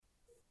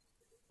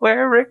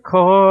We're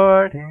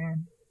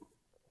recording.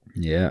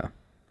 Yeah.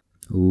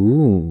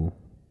 Ooh.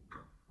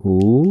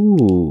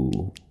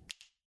 Ooh.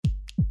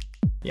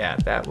 Yeah,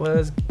 that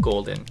was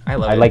golden. I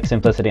love it. I like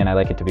simplicity and I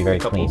like it to be very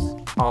clean.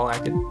 Couples all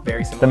acted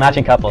very similar. The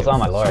matching couples. Oh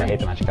my lord, I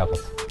hate the matching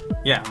couples.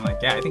 Yeah, I'm like,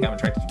 yeah, I think I'm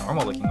attracted to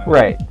normal looking women.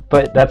 Right,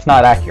 but that's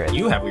not accurate.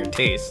 You have weird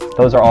taste.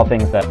 Those are all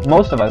things that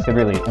most of us could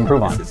really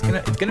improve on. It's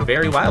gonna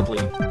vary wildly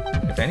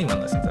if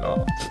anyone listens at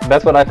all.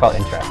 That's what I call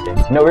interesting.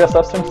 No real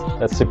substance?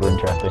 That's super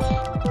interesting.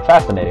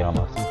 Fascinating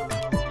almost.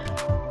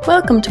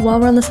 Welcome to While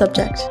We're on the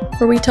Subject,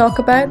 where we talk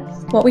about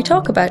what we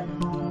talk about.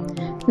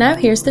 Now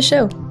here's the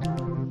show.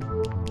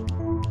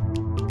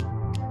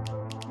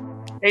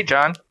 Hey,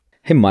 John.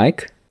 Hey,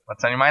 Mike.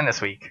 What's on your mind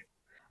this week?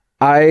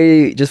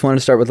 I just wanted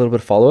to start with a little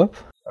bit of follow-up.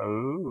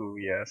 Oh,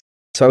 yes.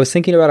 So I was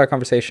thinking about our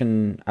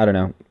conversation, I don't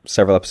know,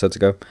 several episodes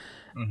ago.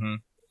 Mm-hmm.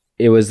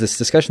 It was this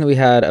discussion that we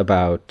had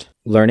about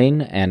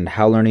learning and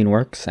how learning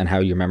works and how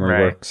your memory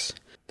Right. works.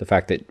 The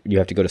fact that you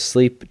have to go to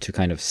sleep to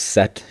kind of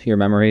set your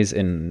memories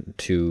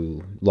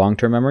into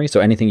long-term memory. So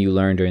anything you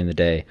learn during the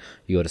day,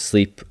 you go to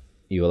sleep,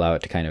 you allow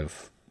it to kind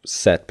of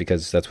set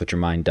because that's what your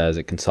mind does.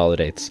 It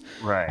consolidates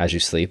Right. as you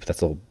sleep. That's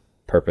the whole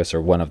purpose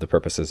or one of the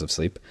purposes of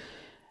sleep.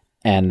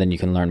 And then you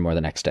can learn more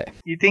the next day.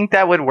 You think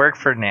that would work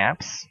for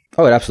naps?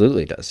 Oh, it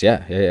absolutely does.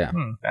 Yeah.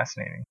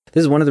 Fascinating.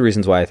 This is one of the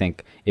reasons why I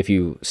think if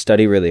you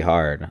study really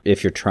hard,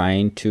 if you're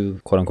trying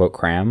to quote unquote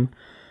cram,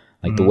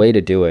 like the way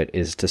to do it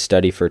is to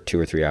study for 2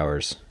 or 3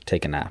 hours,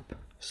 take a nap,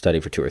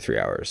 study for 2 or 3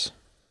 hours,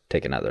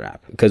 take another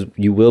nap, because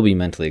you will be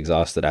mentally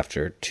exhausted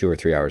after 2 or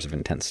 3 hours of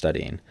intense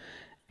studying,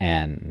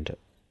 and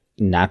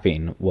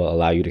napping will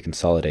allow you to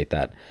consolidate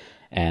that.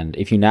 And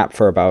if you nap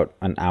for about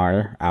an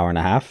hour, hour and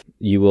a half,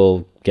 you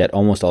will get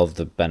almost all of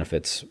the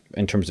benefits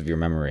in terms of your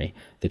memory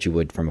that you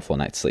would from a full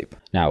night's sleep.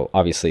 Now,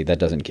 obviously, that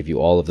doesn't give you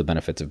all of the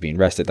benefits of being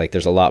rested. Like,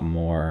 there's a lot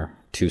more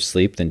to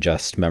sleep than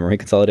just memory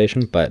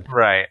consolidation, but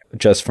Right.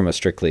 just from a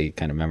strictly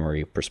kind of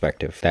memory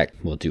perspective, that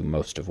will do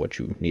most of what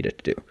you need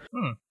it to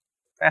do.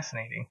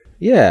 Fascinating.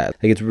 Yeah,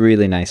 like it's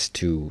really nice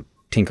to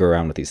tinker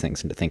around with these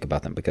things and to think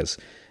about them because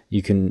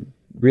you can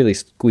really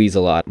squeeze a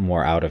lot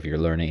more out of your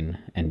learning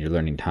and your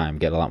learning time,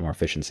 get a lot more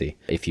efficiency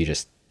if you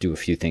just do a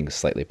few things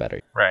slightly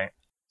better. Right.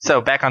 So,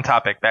 back on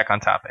topic.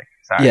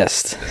 Sorry.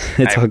 Yes,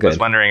 it's all I was good.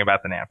 wondering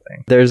about the nap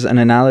thing. There's an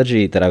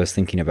analogy that I was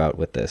thinking about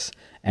with this,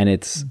 and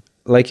it's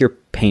like you're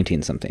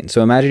painting something.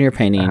 So imagine you're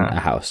painting a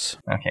house.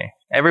 Okay.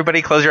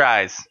 Everybody close your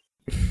eyes.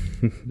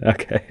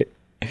 Okay.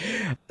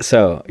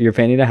 So you're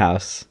painting a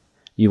house.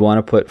 You want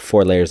to put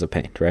 4 layers of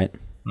paint, right?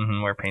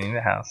 We're painting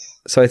the house.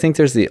 So I think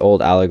there's the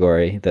old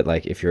allegory that,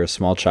 like, if you're a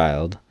small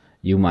child,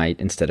 you might,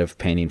 instead of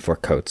painting 4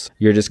 coats,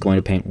 you're just going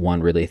to paint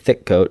one really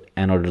thick coat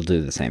and it'll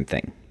do the same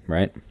thing,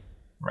 right?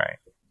 Right.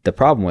 The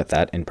problem with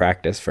that in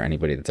practice, for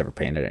anybody that's ever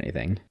painted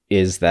anything,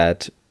 is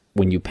that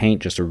when you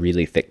paint just a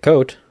really thick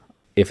coat,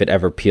 if it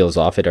ever peels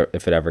off,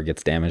 if it ever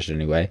gets damaged in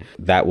any way,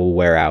 that will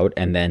wear out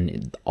and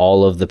then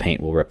all of the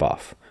paint will rip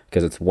off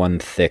because it's one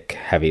thick,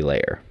 heavy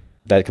layer.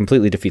 That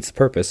completely defeats the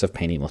purpose of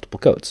painting multiple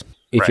coats.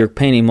 If Right. you're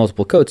painting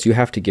multiple coats, you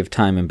have to give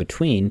time in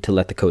between to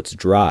let the coats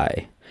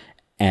dry.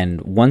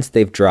 And once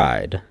they've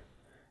dried,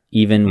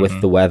 even with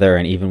the weather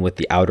and even with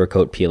the outer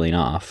coat peeling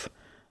off,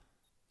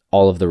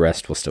 all of the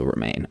rest will still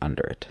remain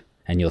under it.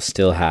 And you'll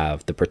still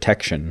have the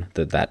protection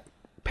that that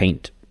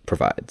paint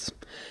provides.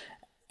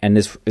 And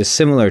this is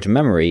similar to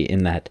memory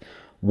in that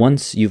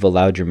once you've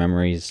allowed your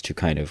memories to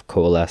kind of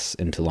coalesce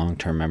into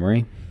long-term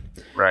memory,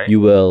 Right. you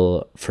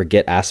will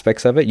forget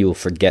aspects of it. You will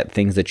forget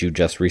things that you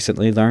just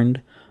recently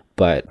learned,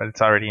 but But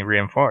it's already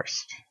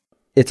reinforced.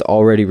 it's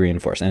already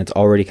reinforced and it's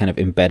already kind of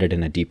embedded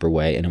in a deeper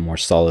way, in a more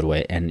solid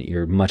way, and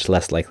you're much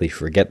less likely to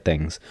forget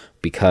things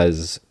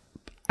because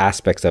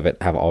aspects of it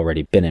have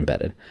already been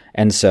embedded.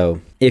 And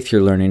so if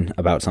you're learning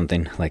about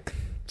something like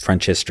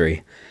French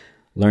history,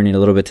 learning a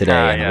little bit today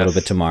and a little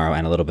yes. bit tomorrow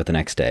and a little bit the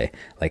next day,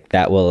 like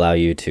that will allow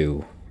you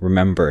to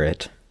remember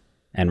it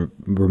and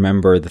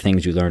remember the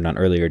things you learned on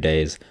earlier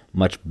days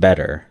much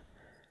better,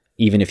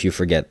 even if you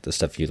forget the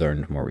stuff you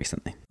learned more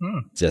recently.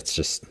 That's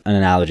just an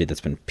analogy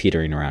that's been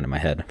petering around in my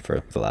head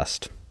for the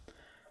last,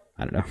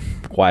 I don't know,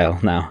 while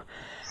now.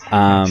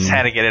 Just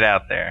had to get it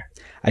out there.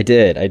 I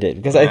did,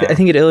 because I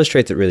think it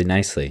illustrates it really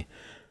nicely.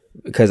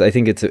 Because I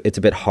think it's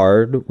a bit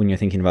hard when you're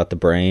thinking about the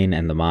brain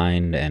and the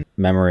mind and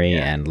memory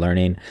and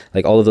learning.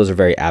 Like all of those are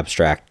very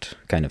abstract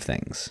kind of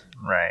things.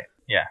 Right.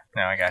 Yeah.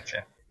 No, I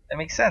gotcha. That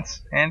makes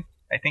sense. And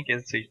I think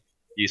it's a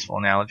useful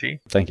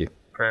analogy Thank you.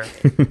 for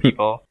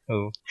people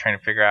who trying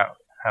to figure out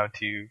how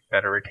to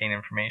better retain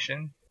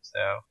information.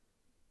 So,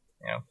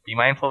 be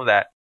mindful of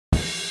that.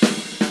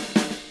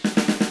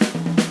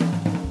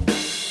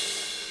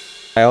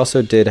 I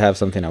also did have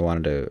something I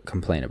wanted to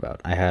complain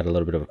about. I had a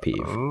little bit of a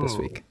peeve this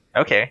week.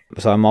 Okay.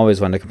 So I'm always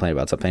one to complain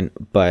about something,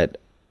 but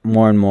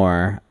more and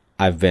more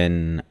I've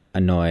been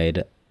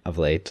annoyed of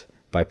late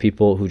by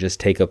people who just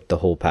take up the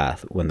whole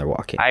path when they're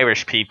walking.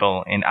 Irish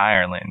people in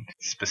Ireland No,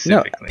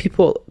 specifically.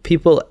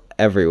 people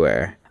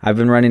everywhere. I've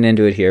been running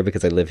into it here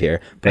because I live here,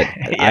 but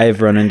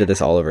I've run into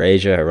this all over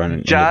Asia. I run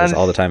into this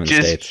all the time in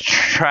the States. Just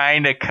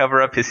trying to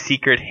cover up his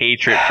secret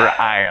hatred for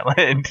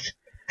Ireland.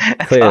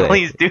 That's Clearly. all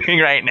he's doing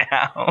right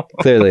now.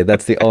 Clearly,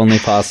 that's the only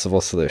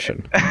possible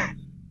solution.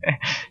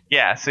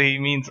 Yeah, so he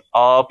means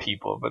all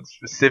people, but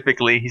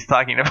specifically he's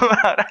talking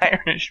about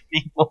Irish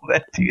people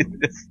that do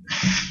this.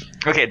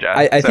 Okay, John.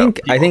 I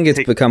think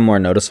it's become more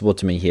noticeable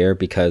to me here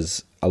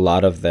because a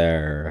lot of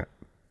their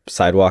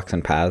sidewalks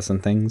and paths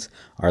and things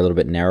are a little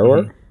bit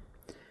narrower.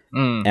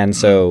 And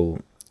so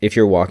if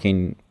you're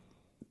walking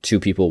 2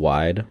 people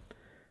wide,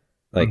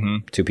 like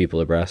 2 people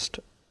abreast,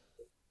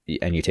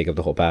 and you take up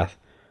the whole path,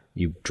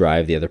 you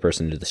drive the other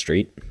person into the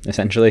street,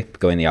 essentially,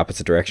 going the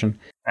opposite direction.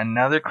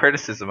 Another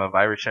criticism of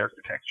Irish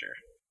architecture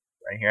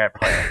right here at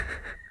play.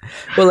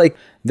 Well, like,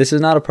 this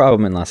is not a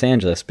problem in Los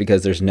Angeles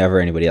because there's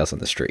never anybody else on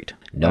the street.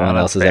 No one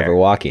else is ever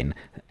walking,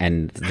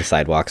 and the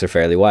sidewalks are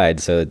fairly wide,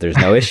 so there's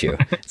no issue.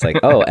 It's like,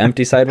 oh,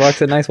 empty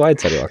sidewalks and nice wide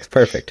sidewalks.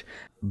 Perfect.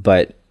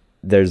 But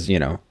there's,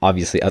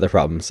 obviously other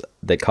problems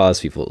that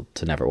cause people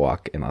to never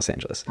walk in Los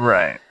Angeles.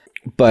 Right.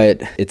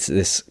 But it's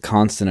this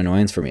constant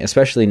annoyance for me,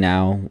 especially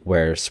now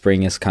where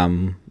spring has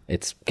come.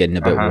 It's getting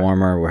a bit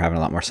warmer. We're having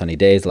a lot more sunny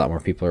days. A lot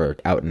more people are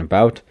out and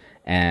about.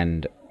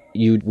 And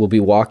you will be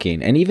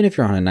walking. And even if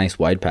you're on a nice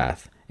wide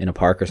path in a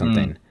park or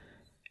something,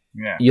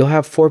 you'll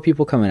have 4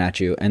 people coming at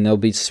you. And they'll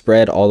be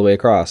spread all the way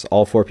across.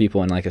 All 4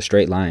 people in like a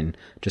straight line,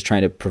 just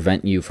trying to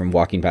prevent you from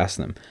walking past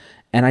them.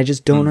 And I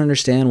just don't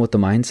understand what the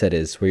mindset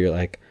is where you're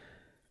like,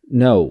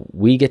 no,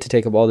 we get to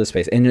take up all this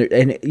space. And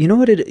you know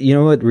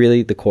what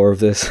really the core of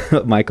this,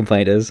 my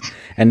complaint is?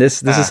 And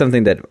this is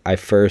something that I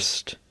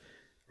first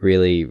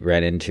really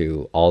ran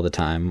into all the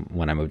time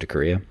when I moved to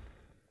Korea.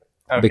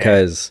 Okay.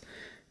 Because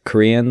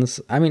Koreans,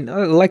 I mean,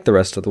 like the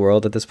rest of the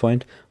world at this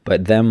point,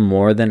 but them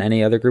more than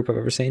any other group I've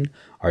ever seen,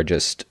 are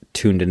just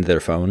tuned into their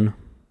phone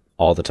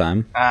all the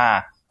time.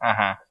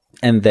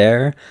 And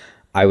there,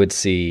 I would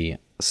see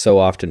so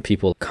often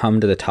people come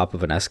to the top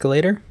of an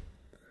escalator.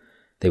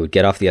 They would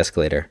get off the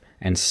escalator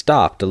and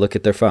stop to look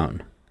at their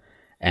phone.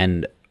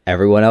 And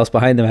everyone else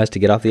behind them has to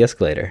get off the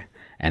escalator.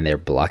 And they're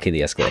blocking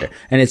the escalator.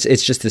 And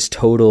it's just this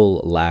total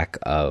lack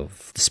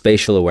of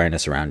spatial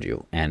awareness around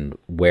you and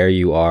where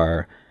you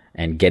are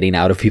and getting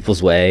out of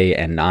people's way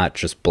and not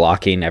just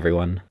blocking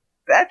everyone.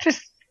 That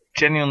just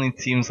genuinely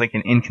seems like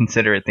an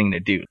inconsiderate thing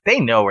to do. They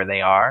know where they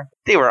are.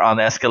 They were on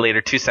the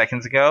escalator 2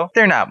 seconds ago.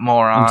 They're not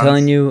morons. I'm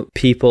telling you,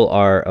 people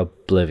are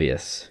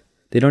oblivious.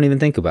 They don't even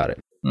think about it.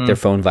 Their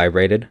phone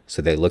vibrated,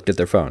 so they looked at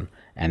their phone.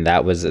 And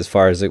that was as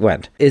far as it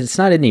went. It's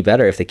not any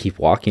better if they keep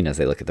walking as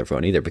they look at their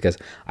phone either, because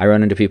I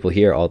run into people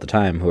here all the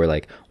time who are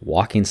like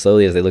walking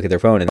slowly as they look at their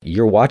phone, and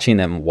you're watching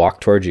them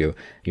walk towards you.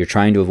 You're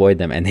trying to avoid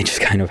them, and they just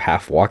kind of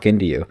half walk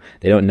into you.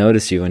 They don't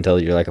notice you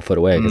until you're like a foot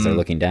away because they're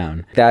looking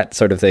down. That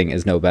sort of thing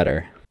is no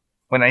better.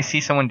 When I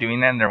see someone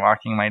doing that and they're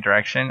walking in my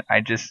direction,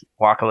 I just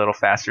walk a little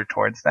faster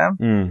towards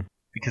them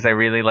because I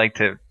really like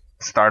to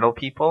startle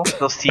people.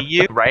 They'll see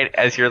you right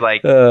as you're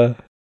like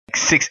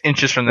 6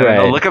 inches from them, and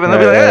they'll look up and they'll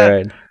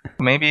be like,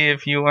 maybe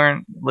if you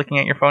weren't looking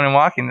at your phone and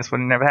walking, this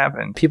would never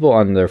happen. People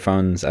on their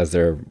phones as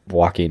they're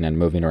walking and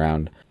moving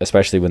around,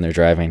 especially when they're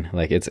driving,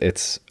 like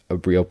it's a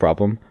real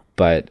problem.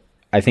 But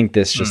I think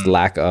this just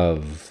lack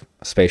of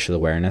spatial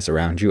awareness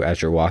around you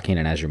as you're walking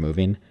and as you're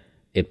moving,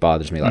 it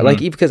bothers me a lot. Like,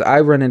 because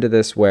I run into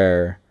this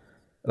where,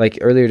 like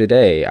earlier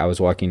today, I was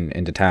walking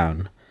into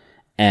town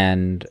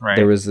and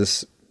there was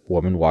this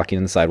woman walking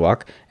on the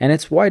sidewalk, and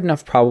it's wide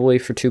enough probably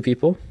for 2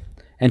 people.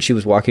 And she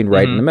was walking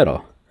right in the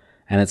middle.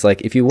 And it's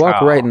like, if you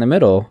walk right in the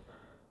middle,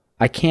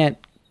 I can't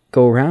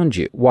go around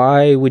you.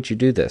 Why would you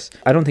do this?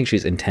 I don't think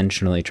she's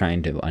intentionally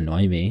trying to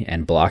annoy me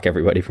and block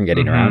everybody from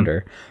getting around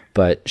her.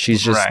 But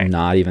she's just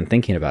not even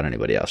thinking about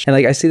anybody else. And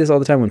like, I see this all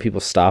the time when people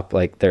stop,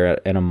 like they're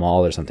in a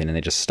mall or something, and they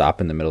just stop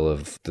in the middle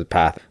of the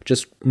path.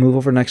 Just move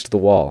over next to the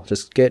wall.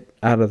 Just get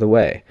out of the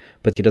way.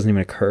 But it doesn't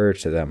even occur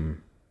to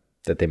them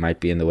that they might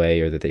be in the way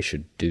or that they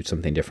should do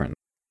something different.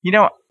 You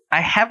know,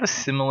 I have a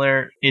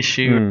similar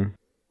issue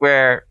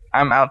where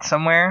I'm out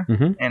somewhere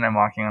and I'm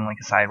walking on like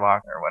a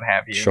sidewalk or what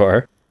have you.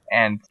 Sure.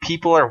 And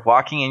people are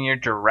walking in your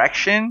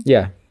direction.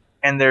 Yeah.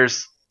 And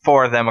there's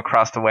 4 of them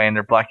across the way and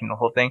they're blocking the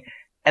whole thing.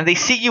 And they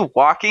see you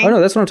walking. Oh, no,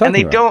 that's what I'm talking about.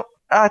 And they don't.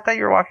 I thought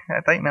you were walking.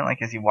 I thought you meant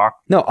like as you walk.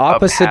 No,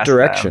 opposite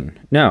direction.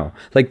 Them. No.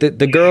 Like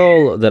the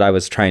girl that I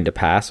was trying to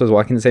pass was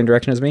walking the same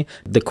direction as me.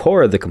 The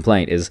core of the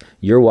complaint is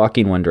you're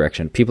walking one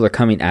direction. People are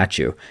coming at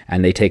you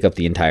and they take up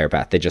the entire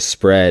path. They just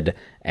spread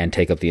and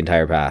take up the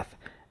entire path.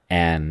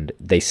 And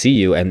they see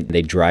you and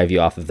they drive you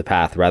off of the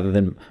path rather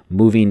than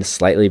moving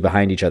slightly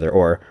behind each other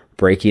or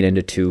breaking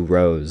into 2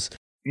 rows.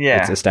 Yeah.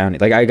 It's astounding.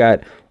 Like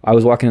I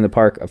was walking in the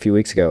park a few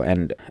weeks ago,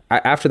 and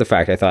after the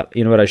fact, I thought,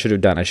 you know what I should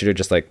have done? I should have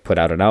just like put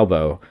out an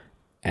elbow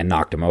and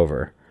knocked him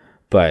over.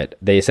 But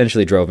they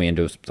essentially drove me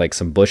into like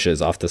some bushes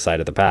off the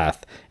side of the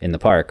path in the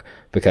park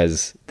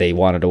because they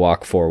wanted to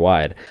walk 4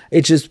 wide.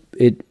 It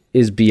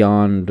is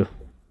beyond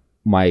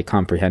my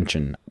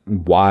comprehension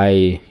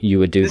why you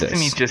would do this. This to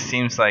me just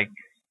seems like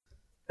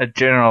a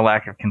general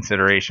lack of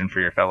consideration for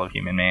your fellow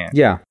human man.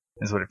 Yeah.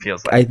 is what it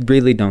feels like. I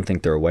really don't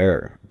think they're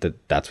aware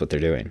that that's what they're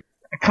doing.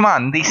 Come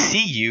on, they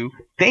see you.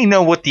 They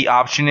know what the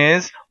option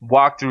is.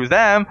 Walk through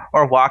them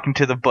or walk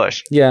into the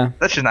bush. Yeah.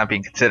 That's just not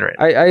being considerate.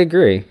 I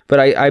agree.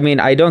 But I mean,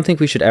 I don't think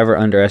we should ever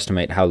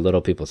underestimate how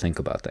little people think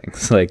about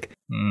things. Like,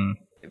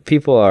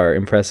 people are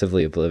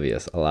impressively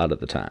oblivious a lot of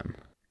the time.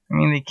 I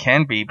mean, they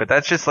can be, but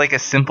that's just like a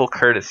simple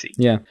courtesy.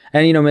 Yeah.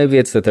 And, you know, maybe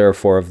it's that there are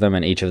 4 of them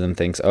and each of them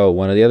thinks, oh,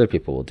 one of the other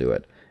people will do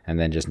it. And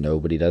then just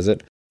nobody does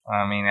it.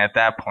 I mean, at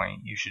that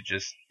point, you should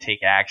just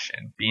take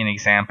action. Be an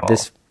example.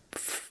 This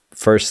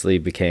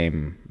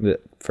became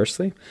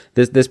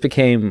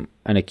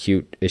an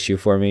acute issue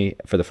for me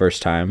for the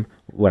first time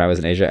when I was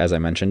in Asia, as I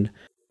mentioned.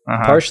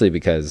 Partially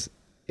because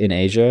in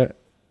Asia,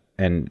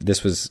 and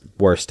this was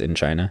worst in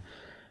China,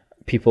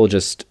 people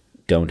just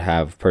don't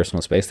have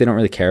personal space. They don't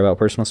really care about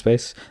personal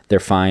space. They're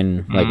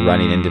fine like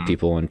running into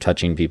people and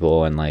touching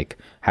people and like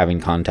having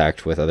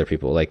contact with other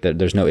people. Like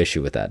there's no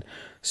issue with that.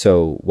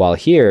 So while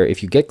here,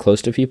 if you get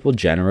close to people,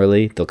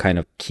 generally they'll kind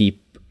of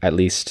keep at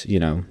least,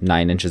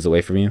 9 inches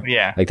away from you.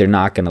 Yeah. Like they're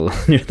not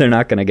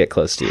gonna get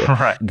close to you.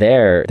 Right.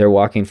 They're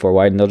walking 4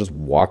 wide and they'll just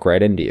walk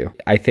right into you.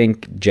 I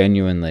think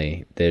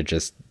genuinely they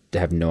just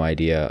have no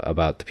idea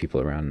about the people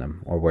around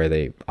them or where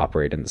they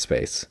operate in the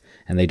space.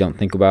 And they don't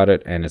think about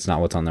it, and it's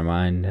not what's on their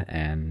mind.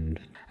 And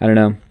I don't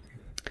know.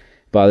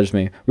 Bothers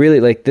me. Really,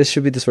 like, this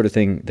should be the sort of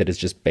thing that is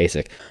just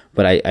basic.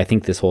 But I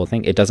think this whole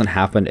thing, it doesn't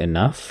happen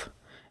enough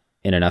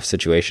in enough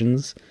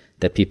situations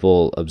that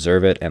people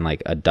observe it and,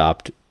 like,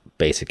 adopt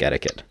basic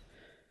etiquette.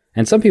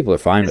 And some people are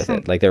fine with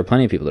it. Like, there are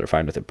plenty of people that are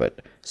fine with it. But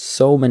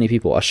so many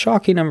people, a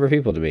shocking number of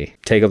people to me,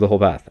 take up the whole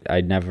path.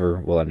 I never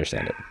will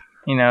understand it.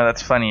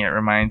 That's funny. It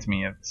reminds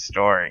me of the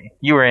story.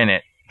 You were in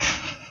it.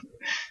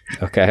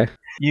 Okay.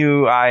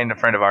 You, I, and a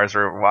friend of ours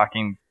were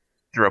walking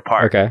through a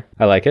park. Okay.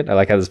 I like it. I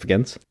like how this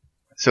begins.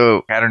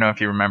 So, I don't know if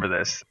you remember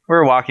this. We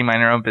were walking,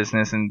 minding our own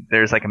business, and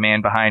there's like a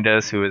man behind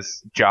us who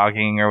was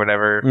jogging or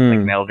whatever, like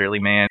an elderly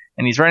man.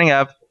 And he's running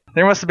up.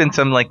 There must have been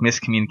some like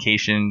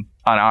miscommunication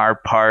on our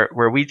part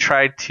where we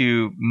tried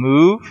to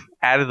move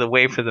out of the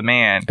way for the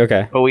man.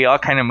 Okay. But we all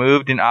kind of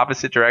moved in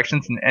opposite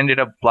directions and ended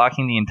up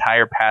blocking the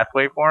entire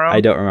pathway for him.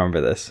 I don't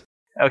remember this.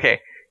 Okay.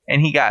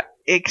 And he got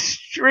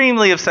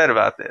extremely upset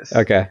about this.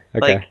 Okay.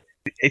 Like,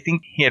 I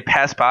think he had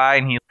passed by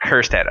and he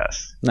cursed at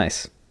us.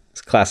 Nice.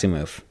 It's a classy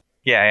move.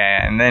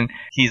 Yeah. And then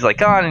he's like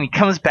gone and he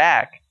comes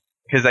back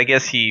because I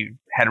guess he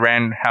had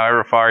ran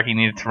however far he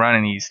needed to run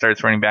and he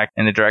starts running back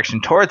in the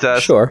direction towards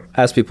us. Sure,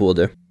 as people will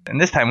do. And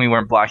this time we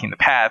weren't blocking the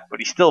path, but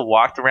he still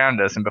walked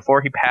around us. And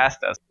before he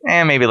passed us,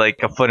 and maybe like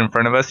a foot in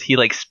front of us, he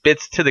like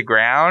spits to the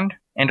ground.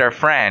 And our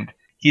friend,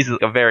 he's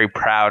a very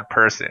proud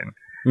person,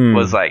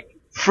 was like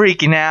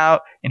freaking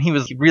out. And he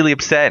was really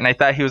upset. And I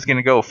thought he was going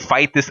to go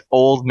fight this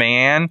old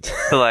man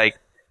to like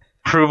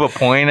prove a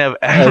point of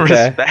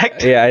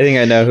respect. Yeah, I think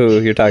I know who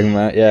you're talking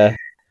about. Yeah.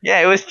 Yeah,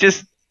 it was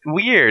just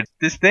weird.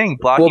 This thing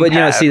blocking paths.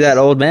 Well, but see that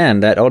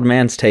old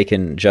man's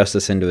taken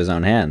justice into his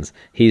own hands.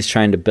 He's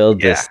trying to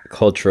build this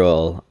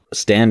cultural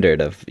standard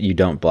of you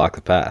don't block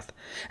the path.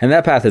 And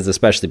that path is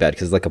especially bad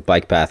because it's like a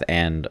bike path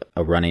and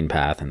a running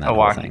path and that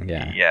whole thing.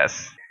 Yeah.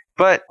 Yes.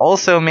 But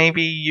also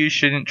maybe you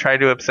shouldn't try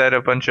to upset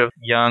a bunch of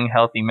young,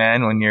 healthy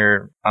men when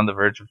you're on the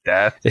verge of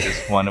death.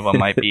 Because one of them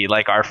might be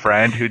like our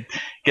friend who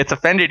gets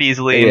offended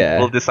easily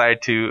and will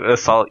decide to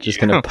assault you. Just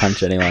going to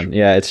punch anyone.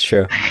 Yeah, it's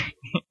true.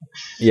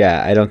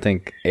 Yeah, I don't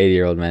think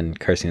 80-year-old men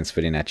cursing and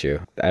spitting at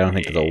you. I don't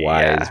think it's a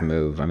wise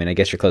move. I mean, I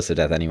guess you're close to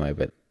death anyway,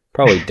 but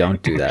probably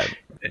don't do that.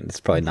 It's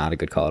probably not a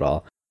good call at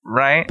all.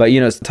 Right. But,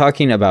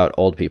 talking about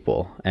old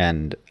people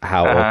and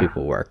how old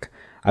people work,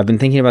 I've been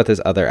thinking about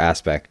this other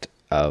aspect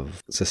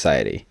of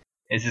society.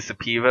 Is this a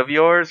peeve of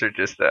yours or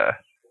just a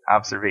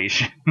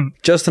observation?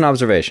 Just an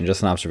observation.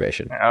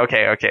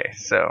 Okay.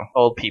 So,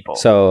 old people.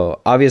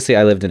 So, obviously,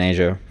 I lived in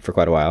Asia for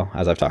quite a while,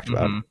 as I've talked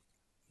about.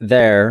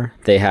 There,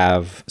 they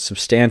have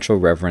substantial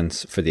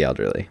reverence for the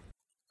elderly.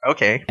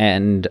 Okay.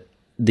 And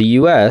the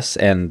US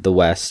and the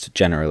West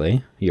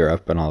generally,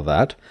 Europe and all of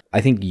that,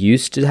 I think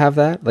used to have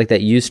that. Like,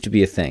 that used to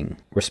be a thing.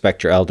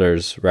 Respect your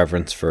elders,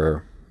 reverence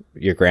for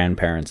your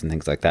grandparents and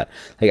things like that.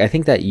 Like, I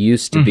think that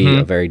used to be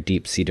a very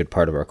deep-seated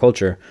part of our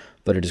culture,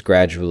 but it has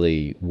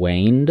gradually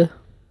waned.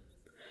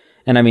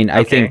 And I mean,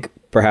 I think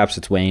perhaps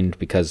it's waned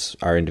because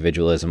our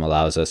individualism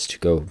allows us to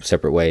go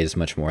separate ways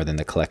much more than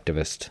the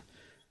collectivist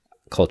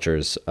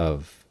cultures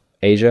of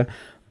Asia,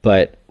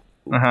 but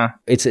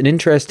it's an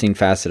interesting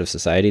facet of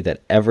society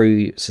that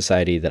every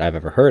society that I've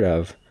ever heard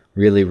of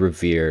really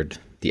revered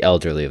the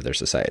elderly of their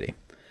society.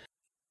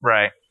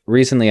 Right.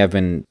 Recently, I've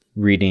been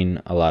reading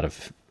a lot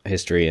of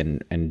history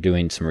and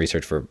doing some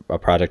research for a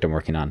project I'm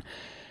working on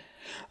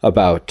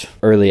about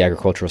early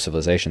agricultural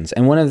civilizations.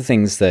 And one of the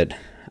things that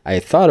I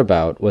thought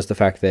about was the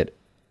fact that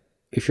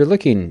if you're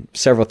looking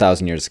several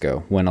thousand years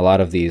ago, when a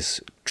lot of these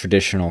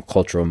traditional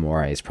cultural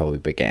mores probably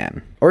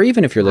began, or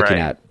even if you're looking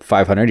at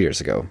 500 years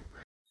ago.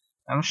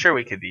 I'm sure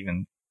we could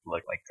even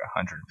look like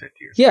 150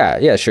 years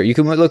ago. Yeah, sure. You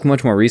can look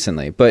much more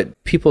recently,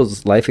 but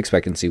people's life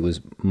expectancy was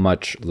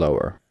much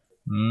lower.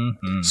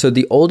 So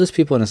the oldest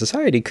people in a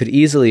society could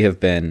easily have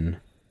been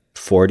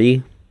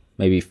 40,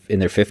 maybe in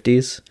their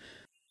 50s.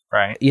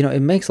 Right. You know,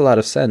 it makes a lot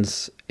of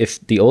sense if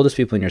the oldest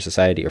people in your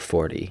society are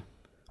 40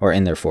 or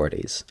in their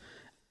 40s.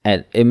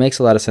 And it makes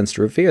a lot of sense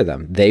to revere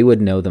them. They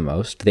would know the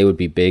most. They would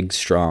be big,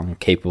 strong,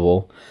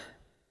 capable.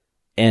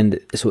 And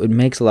so it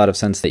makes a lot of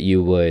sense that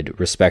you would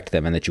respect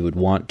them and that you would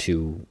want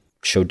to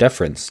show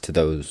deference to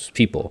those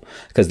people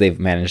because they've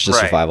managed to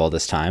survive all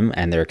this time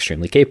and they're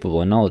extremely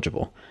capable and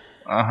knowledgeable.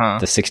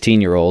 The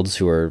 16-year-olds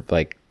who are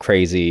like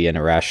crazy and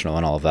irrational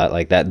and all of that,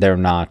 like that, they're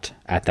not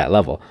at that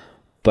level.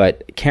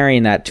 But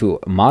carrying that to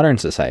modern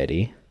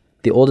society,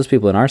 the oldest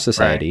people in our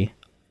society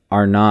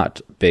are not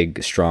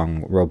big,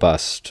 strong,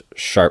 robust,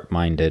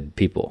 sharp-minded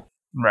people.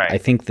 Right. I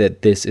think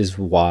that this is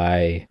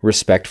why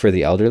respect for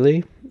the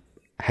elderly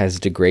has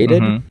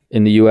degraded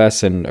in the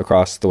US and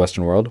across the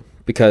Western world,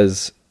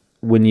 because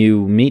when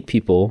you meet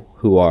people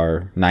who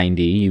are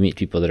 90, you meet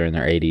people that are in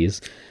their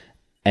 80s,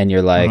 and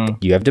you're like,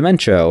 you have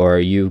dementia, or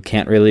you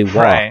can't really walk.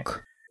 Right.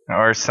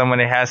 Or someone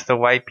has to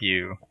wipe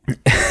you.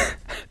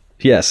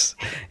 Yes.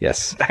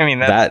 I mean,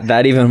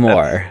 that even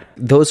more.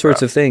 Those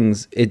sorts of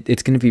things,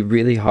 it's going to be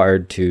really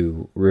hard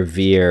to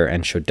revere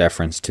and show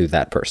deference to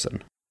that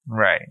person.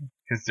 Right.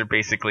 Because they're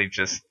basically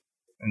just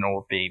an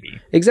old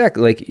baby.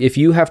 Exactly. Like, if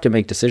you have to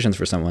make decisions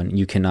for someone,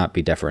 you cannot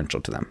be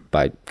deferential to them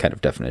by kind of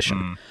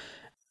definition.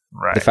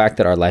 Right. The fact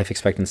that our life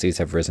expectancies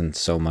have risen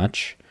so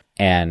much,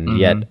 and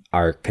yet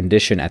our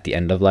condition at the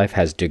end of life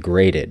has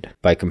degraded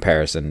by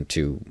comparison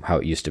to how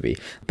it used to be.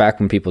 Back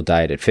when people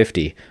died at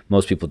 50,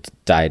 most people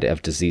died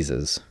of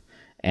diseases,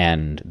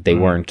 and they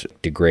weren't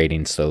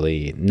degrading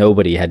slowly.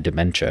 Nobody had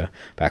dementia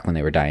back when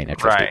they were dying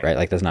at 50, right?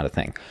 Like, that's not a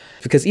thing.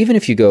 Because even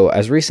if you go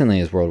as recently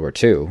as World War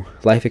II,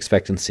 life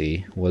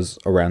expectancy was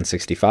around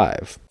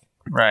 65.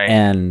 Right.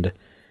 And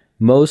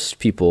most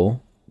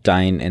people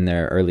dying in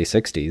their early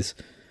 60s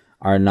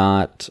are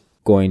not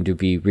going to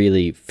be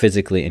really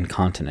physically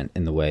incontinent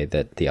in the way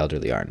that the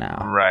elderly are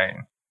now. Right.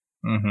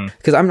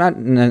 Because I'm not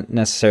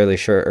necessarily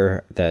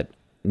sure that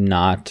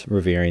not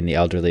revering the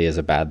elderly is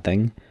a bad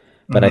thing,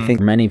 but I think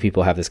many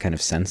people have this kind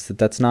of sense that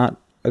that's not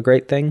a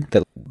great thing,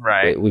 that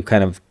we've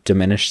kind of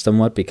diminished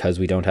somewhat because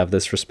we don't have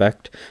this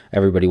respect.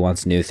 Everybody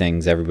wants new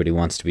things. Everybody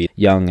wants to be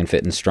young and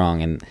fit and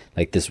strong, and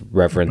like this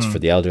reverence for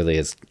the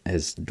elderly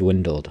has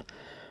dwindled.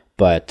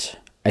 But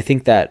I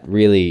think that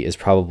really is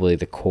probably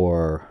the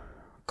core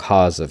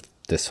cause of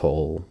this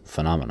whole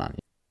phenomenon.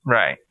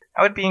 Right.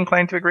 I would be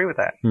inclined to agree with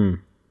that.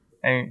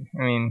 I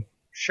mean,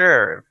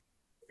 sure,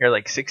 you're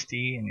like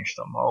 60 and you're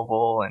still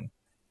mobile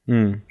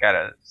and got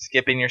a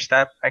skip in your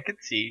step. I could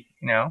see,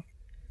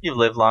 you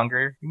live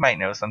longer. You might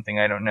know something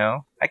I don't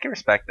know. I can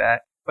respect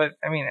that. But,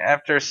 I mean,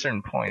 after a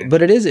certain point...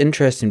 But it is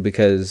interesting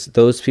because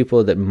those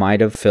people that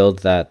might have filled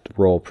that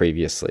role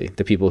previously,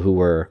 the people who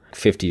were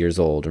 50 years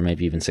old or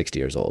maybe even 60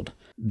 years old,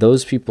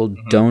 those people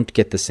don't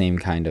get the same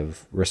kind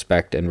of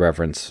respect and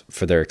reverence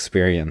for their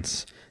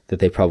experience that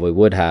they probably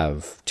would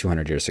have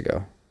 200 years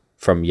ago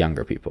from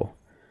younger people.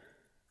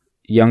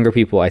 Younger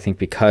people, I think,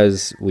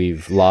 because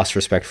we've lost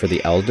respect for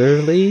the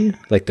elderly,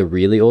 like the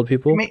really old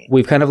people,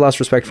 we've kind of lost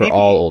respect for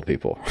all old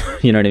people.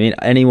 You know what I mean?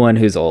 Anyone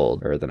who's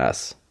older than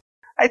us.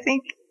 I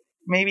think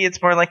maybe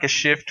it's more like a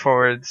shift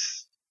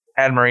towards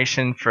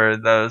admiration for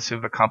those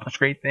who've accomplished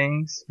great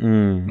things. You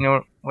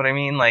know what I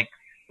mean? Like,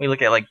 we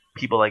look at like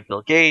people like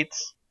Bill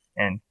Gates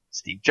and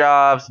Steve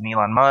Jobs and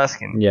Elon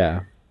Musk and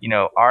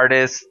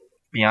artists,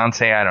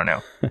 Beyonce, I don't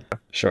know.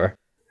 Sure.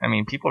 I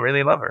mean, people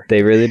really love her.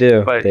 They really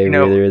do. But, they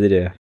really, really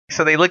do.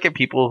 So they look at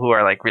people who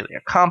are like really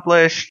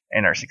accomplished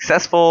and are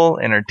successful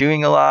and are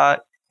doing a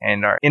lot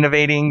and are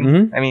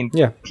innovating. I mean,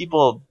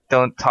 people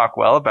don't talk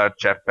well about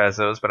Jeff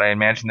Bezos, but I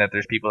imagine that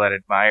there's people that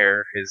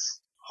admire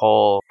his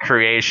whole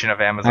creation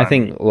of Amazon. I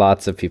think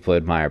lots of people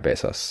admire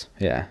Bezos.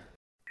 Yeah.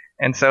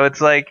 And so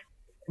it's like,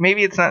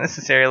 maybe it's not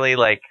necessarily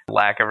like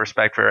lack of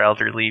respect for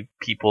elderly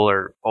people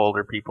or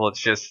older people.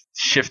 It's just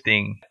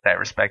shifting that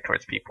respect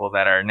towards people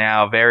that are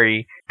now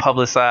very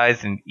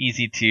publicized and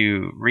easy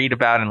to read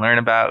about and learn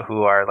about,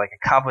 who are like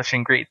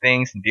accomplishing great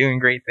things and doing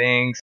great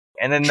things.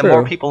 And then the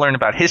more people learn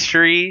about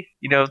history,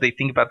 they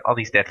think about all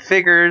these dead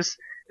figures.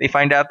 They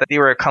find out that they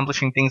were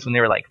accomplishing things when they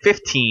were like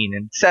 15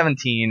 and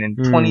 17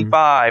 and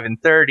 25 and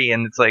 30.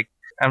 And it's like,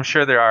 I'm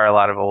sure there are a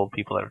lot of old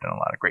people that have done a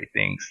lot of great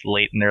things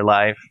late in their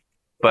life.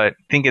 But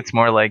I think it's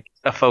more like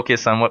a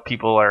focus on what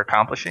people are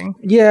accomplishing.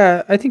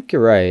 Yeah, I think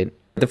you're right.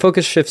 The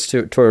focus shifts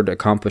toward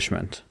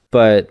accomplishment.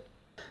 But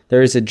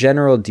there is a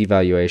general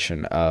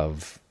devaluation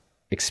of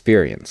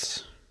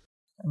experience.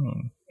 I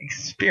mean,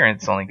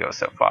 experience only goes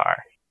so far.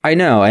 I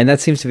know, and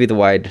that seems to be the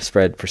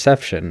widespread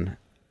perception,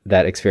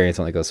 that experience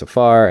only goes so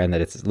far and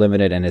that it's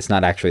limited and it's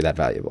not actually that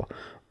valuable.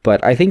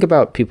 But I think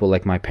about people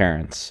like my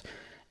parents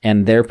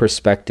and their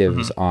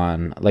perspectives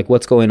on like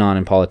what's going on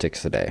in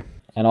politics today.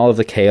 And all of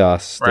the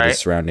chaos that is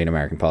surrounding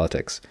American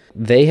politics.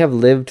 They have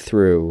lived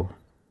through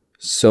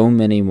so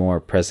many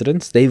more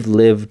presidents. They've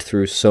lived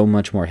through so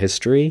much more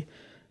history.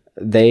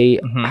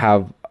 They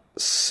have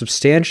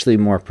substantially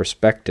more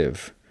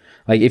perspective.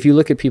 Like, if you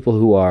look at people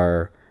who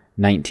are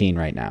 19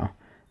 right now,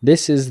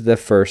 this is the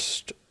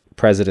first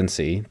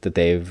presidency that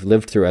they've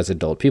lived through as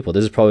adult people.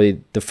 This is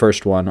probably the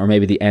first one, or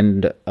maybe the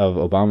end of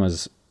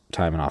Obama's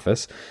time in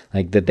office,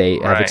 like that they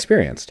have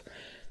experienced.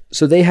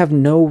 So they have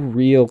no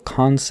real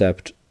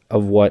concept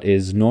of what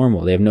is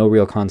normal. They have no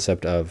real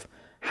concept of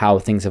how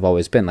things have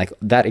always been. Like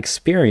that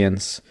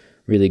experience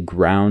really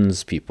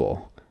grounds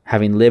people,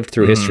 having lived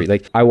through history.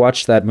 Like I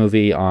watched that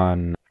movie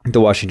on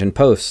the Washington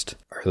Post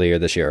earlier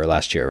this year or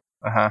last year.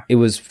 It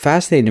was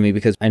fascinating to me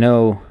because I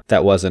know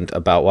that wasn't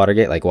about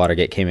Watergate, like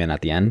Watergate came in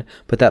at the end,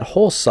 but that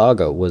whole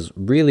saga was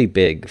really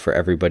big for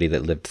everybody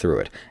that lived through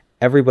it.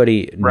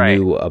 Everybody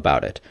knew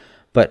about it.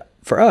 But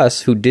for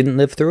us who didn't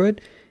live through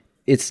it,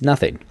 it's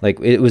nothing. Like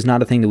it was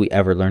not a thing that we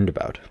ever learned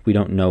about. We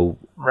don't know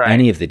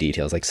any of the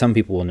details. Like some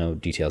people will know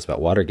details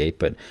about Watergate,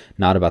 but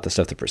not about the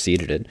stuff that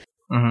preceded it.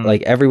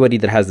 Like everybody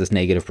that has this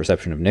negative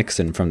perception of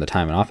Nixon from the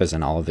time in office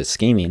and all of his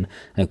scheming,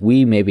 like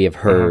we maybe have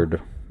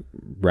heard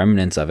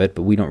remnants of it,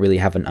 but we don't really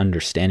have an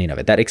understanding of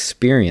it. That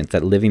experience,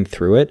 that living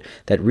through it,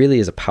 that really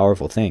is a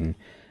powerful thing.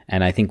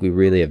 And I think we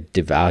really have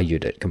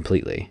devalued it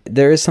completely.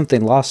 There is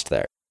something lost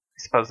there. I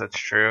suppose that's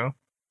true.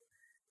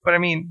 But I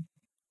mean,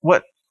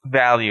 what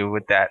value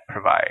would that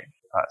provide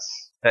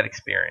us? That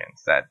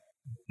experience, that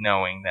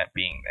knowing, that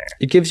being there?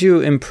 It gives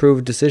you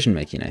improved decision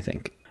making, I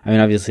think. I mean,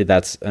 obviously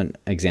that's an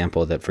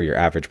example that for your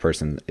average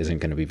person isn't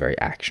going to be very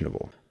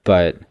actionable.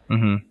 But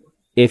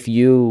if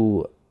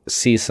you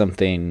see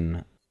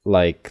something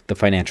like the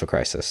financial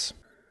crisis,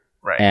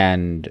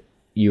 and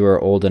you are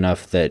old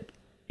enough that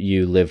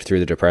you lived through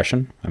the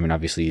Depression. I mean,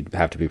 obviously you'd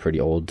have to be pretty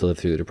old to live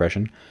through the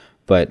Depression,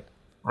 but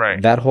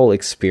that whole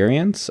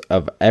experience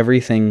of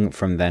everything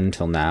from then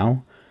till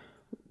now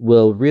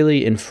will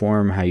really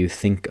inform how you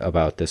think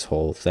about this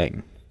whole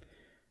thing.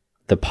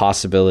 The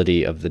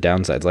possibility of the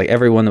downsides. Like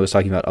everyone that was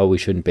talking about, oh, we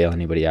shouldn't bail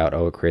anybody out,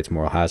 oh, it creates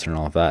moral hazard and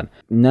all of that.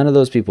 None of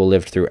those people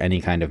lived through any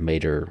kind of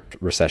major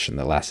recession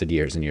that lasted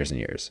years and years and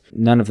years.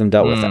 None of them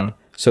dealt with that.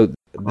 So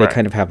they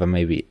kind of have a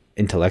maybe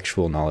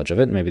intellectual knowledge of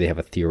it. Maybe they have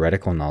a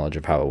theoretical knowledge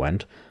of how it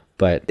went.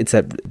 But it's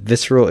that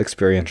visceral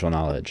experiential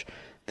knowledge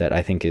that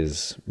I think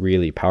is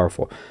really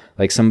powerful.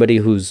 Like somebody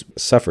who's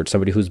suffered,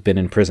 somebody who's been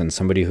in prison,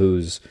 somebody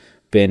who's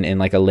been in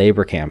like a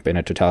labor camp in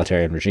a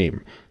totalitarian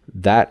regime.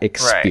 That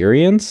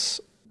experience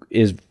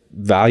is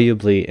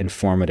valuably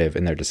informative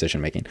in their decision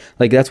making.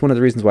 Like that's one of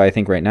the reasons why I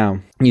think right now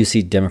you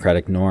see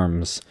democratic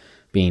norms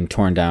being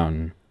torn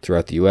down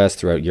throughout the US,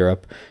 throughout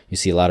Europe. You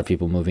see a lot of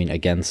people moving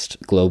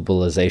against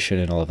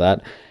globalization and all of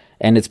that.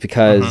 And it's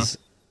because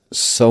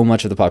so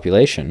much of the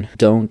population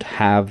don't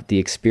have the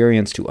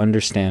experience to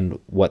understand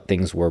what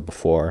things were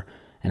before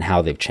and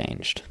how they've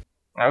changed.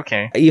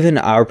 Okay. Even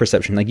our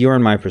perception, like your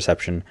and my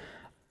perception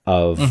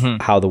of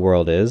how the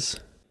world is,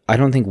 I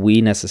don't think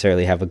we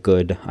necessarily have a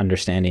good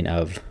understanding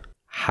of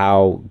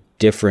how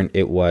different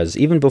it was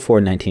even before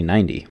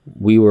 1990.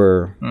 We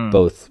were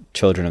both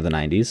children of the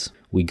 90s.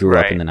 We grew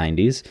up in the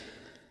 90s.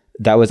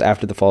 That was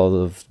after the fall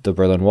of the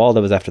Berlin Wall.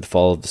 That was after the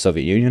fall of the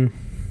Soviet Union.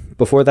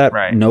 Before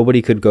that,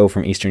 nobody could go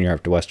from Eastern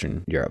Europe to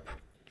Western Europe.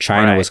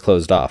 China was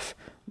closed off.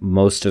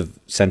 Most of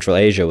Central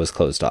Asia was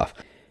closed off.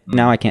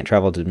 Now I can't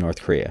travel to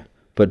North Korea.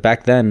 But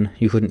back then,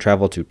 you couldn't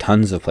travel to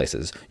tons of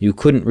places. You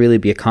couldn't really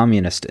be a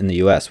communist in the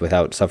US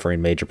without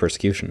suffering major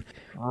persecution.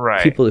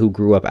 People who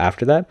grew up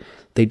after that,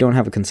 they don't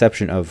have a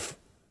conception of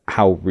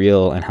how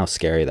real and how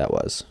scary that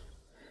was.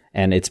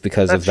 And it's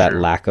because of that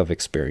lack of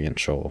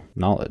experiential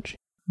knowledge.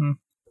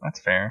 That's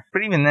fair.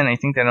 But even then, I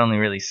think that only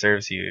really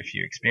serves you if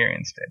you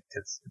experienced it.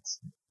 It's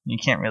you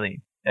can't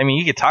really... I mean,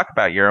 you could talk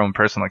about your own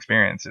personal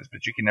experiences,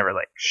 but you can never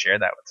like share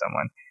that with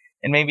someone.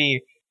 And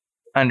maybe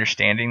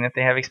understanding that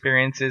they have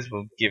experiences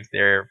will give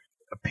their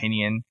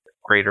opinion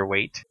greater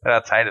weight. But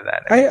outside of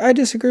that... I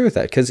disagree with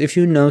that, because if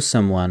you know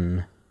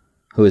someone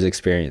who has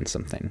experienced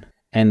something,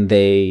 and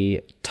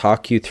they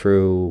talk you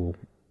through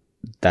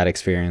that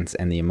experience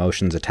and the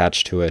emotions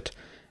attached to it,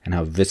 and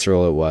how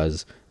visceral it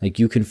was, like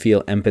you can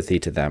feel empathy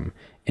to them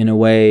in a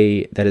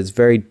way that is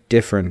very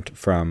different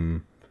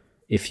from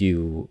if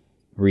you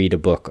read a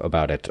book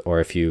about it or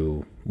if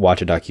you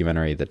watch a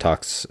documentary that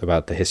talks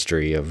about the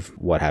history of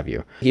what have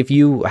you. If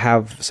you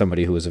have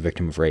somebody who was a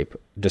victim of rape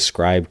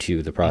describe to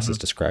you the process,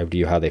 describe to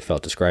you how they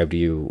felt, describe to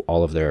you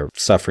all of their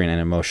suffering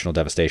and emotional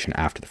devastation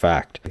after the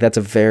fact, that's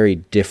a very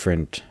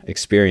different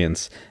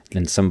experience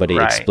than somebody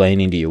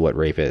explaining to you what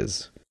rape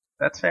is.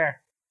 That's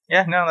fair.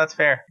 Yeah, no, that's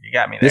fair. You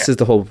got me there. This is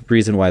the whole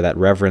reason why that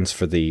reverence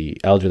for the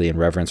elderly and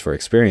reverence for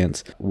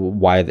experience,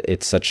 why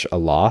it's such a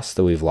loss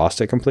that we've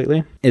lost it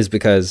completely, is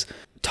because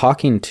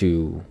talking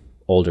to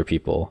older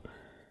people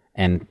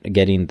and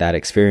getting that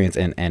experience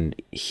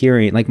and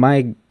hearing, like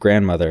my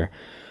grandmother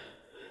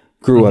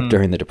grew up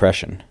during the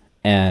Depression,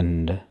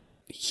 and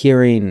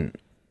hearing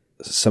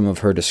some of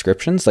her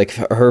descriptions, like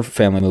her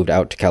family moved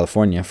out to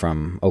California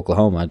from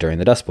Oklahoma during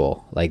the Dust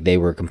Bowl. Like they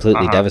were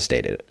completely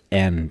devastated,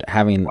 and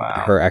having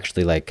her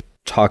actually like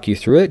talk you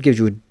through it gives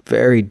you a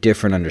very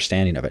different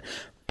understanding of it.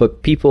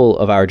 But people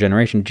of our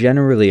generation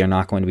generally are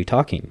not going to be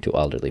talking to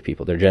elderly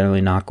people. They're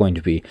generally not going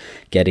to be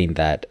getting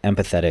that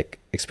empathetic,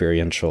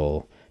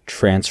 experiential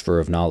transfer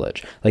of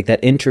knowledge. Like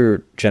that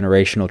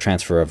intergenerational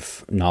transfer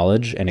of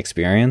knowledge and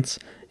experience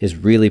is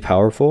really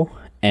powerful,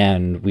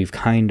 and we've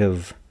kind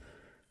of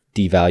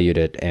devalued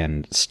it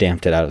and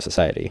stamped it out of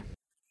society.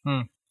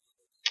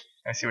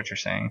 I see what you're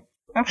saying.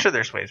 I'm sure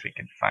there's ways we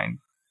could find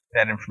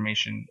that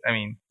information. I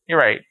mean, you're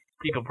right.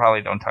 People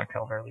probably don't talk to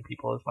elderly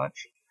people as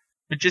much.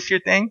 But just your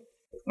thing?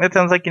 That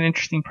sounds like an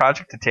interesting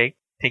project to take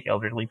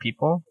elderly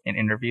people and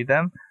interview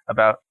them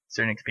about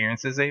certain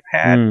experiences they've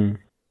had.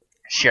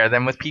 Share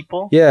them with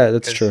people. Yeah,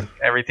 that's true.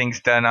 Everything's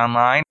done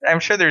online. I'm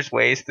sure there's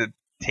ways to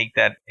take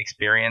that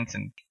experience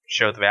and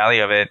show the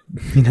value of it.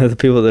 You know, the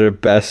people that are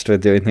best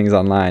with doing things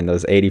online,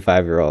 those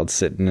 85-year-olds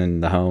sitting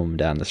in the home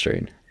down the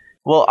street.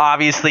 Well,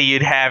 obviously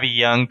you'd have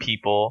young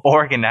people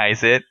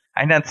organize it.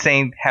 I'm not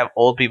saying have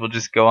old people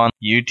just go on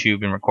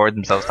YouTube and record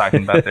themselves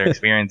talking about their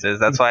experiences.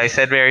 That's why I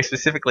said very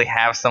specifically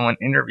have someone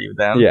interview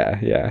them.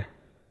 Yeah.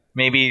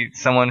 Maybe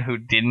someone who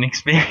didn't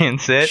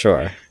experience it.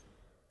 Sure.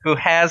 Who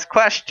has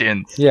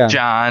questions, yeah.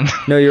 John.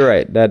 No, you're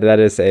right. That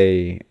is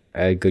a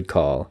good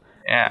call.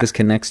 Yeah. This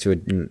connects to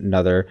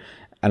another,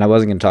 and I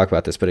wasn't going to talk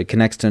about this, but it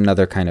connects to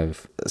another kind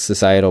of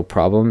societal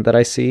problem that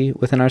I see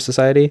within our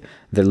society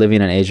that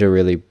living in Asia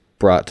really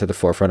brought to the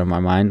forefront of my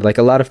mind. Like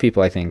a lot of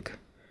people, I think,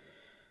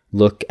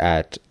 look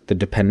at the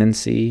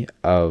dependency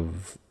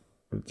of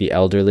the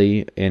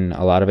elderly in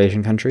a lot of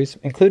Asian countries,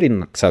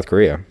 including South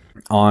Korea,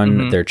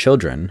 on their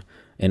children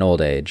in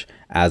old age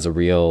as a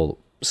real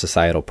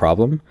societal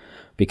problem,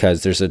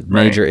 because there's a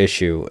major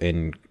issue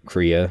in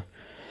Korea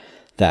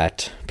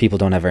that people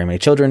don't have very many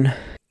children.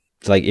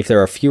 Like if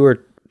there are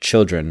fewer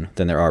children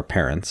than there are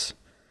parents,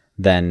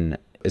 then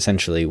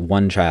essentially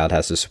one child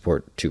has to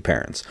support two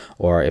parents.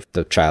 Or if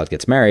the child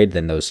gets married,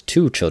 then those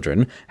two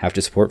children have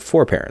to support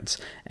four parents.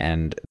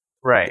 And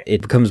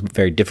it becomes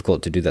very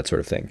difficult to do that sort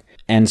of thing.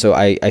 And so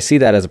I see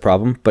that as a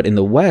problem. But in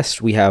the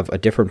West, we have a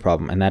different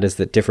problem, and that is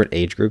that different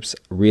age groups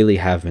really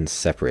have been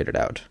separated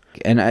out.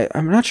 And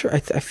I'm not sure, I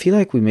feel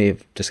like we may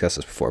have discussed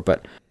this before,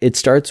 but it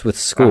starts with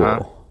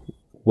school,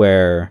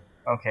 where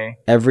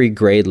every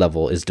grade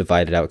level is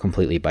divided out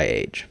completely by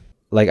age.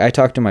 Like I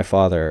talked to my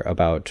father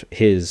about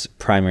his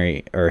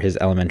primary or his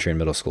elementary and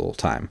middle school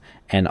time,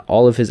 and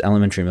all of his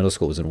elementary and middle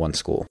school was in one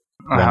school,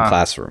 one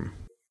classroom.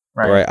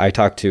 Or I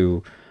talked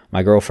to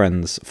my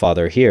girlfriend's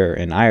father here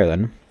in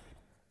Ireland,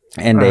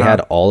 and they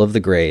had all of the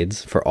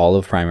grades for all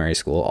of primary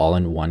school all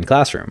in one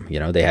classroom. You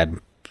know, they had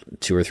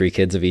 2 or 3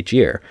 kids of each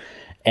year.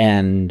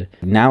 And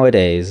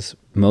nowadays,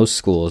 most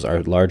schools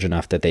are large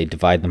enough that they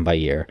divide them by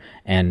year,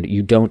 and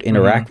you don't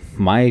interact.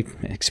 My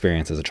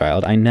experience as a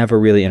child, I never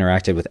really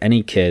interacted with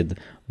any kid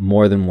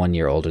more than 1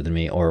 year older than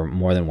me or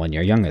more than 1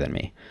 year younger than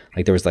me.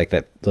 Like there was like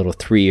that little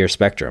 3-year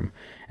spectrum,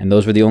 and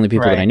those were the only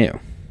people that I knew.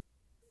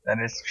 That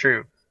is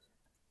true.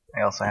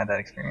 I also had that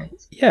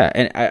experience. Yeah,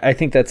 and I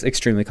think that's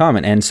extremely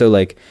common. And so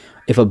like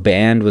if a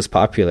band was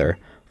popular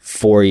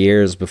 4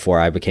 years before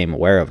I became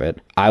aware of it,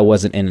 I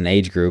wasn't in an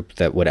age group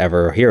that would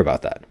ever hear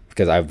about that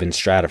because I've been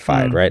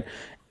stratified, right?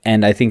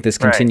 And I think this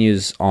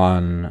continues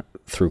on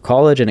through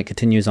college, and it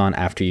continues on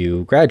after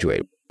you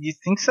graduate. You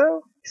think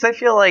so? Because I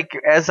feel like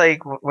as I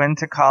went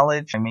to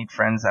college, I made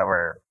friends that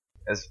were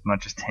as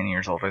much as 10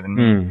 years older than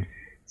me.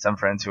 Some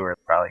friends who were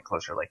probably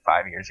closer, like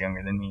 5 years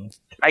younger than me.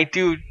 I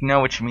do know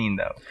what you mean,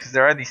 though, because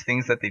there are these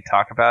things that they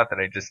talk about that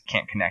I just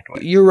can't connect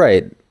with. You're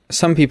right.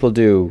 Some people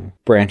do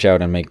branch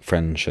out and make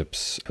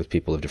friendships with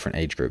people of different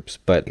age groups,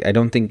 but I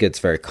don't think it's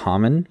very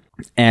common.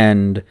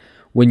 And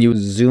when you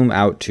zoom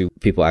out to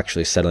people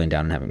actually settling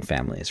down and having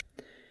families,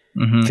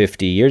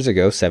 50 years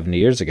ago, 70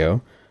 years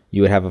ago,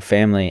 you would have a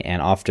family,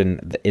 and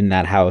often in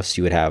that house,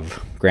 you would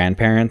have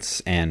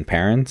grandparents and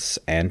parents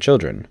and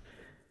children,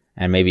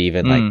 and maybe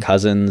even like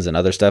cousins and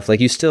other stuff. Like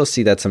you still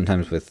see that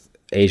sometimes with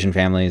Asian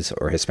families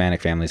or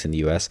Hispanic families in the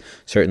US.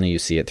 Certainly you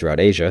see it throughout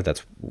Asia.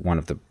 That's one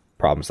of the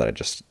problems that I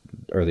just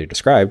earlier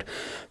described.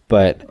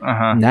 But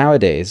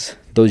nowadays,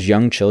 those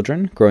young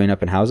children growing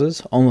up in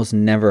houses almost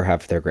never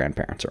have their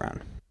grandparents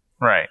around.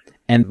 Right.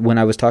 And when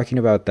I was talking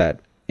about that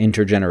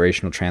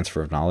intergenerational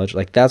transfer of knowledge,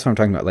 like that's what I'm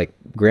talking about. Like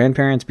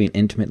grandparents being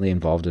intimately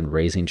involved in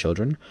raising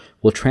children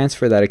will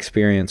transfer that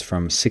experience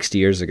from 60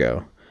 years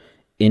ago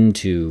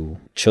into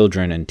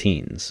children and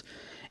teens.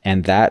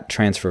 And that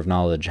transfer of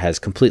knowledge has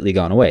completely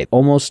gone away.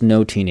 Almost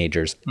no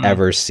teenagers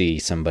ever see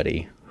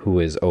somebody who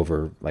is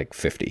over like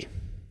 50.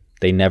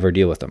 They never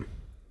deal with them.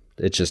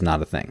 It's just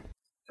not a thing.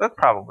 That's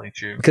probably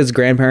true. Because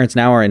grandparents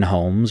now are in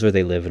homes or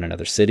they live in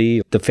another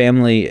city. The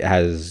family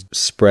has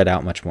spread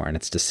out much more, and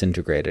it's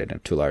disintegrated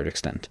to a large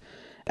extent.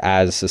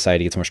 As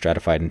society gets more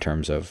stratified in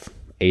terms of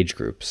age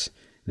groups,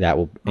 that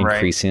will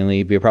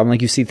increasingly be a problem.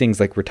 Like you see things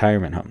like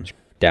retirement homes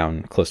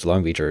down close to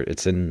Long Beach, or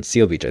it's in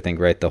Seal Beach, I think,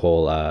 right? The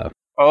whole...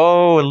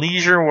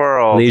 Leisure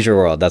World. Leisure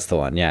World, that's the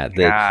one, yeah.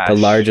 The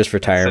largest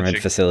retirement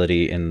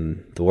facility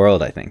in the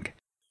world, I think.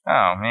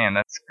 Oh man,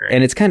 that's great.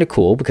 And it's kind of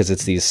cool because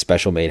it's these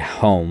special made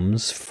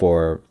homes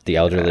for the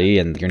elderly,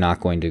 and you're not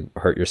going to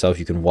hurt yourself.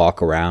 You can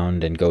walk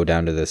around and go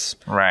down to this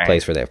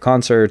place where they have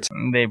concerts.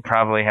 They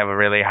probably have a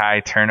really high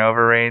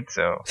turnover rate,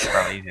 so it's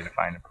probably easy to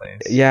find a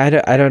place.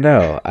 Yeah, I don't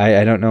know.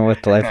 I don't know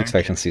what the life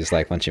expectancy is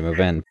like once you move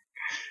in.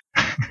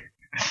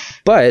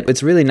 But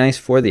it's really nice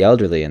for the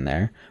elderly in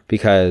there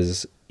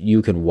because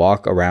you can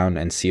walk around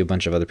and see a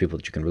bunch of other people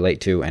that you can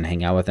relate to and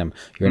hang out with them.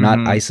 You're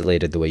not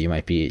isolated the way you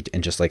might be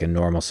in just like a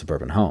normal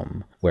suburban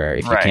home, where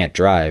if you can't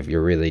drive,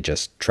 you're really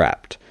just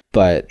trapped.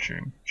 But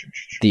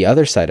the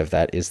other side of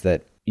that is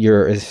that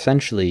you're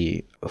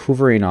essentially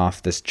hoovering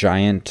off this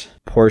giant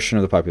portion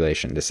of the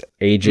population, this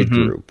aged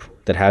group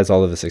that has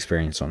all of this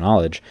experiential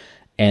knowledge,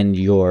 and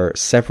you're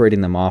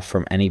separating them off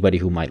from anybody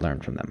who might learn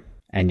from them.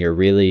 And you're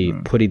really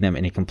putting them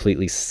in a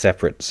completely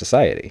separate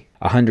society.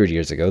 100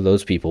 years ago,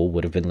 those people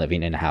would have been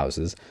living in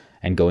houses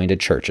and going to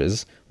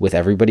churches with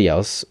everybody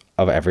else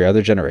of every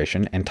other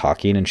generation and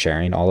talking and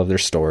sharing all of their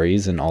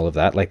stories and all of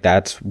that. Like,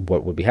 that's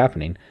what would be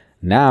happening.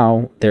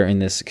 Now they're in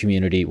this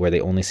community where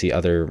they only see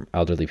other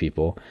elderly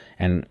people,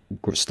 and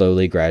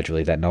slowly,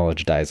 gradually, that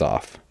knowledge dies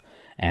off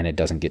and it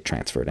doesn't get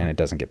transferred and it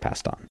doesn't get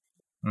passed on.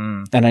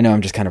 And I know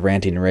I'm just kind of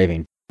ranting and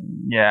raving.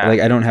 Yeah. Like,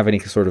 I don't have any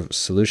sort of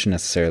solution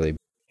necessarily.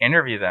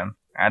 Interview them.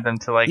 Add them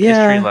to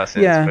history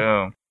lessons.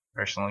 Boom.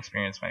 Personal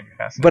experience might be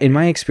fascinating. But in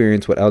my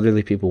experience, what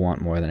elderly people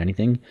want more than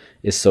anything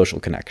is social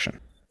connection.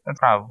 That's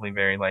probably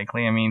very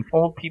likely. I mean,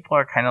 old people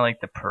are kind of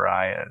like the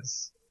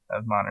pariahs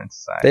of modern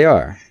society. They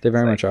are. They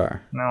very much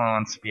are. No one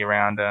wants to be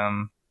around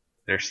them.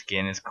 Their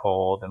skin is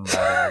cold and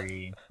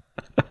leathery.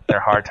 They're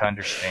hard to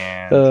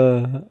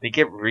understand. They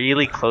get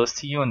really close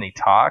to you and they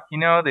talk,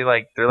 they're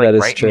right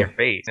in your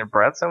face. Their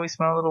breaths always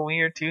smell a little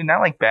weird too. Not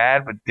like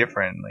bad, but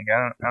different. Like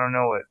I don't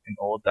know what an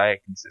old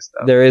diet consists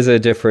of. There is a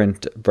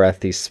different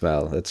breathy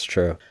smell. That's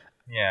true.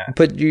 Yeah.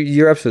 But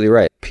you're absolutely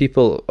right.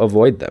 People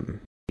avoid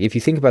them. If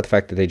you think about the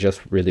fact that they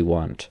just really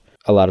want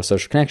a lot of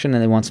social connection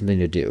and they want something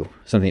to do,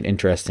 something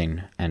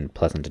interesting and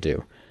pleasant to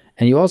do.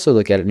 And you also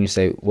look at it and you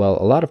say, well,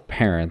 a lot of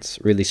parents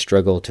really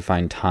struggle to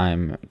find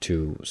time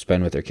to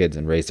spend with their kids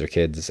and raise their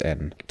kids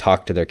and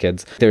talk to their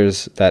kids.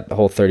 There's that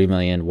whole 30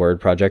 million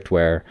word project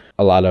where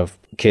a lot of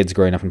kids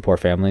growing up in poor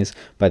families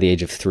by the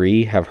age of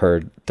 3 have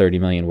heard 30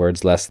 million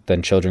words less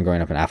than children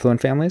growing up in affluent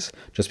families,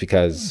 just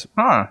because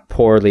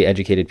poorly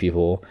educated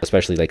people,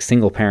 especially like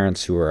single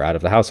parents who are out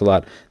of the house a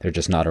lot, they're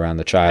just not around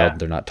the child.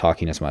 They're not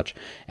talking as much.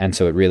 And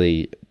so it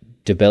really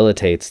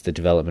debilitates the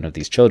development of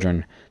these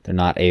children. They're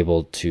not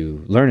able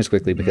to learn as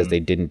quickly because they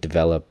didn't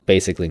develop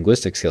basic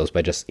linguistic skills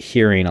by just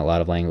hearing a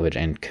lot of language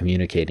and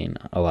communicating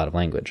a lot of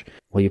language.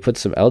 Well, you put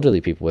some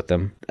elderly people with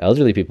them.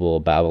 Elderly people will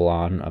babble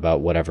on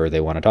about whatever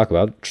they want to talk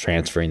about,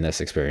 transferring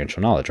this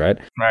experiential knowledge, right?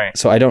 Right.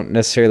 So I don't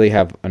necessarily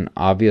have an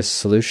obvious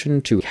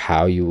solution to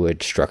how you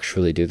would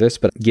structurally do this,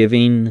 but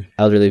giving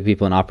elderly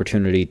people an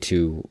opportunity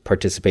to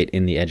participate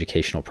in the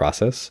educational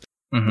process,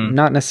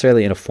 not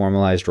necessarily in a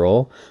formalized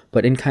role,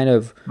 but in kind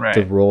of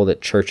the role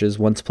that churches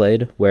once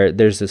played, where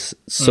there's this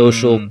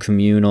social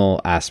communal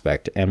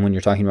aspect. And when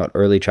you're talking about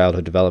early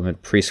childhood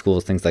development,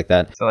 preschools, things like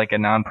that. So like a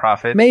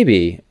nonprofit?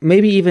 Maybe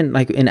even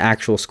like in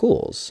actual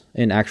schools,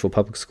 in actual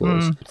public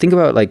schools. Think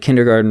about like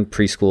kindergarten,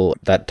 preschool,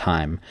 that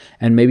time.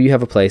 And maybe you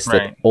have a place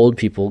that old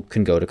people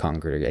can go to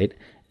congregate,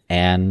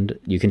 and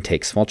you can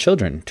take small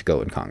children to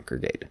go and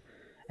congregate.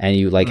 And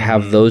you like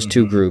have those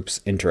two groups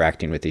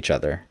interacting with each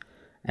other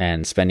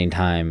and spending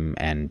time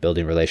and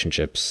building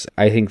relationships.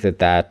 I think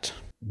that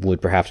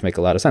would perhaps make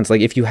a lot of sense. Like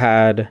if you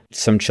had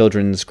some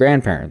children's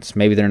grandparents,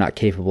 maybe they're not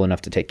capable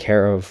enough to take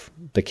care of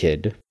the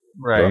kid,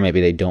 or maybe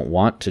they don't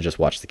want to just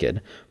watch the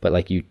kid, but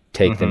like you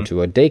take them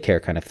to a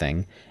daycare kind of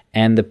thing,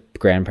 and the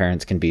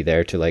grandparents can be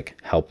there to like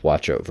help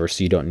watch over,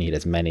 so you don't need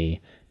as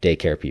many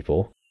daycare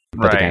people,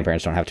 but the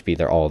grandparents don't have to be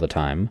there all the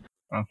time.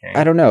 Okay.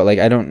 I don't know. Like,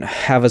 I don't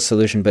have a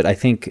solution, but I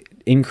think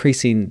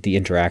increasing the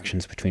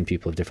interactions between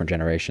people of different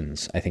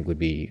generations, I think would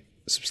be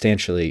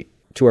substantially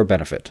to our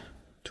benefit.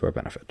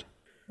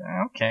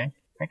 Okay.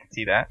 I can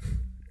see that.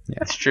 Yeah.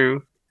 That's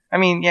true. I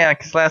mean, yeah,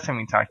 because last time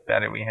we talked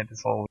about it, we had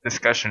this whole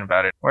discussion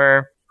about it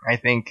where I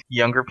think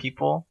younger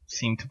people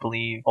seem to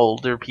believe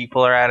older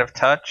people are out of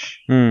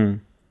touch.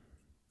 And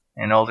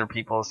older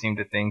people seem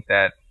to think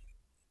that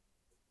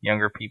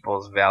younger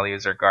people's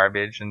values are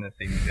garbage and that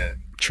they need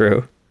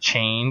to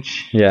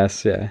change.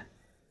 Yes, yeah.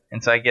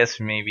 And so I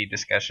guess maybe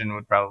discussion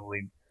would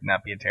probably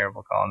not be a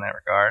terrible call in that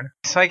regard.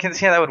 So I can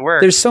see how that would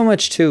work. There's so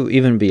much too,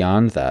 even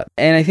beyond that.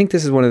 And I think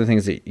this is one of the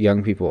things that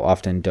young people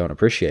often don't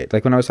appreciate.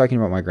 Like when I was talking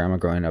about my grandma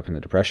growing up in the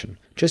Depression,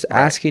 just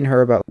asking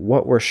her about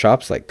what were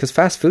shops like, because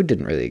fast food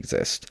didn't really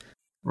exist.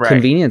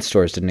 Convenience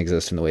stores didn't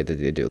exist in the way that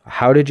they do.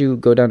 How did you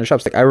go down to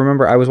shops? Like I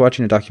remember I was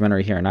watching a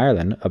documentary here in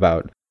Ireland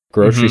about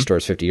grocery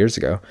stores 50 years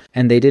ago,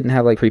 and they didn't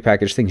have like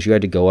prepackaged things. You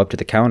had to go up to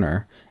the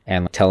counter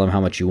and tell them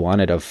how much you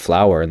wanted of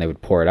flour, and they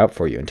would pour it out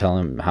for you, and tell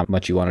them how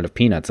much you wanted of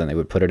peanuts, and they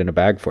would put it in a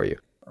bag for you.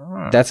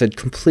 That's a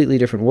completely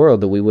different world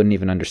that we wouldn't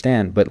even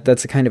understand, but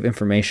that's the kind of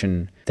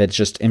information that's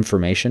just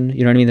information.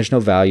 You know what I mean? There's no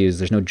values,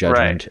 there's no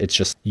judgment. It's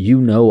just,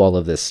 all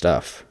of this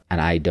stuff. and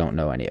I don't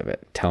know any of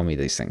it. Tell me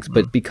these things.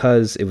 But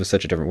because it was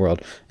such a different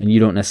world, and you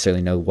don't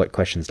necessarily know what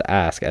questions to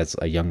ask as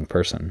a young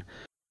person,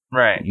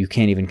 right? You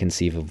can't even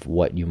conceive of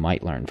what you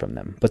might learn from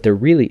them. But there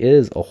really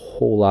is a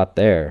whole lot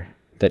there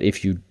that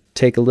if you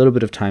take a little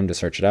bit of time to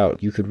search it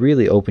out, you could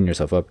really open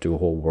yourself up to a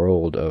whole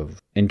world of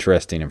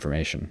interesting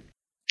information.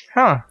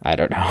 Huh. I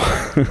don't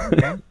know.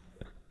 Okay.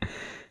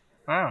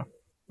 Wow.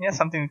 Yeah,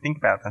 something to think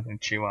about, something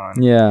to chew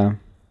on. Yeah.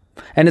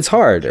 And it's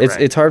hard. You're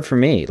right. It's hard for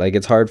me. Like,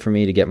 it's hard for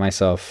me to get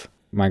myself...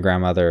 My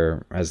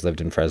grandmother has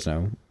lived in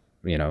Fresno,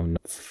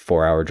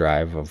 4-hour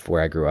drive of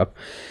where I grew up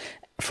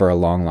for a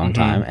long, long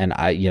time. And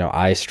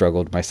I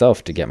struggled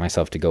myself to get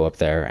myself to go up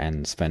there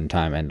and spend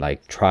time and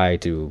like try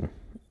to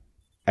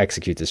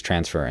execute this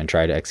transfer and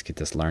try to execute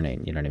this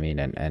learning, you know what I mean?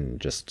 And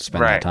just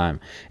spend that time.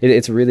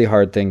 It's a really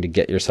hard thing to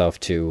get yourself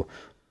to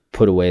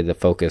put away the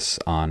focus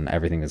on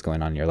everything that's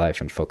going on in your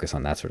life and focus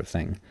on that sort of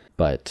thing.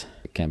 But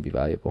it can be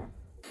valuable.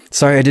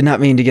 Sorry, I did not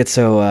mean to get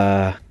so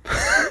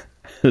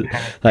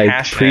like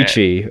passionate.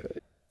 Preachy.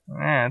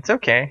 Yeah, it's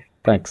okay.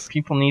 Thanks.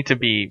 People need to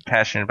be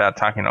passionate about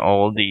talking to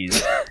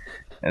oldies,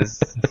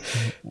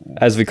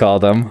 as we call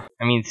them.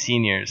 I mean,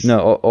 seniors.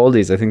 No,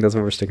 oldies. I think that's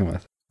what we're sticking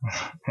with.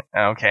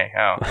 Okay.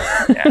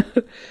 Oh, yeah.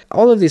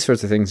 All of these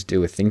sorts of things to do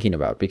with thinking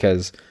about,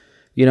 because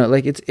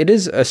like it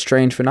is a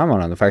strange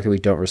phenomenon, the fact that we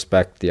don't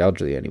respect the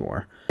elderly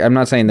anymore. I'm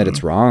not saying that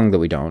it's wrong that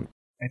we don't.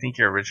 I think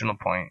your original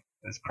point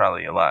is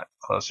probably a lot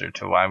closer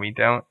to why we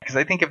don't. Because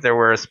I think if there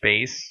were a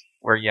space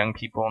where young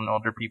people and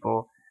older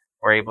people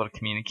were able to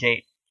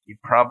communicate,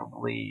 you'd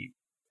probably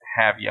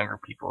have younger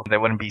people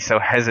that wouldn't be so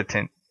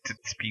hesitant to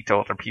speak to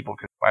older people,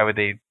 because why would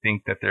they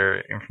think that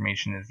their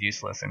information is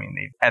useless? I mean,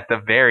 they at the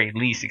very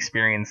least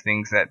experience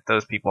things that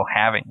those people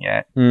haven't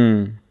yet.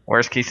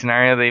 Worst case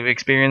scenario, they've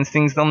experienced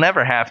things they'll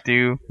never have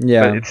to.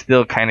 Yeah. But it's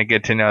still kind of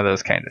good to know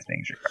those kind of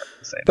things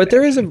regardless. But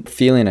there is a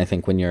feeling, I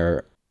think, when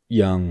you're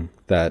young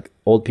that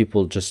old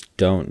people just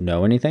don't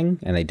know anything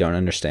and they don't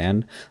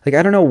understand. Like,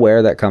 I don't know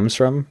where that comes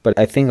from, but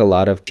I think a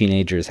lot of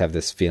teenagers have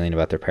this feeling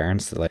about their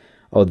parents that, like,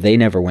 oh, they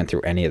never went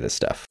through any of this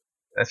stuff.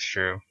 That's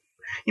true.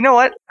 You know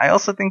what? I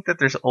also think that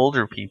there's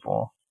older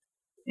people,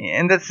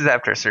 and this is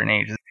after a certain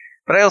age,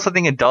 but I also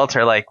think adults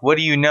are like, what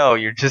do you know?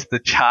 You're just a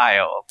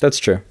child. That's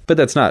true. But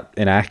that's not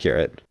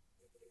inaccurate.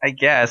 I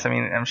guess. I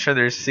mean, I'm sure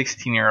there's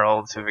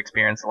 16-year-olds who've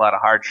experienced a lot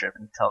of hardship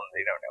and tell them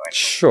they don't know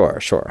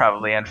anything. Sure.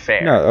 Probably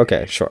unfair. No,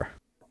 okay, sure.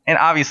 And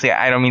obviously,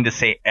 I don't mean to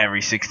say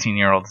every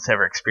 16-year-old has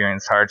ever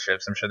experienced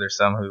hardships. I'm sure there's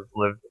some who've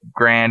lived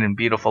grand and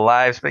beautiful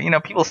lives, but,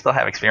 people still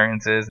have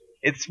experiences.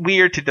 It's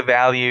weird to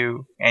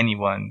devalue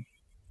anyone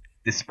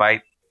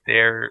despite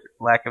their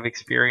lack of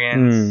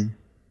experience.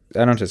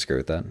 I don't disagree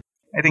with that.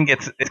 I think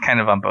it's kind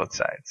of on both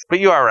sides. But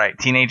you are right.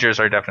 Teenagers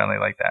are definitely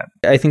like that.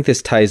 I think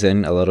this ties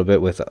in a little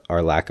bit with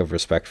our lack of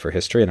respect for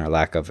history and our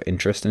lack of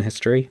interest in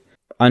history.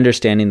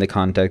 Understanding the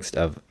context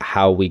of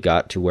how we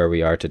got to where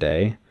we are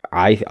today,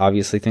 I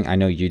obviously think, I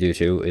know you do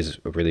too, is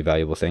a really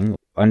valuable thing.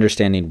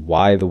 Understanding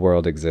why the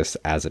world exists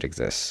as it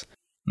exists.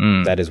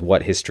 That is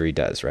what history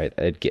does, right?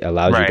 It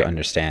allows you to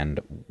understand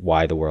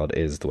why the world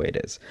is the way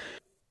it is.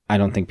 I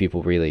don't think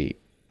people really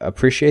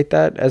appreciate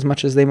that as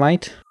much as they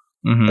might.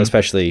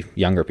 Especially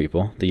younger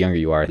people. The younger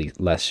you are, the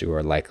less you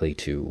are likely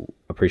to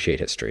appreciate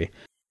history.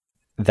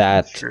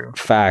 That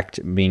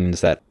fact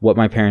means that what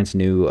my parents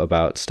knew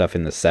about stuff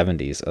in the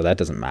 70s, that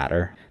doesn't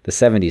matter. The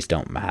 70s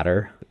don't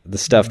matter. The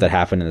stuff that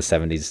happened in the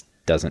 70s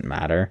doesn't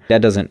matter.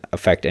 That doesn't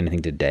affect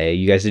anything today.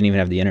 You guys didn't even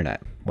have the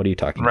internet. What are you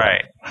talking about?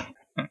 Right.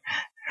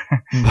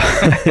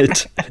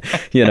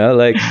 But,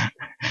 like...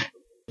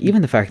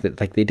 Even the fact that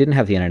they didn't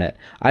have the internet,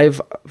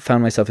 I've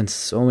found myself in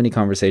so many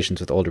conversations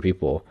with older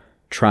people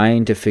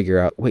trying to figure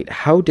out, wait,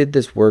 how did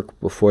this work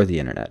before the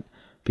internet?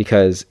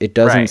 Because it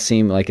doesn't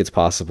seem like it's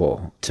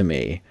possible to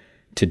me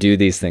to do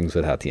these things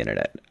without the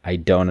internet. I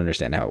don't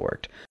understand how it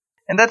worked.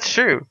 And that's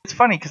true. It's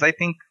funny because I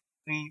think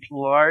we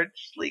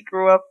largely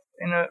grew up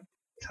in a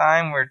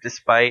time where,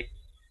 despite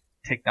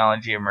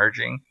technology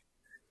emerging,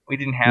 we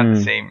didn't have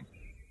the same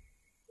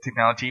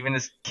technology even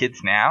as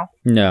kids now.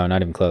 No,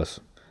 not even close.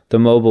 The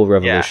mobile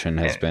revolution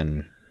has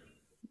been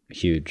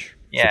huge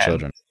for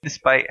children.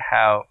 Despite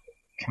how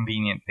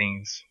convenient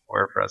things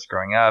were for us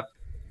growing up,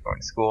 going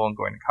to school and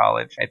going to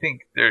college, I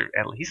think they're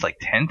at least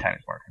 10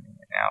 times more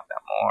convenient now, if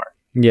not more.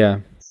 Yeah.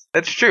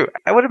 That's true.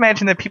 I would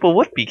imagine that people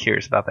would be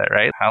curious about that,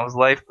 right? How was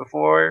life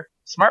before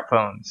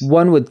smartphones?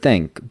 One would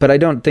think, but I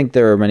don't think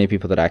there are many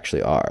people that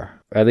actually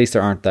are. At least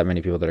there aren't that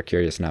many people that are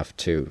curious enough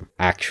to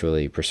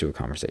actually pursue a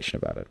conversation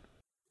about it.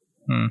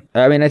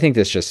 I mean, I think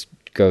this just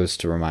goes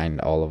to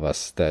remind all of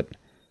us that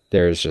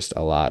there's just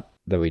a lot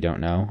that we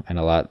don't know and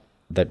a lot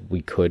that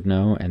we could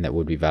know and that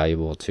would be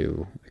valuable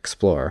to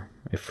explore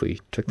if we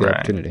took the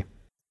opportunity.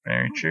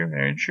 Very true,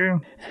 very true.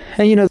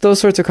 And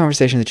those sorts of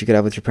conversations that you could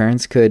have with your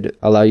parents could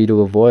allow you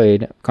to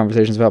avoid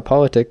conversations about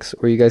politics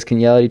where you guys can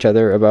yell at each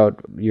other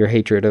about your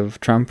hatred of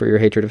Trump or your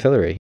hatred of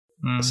Hillary.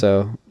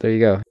 So there you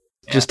go.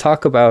 Yeah. Just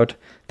talk about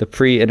the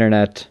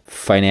pre-internet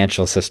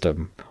financial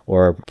system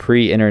or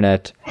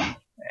pre-internet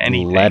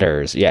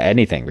letters. Yeah,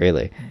 anything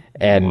really.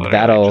 And Literally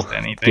that'll just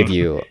anything. give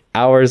you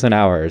hours and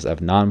hours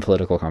of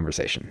non-political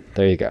conversation.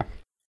 There you go.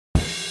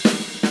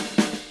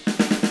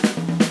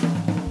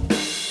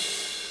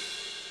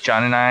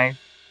 John and I,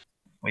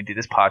 we do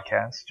this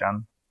podcast.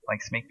 John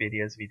likes to make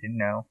videos if you didn't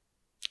know.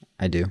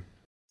 I do.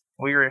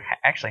 We were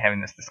actually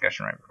having this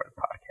discussion right before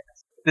the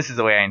podcast. This is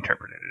the way I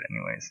interpreted it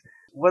anyways.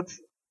 What's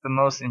the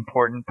most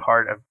important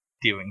part of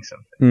doing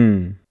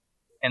something?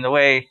 And the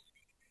way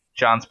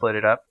John split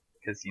it up,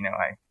 because,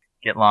 I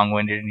get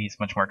long-winded and he's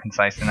much more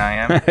concise than I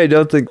am. I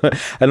don't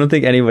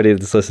think anybody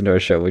that's listened to our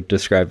show would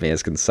describe me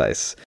as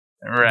concise.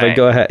 Right. But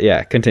go ahead.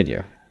 Yeah,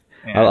 continue.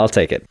 Yeah. I'll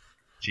take it.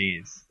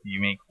 Jeez, you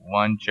make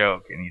one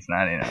joke and he's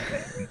not in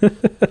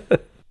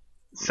it.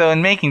 So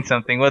in making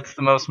something, what's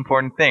the most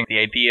important thing? The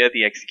idea,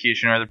 the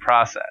execution, or the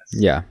process?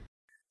 Yeah.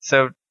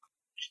 So,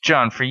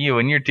 John, for you,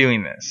 when you're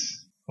doing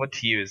this, what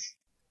to you is,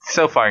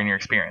 so far in your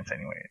experience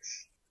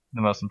anyways,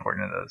 the most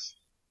important of those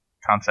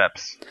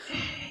concepts?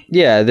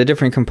 Yeah, the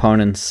different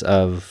components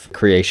of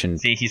creation.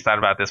 See, he's thought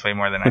about this way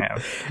more than I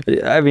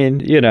have. I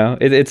mean,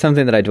 it's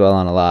something that I dwell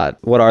on a lot.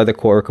 What are the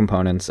core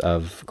components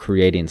of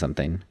creating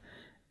something?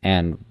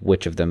 And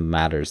which of them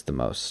matters the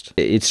most?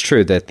 It's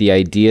true that the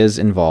ideas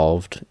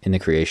involved in the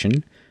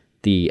creation,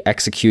 the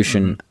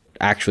execution,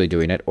 actually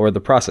doing it, or the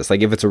process.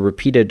 Like if it's a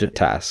repeated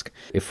task,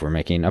 if we're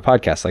making a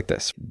podcast like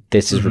this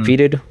is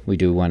repeated, we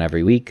do one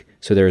every week.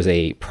 So there's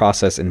a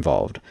process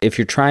involved. If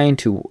you're trying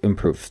to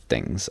improve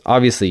things,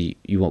 obviously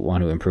you won't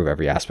want to improve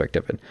every aspect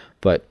of it,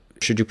 but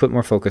should you put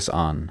more focus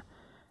on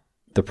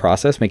the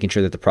process, making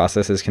sure that the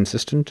process is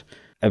consistent,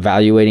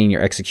 evaluating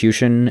your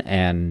execution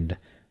and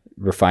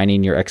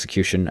refining your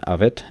execution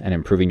of it and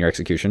improving your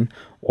execution,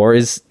 or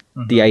is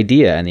the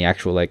idea and the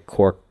actual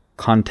core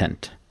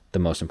content the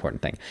most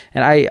important thing?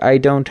 And I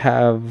don't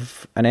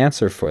have an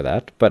answer for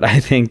that, but I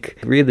think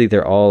really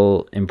they're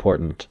all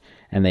important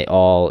and they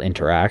all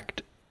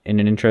interact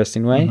in an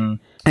interesting way.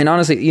 And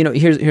honestly,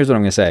 here's what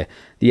I'm going to say.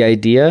 The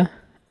idea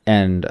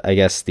and I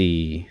guess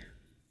the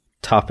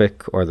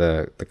topic or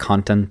the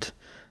content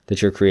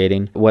that you're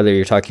creating, whether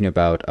you're talking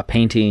about a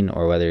painting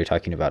or whether you're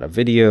talking about a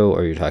video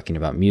or you're talking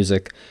about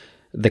music,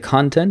 the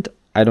content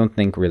I don't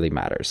think really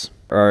matters,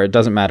 or it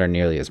doesn't matter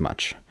nearly as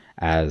much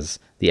as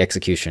the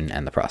execution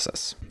and the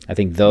process. I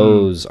think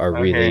those are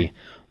really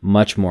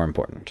much more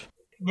important.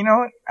 You know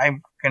what?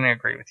 I'm going to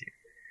agree with you.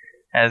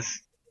 As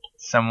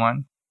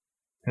someone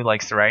who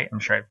likes to write, I'm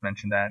sure I've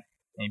mentioned that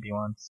maybe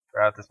once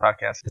throughout this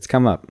podcast. It's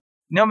come up.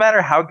 No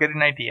matter how good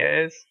an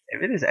idea is,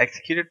 if it is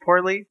executed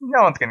poorly,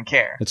 no one's going to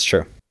care. It's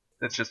true.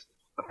 It's just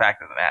the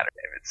fact of the matter.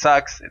 If it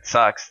sucks, it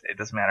sucks. It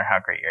doesn't matter how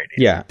great your idea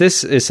is. Yeah,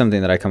 this is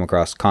something that I come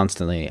across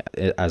constantly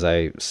as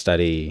I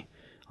study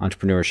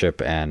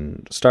entrepreneurship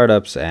and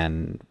startups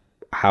and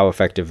how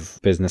effective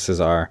businesses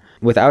are.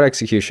 Without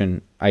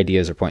execution,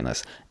 ideas are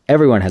pointless.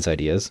 Everyone has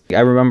ideas.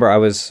 I remember I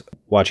was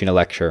watching a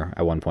lecture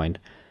at one point,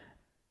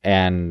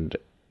 and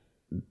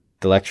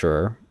the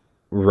lecturer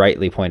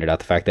rightly pointed out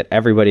the fact that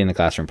everybody in the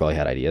classroom probably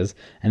had ideas,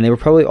 and they were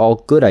probably all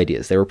good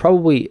ideas. They were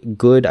probably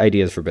good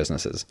ideas for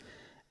businesses.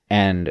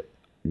 And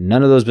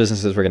none of those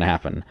businesses were going to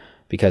happen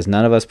because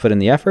none of us put in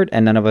the effort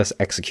and none of us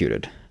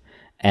executed.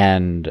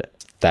 And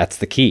that's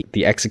the key.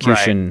 The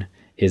execution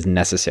is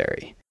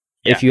necessary.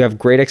 Yeah. If you have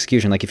great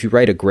execution, like if you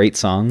write a great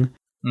song,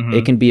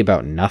 it can be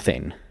about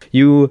nothing.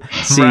 You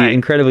see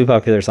incredibly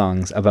popular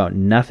songs about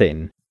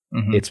nothing.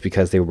 It's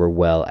because they were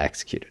well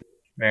executed.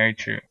 Very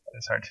true.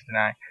 It's hard to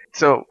deny.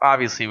 So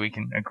obviously we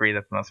can agree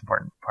that the most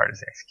important part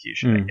is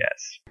execution, I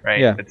guess. Right?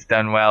 Yeah. If it's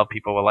done well,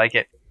 people will like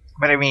it.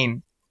 But I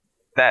mean,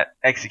 that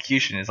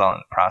execution is all in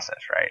the process,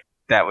 right?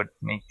 That would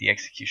make the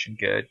execution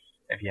good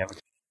if you have a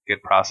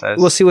good process.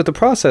 Well, see, what the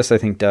process I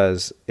think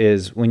does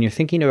is when you're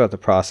thinking about the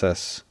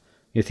process,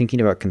 you're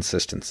thinking about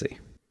consistency.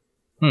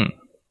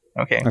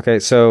 Okay,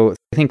 so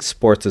I think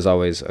sports is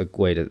always a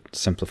way to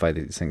simplify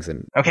these things.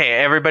 Okay,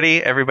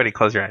 everybody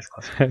close your eyes.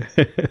 If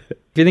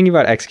you're thinking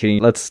about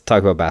executing, let's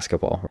talk about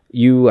basketball.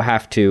 You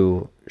have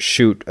to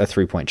shoot a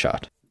 3-point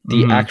shot.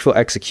 The actual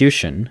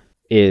execution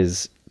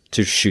is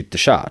to shoot the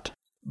shot.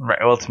 Right,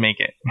 well, to make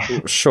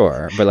it.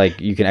 Sure, but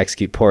you can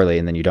execute poorly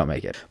and then you don't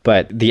make it.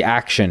 But the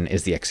action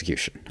is the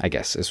execution, I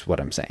guess, is what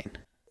I'm saying.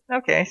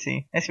 Okay, I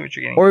see what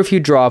you're getting. Or if you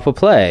draw up a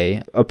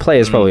play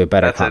is probably a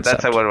better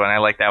concept. That's a good one. I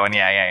like that one.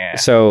 Yeah.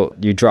 So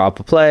you draw up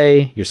a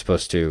play, you're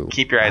supposed to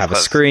keep your eyes have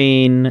closed. A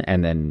screen,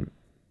 and then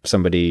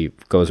somebody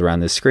goes around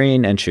this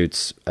screen and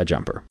shoots a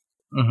jumper.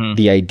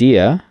 The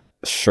idea,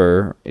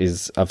 sure,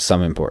 is of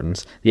some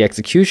importance. The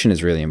execution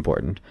is really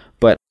important,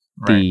 but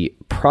the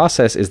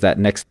process is that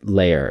next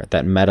layer,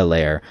 that meta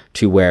layer,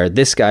 to where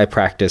this guy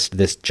practiced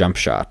this jump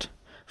shot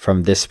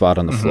from this spot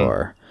on the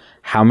floor.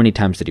 How many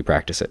times did he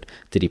practice it?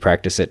 Did he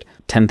practice it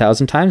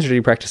 10,000 times or did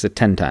he practice it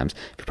 10 times?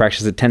 If he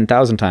practices it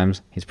 10,000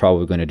 times, he's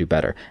probably going to do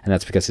better. And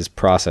that's because his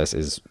process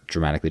is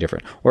dramatically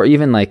different. Or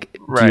even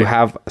do you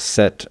have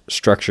set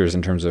structures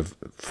in terms of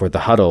for the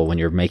huddle when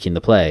you're making the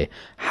play,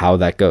 how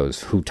that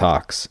goes, who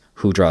talks,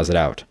 who draws it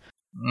out?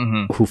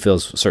 who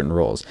fills certain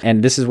roles.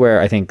 And this is where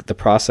I think the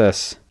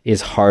process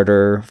is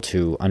harder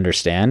to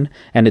understand.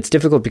 And it's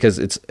difficult because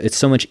it's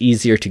so much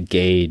easier to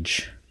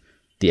gauge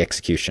the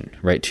execution,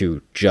 right?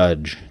 To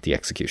judge the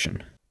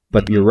execution.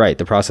 But you're right.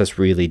 The process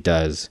really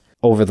does,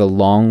 over the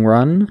long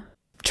run,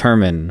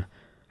 determine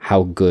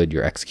how good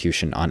your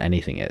execution on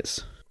anything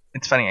is.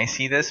 It's funny. I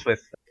see this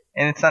with,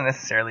 and it's not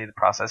necessarily the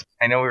process.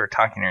 I know we were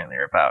talking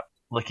earlier about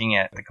looking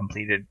at the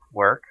completed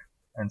work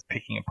and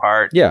picking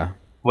apart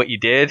what you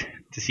did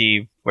to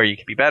see where you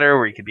could be better,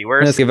 where you could be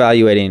worse. And it's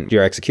evaluating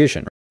your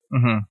execution.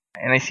 And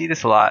I see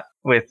this a lot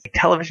with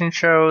television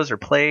shows or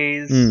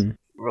plays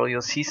where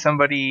you'll see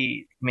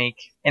somebody make,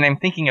 and I'm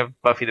thinking of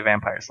Buffy the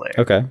Vampire Slayer.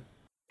 Okay.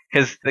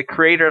 Because the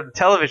creator of the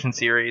television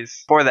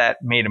series for that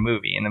made a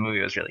movie, and the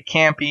movie was really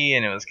campy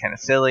and it was kind of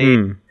silly,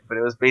 but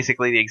it was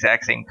basically the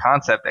exact same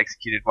concept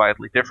executed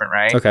wildly different,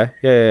 right? Okay.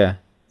 Yeah.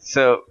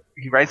 So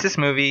he writes this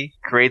movie,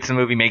 creates a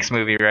movie, makes a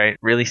movie, right?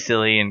 Really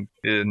silly and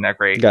not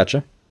great.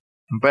 Gotcha.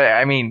 But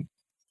I mean,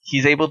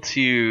 he's able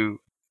to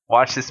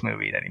watch this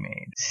movie that he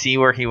made, see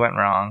where he went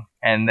wrong,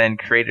 and then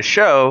create a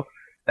show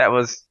that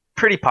was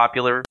pretty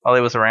popular while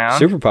it was around.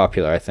 Super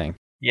popular, I think.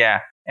 Yeah,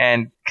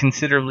 and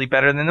considerably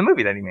better than the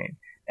movie that he made.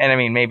 And I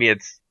mean, maybe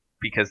it's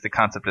because the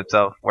concept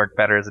itself worked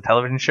better as a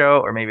television show,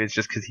 or maybe it's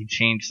just because he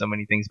changed so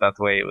many things about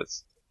the way it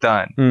was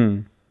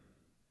done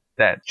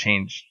that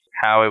changed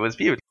how it was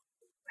viewed,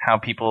 how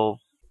people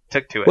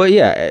took to it. Well,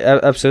 yeah,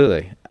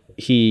 absolutely.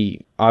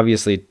 He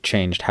obviously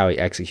changed how he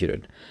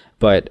executed,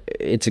 but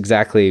it's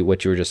exactly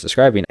what you were just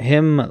describing.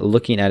 Him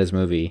looking at his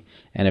movie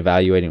and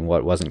evaluating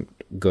what wasn't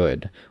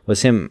good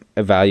was him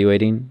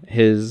evaluating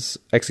his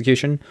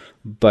execution,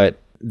 but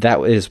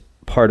that is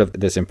part of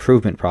this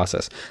improvement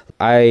process.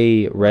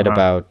 I read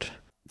about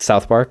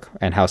South Park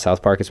and how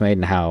South Park is made,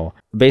 and how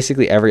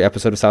basically every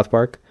episode of South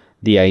Park,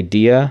 the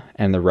idea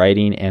and the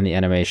writing and the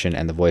animation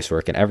and the voice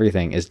work and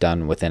everything is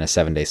done within a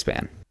 7-day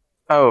span.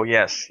 Oh,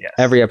 yes.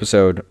 Every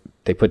episode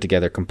they put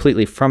together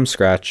completely from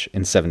scratch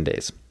in 7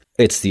 days.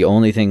 It's the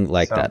only thing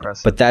like that.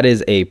 Impressive. But that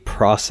is a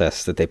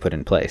process that they put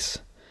in place.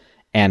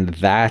 And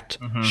that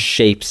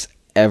shapes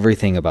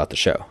everything about the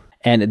show.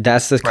 And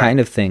that's the kind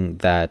of thing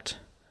that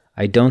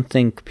I don't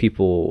think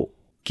people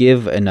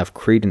give enough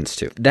credence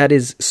to. That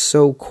is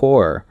so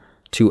core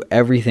to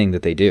everything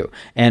that they do.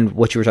 And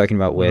what you were talking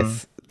about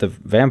with the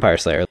Vampire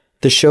Slayer,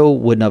 the show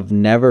would have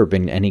never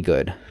been any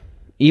good.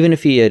 Even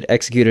if he had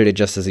executed it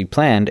just as he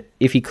planned,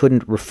 if he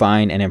couldn't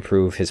refine and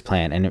improve his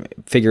plan and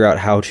figure out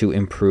how to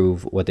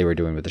improve what they were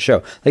doing with the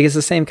show. Like, it's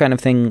the same kind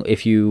of thing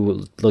if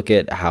you look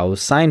at how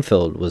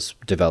Seinfeld was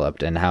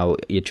developed and how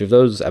each of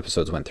those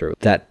episodes went through.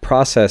 That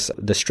process,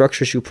 the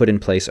structures you put in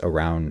place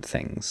around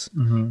things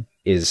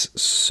is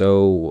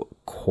so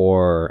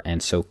core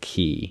and so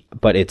key,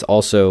 but it's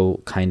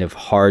also kind of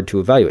hard to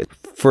evaluate.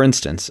 For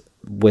instance,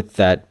 with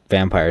that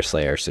Vampire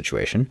Slayer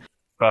situation,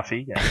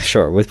 Buffy, yeah.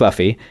 Sure, with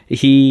Buffy,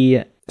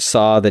 he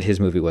saw that his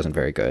movie wasn't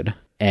very good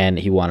and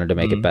he wanted to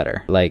make it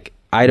better. Like,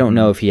 I don't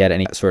know if he had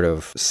any sort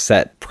of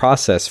set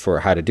process for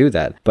how to do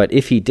that, but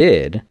if he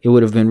did, it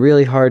would have been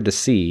really hard to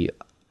see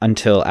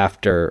until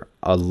after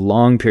a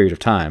long period of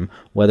time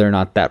whether or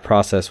not that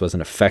process was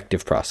an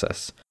effective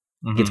process.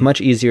 It's much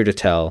easier to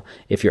tell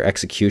if your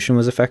execution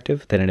was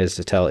effective than it is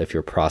to tell if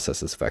your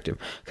process is effective,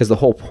 because the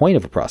whole point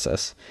of a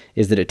process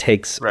is that it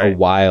takes a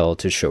while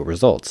to show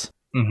results.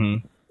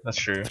 That's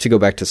true. To go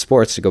back to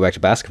sports, to go back to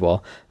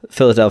basketball,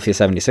 Philadelphia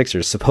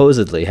 76ers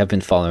supposedly have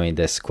been following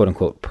this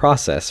quote-unquote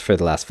process for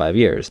the last 5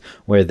 years,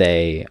 where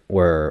they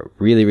were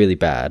really, really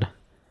bad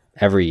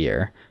every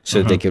year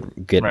so that they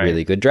could get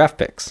really good draft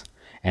picks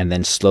and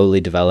then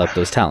slowly develop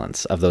those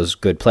talents of those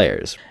good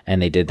players.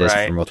 And they did this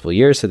for multiple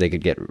years so they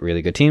could get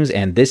really good teams.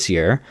 And this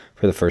year,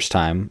 for the first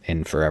time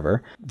in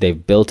forever,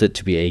 they've built it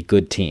to be a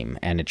good team,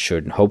 and it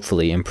should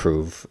hopefully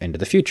improve into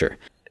the future.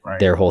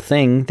 Their whole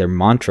thing, their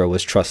mantra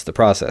was trust the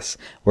process.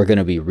 We're going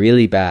to be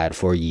really bad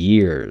for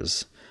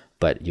years,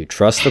 but you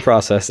trust the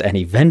process and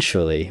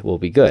eventually we'll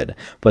be good.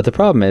 But the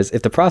problem is,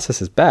 if the process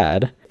is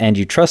bad and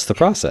you trust the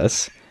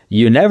process,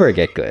 you never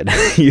get good.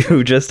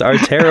 You just are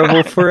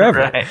terrible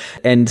forever.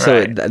 And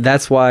so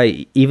that's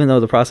why, even though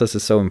the process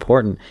is so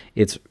important,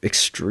 it's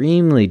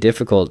extremely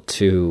difficult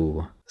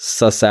to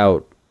suss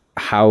out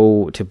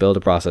how to build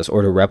a process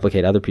or to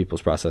replicate other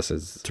people's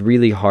processes. It's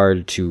really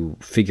hard to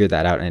figure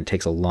that out, and it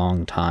takes a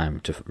long time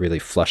to really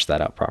flush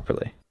that out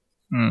properly.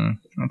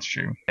 That's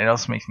true. It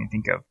also makes me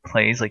think of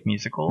plays like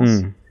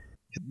musicals.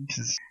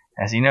 Because,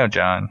 as you know,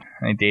 John,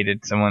 I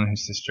dated someone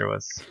whose sister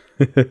was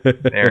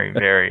very,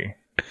 very,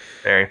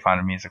 very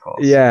fond of musicals.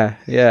 Yeah,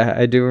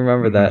 I do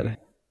remember that.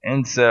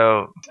 And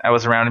so I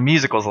was around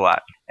musicals a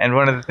lot. And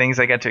one of the things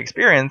I got to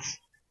experience,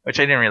 which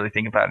I didn't really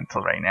think about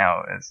until right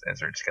now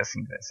as we're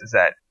discussing this, is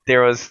that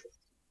there was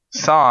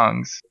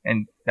songs,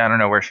 and I don't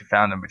know where she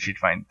found them, but she'd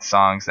find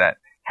songs that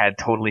had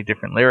totally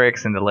different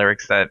lyrics than the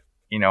lyrics that,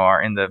 you know,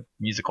 are in the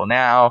musical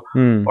now,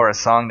 or a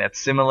song that's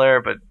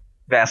similar but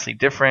vastly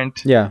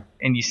different. Yeah.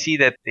 And you see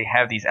that they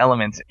have these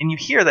elements, and you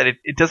hear that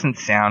it doesn't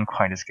sound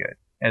quite as good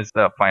as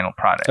the final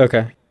product.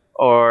 Okay.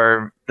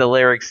 Or the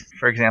lyrics,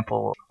 for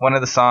example, one of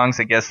the songs,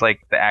 I guess,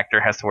 like the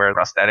actor has to wear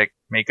prosthetic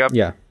makeup.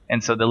 Yeah.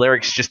 And so the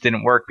lyrics just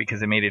didn't work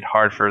because it made it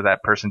hard for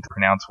that person to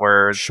pronounce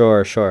words.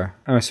 Sure.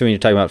 I'm assuming you're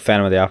talking about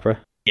Phantom of the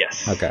Opera?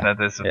 Yes. Okay.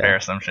 That is a fair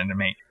assumption to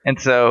make. And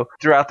so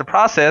throughout the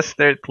process,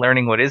 they're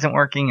learning what isn't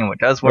working and what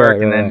does work.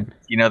 Right, and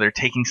then, they're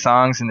taking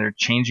songs and they're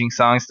changing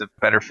songs to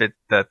better fit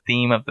the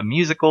theme of the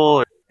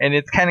musical. And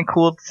it's kind of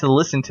cool to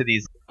listen to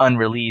these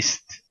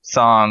unreleased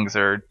songs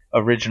or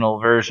original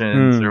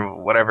versions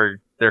or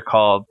whatever they're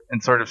called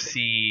and sort of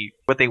see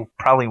what they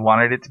probably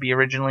wanted it to be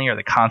originally or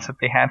the concept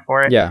they had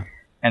for it. Yeah.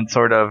 And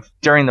sort of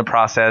during the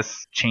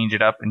process, change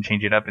it up and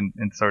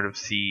sort of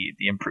see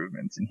the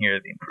improvements and hear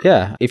the improvements.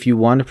 Yeah. If you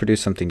want to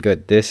produce something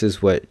good, this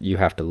is what you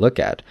have to look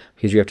at,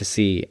 because you have to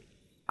see,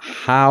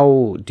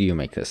 how do you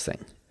make this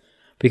thing?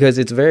 Because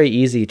it's very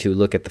easy to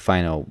look at the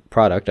final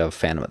product of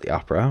Phantom of the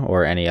Opera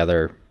or any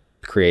other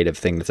creative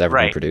thing that's ever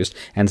been produced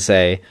and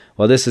say,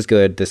 well, this is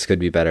good, this could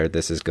be better,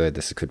 this is good,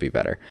 this could be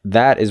better.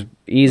 That is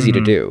easy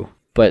to do.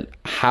 But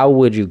how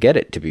would you get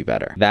it to be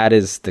better? That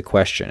is the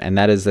question. And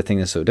that is the thing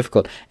that's so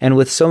difficult. And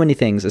with so many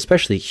things,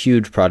 especially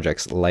huge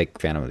projects like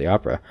Phantom of the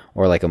Opera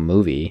or like a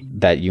movie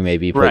that you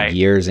maybe put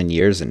years and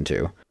years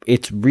into,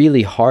 it's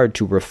really hard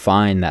to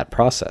refine that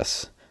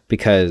process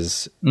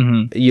because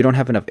you don't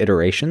have enough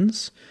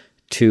iterations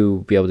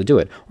to be able to do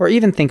it. Or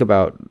even think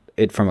about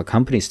it from a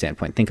company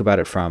standpoint. Think about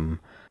it from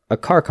a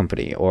car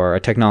company or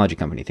a technology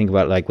company. Think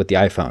about it like with the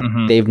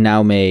iPhone. They've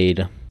now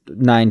made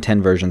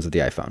 9-10 versions of the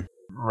iPhone.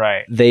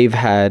 Right. They've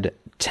had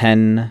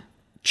 10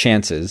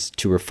 chances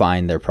to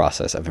refine their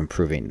process of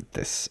improving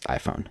this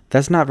iPhone.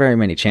 That's not very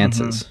many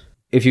chances.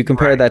 If you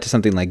compare that to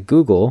something like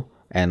Google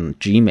and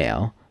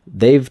Gmail,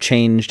 they've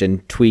changed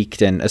and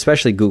tweaked, and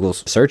especially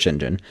Google's search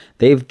engine,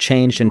 they've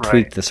changed and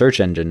tweaked the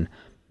search engine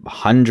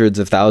hundreds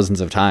of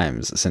thousands of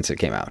times since it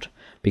came out,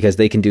 because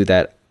they can do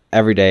that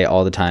every day,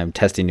 all the time,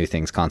 testing new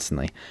things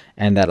constantly.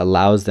 And that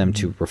allows them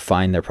to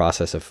refine their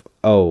process of,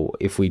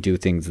 if we do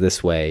things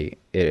this way,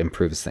 it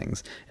improves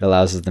things. It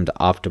allows them to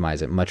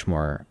optimize it much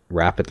more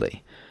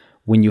rapidly.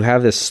 When you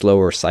have this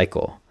slower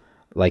cycle,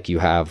 like you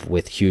have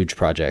with huge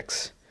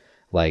projects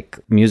like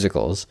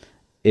musicals,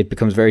 it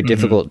becomes very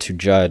difficult to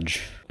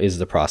judge, is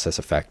the process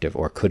effective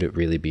or could it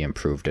really be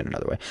improved in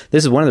another way?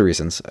 This is one of the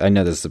reasons, I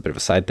know this is a bit of a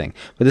side thing,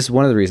 but this is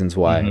one of the reasons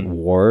why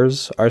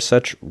wars are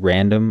such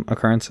random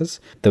occurrences.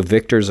 The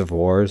victors of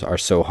wars are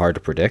so hard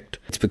to predict.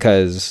 It's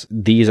because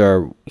these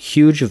are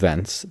huge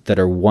events that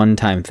are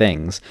one-time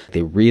things.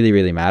 They really,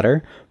 really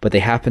matter, but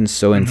they happen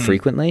so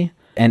infrequently.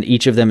 And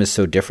each of them is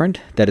so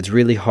different that it's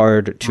really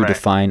hard to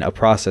define a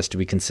process to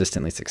be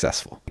consistently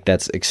successful.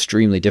 That's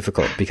extremely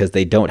difficult because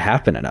they don't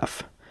happen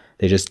enough.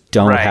 They just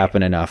don't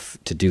happen enough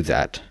to do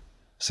that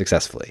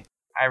successfully.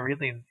 I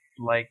really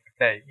like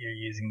that you're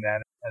using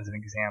that as an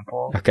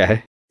example.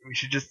 Okay. We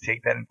should just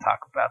take that and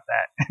talk about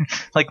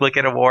that. Like look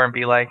at a war and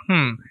be like,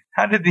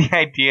 how did the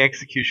idea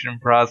execution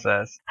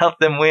process help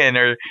them win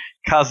or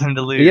cause them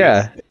to lose?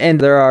 Yeah. And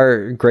there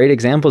are great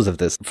examples of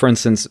this. For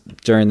instance,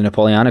 during the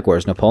Napoleonic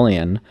Wars,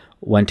 Napoleon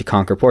went to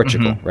conquer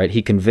Portugal, right?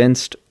 He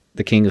convinced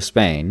the King of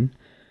Spain,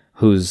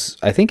 who's,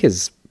 I think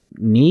his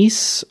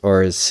niece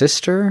or his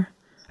sister,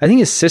 I think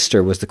his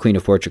sister was the Queen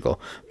of Portugal,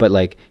 but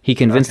like he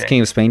convinced the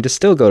King of Spain to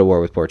still go to war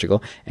with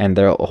Portugal. And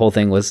their whole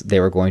thing was they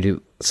were going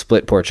to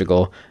split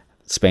Portugal.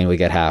 Spain would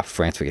get half,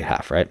 France would get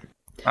half, right?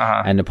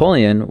 And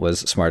Napoleon was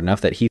smart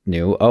enough that he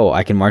knew,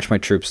 I can march my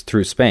troops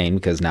through Spain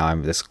because now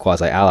I'm this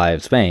quasi-ally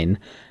of Spain.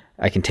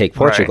 I can take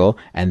Portugal,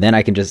 and then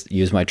I can just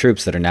use my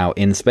troops that are now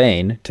in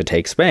Spain to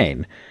take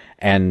Spain.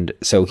 And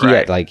so he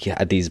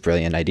had these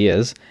brilliant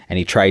ideas, and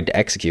he tried to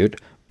execute,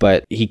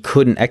 but he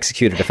couldn't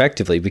execute it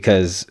effectively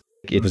because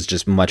it was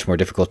just much more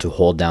difficult to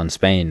hold down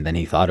Spain than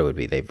he thought it would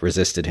be. They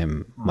resisted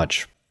him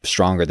much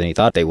stronger than he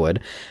thought they would.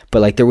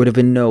 But like there would have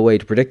been no way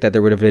to predict that.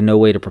 There would have been no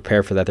way to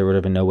prepare for that. There would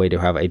have been no way to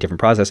have a different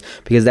process,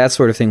 because that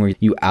sort of thing where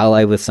you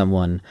ally with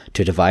someone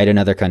to divide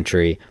another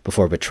country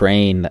before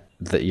betraying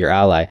your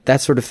ally,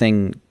 that sort of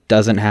thing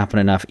doesn't happen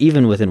enough,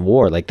 even within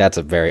war. Like that's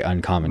a very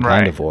uncommon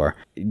kind of war.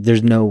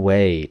 There's no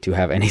way to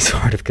have any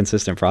sort of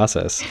consistent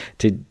process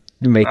to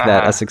make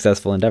that a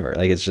successful endeavor.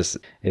 Like it's just,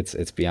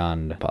 it's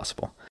beyond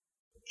possible.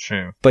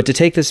 True. But to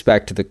take this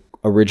back to the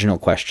original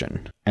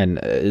question, and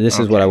this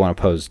is what I want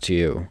to pose to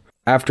you.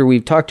 After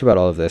we've talked about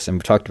all of this and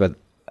we've talked about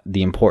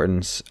the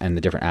importance and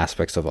the different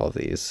aspects of all of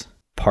these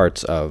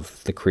parts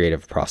of the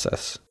creative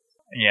process.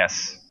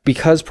 Yes.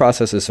 Because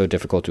process is so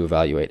difficult to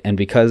evaluate, and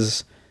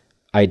because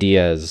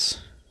ideas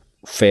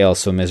fail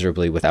so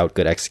miserably without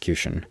good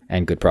execution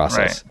and good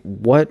process,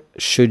 what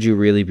should you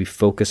really be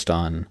focused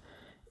on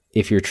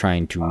if you're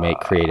trying to make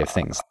creative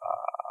things?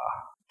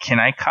 Can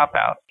I cop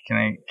out? Can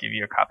I give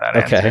you a cop out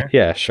answer? Okay,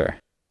 yeah, sure.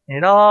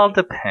 It all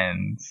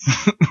depends.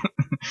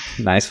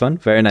 Nice one.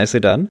 Very nicely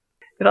done.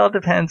 It all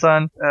depends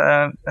on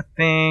a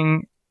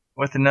thing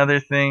with another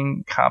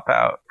thing. Cop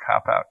out.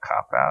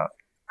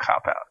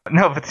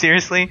 No, but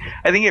seriously,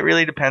 I think it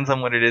really depends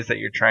on what it is that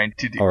you're trying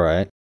to do. All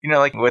right.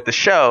 Like with the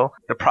show,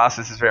 the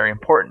process is very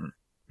important.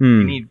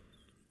 You need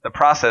the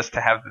process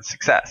to have the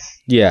success.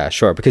 Yeah,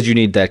 sure, because you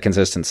need that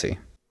consistency.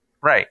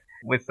 Right.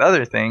 With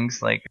other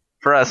things, like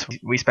for us,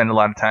 we spend a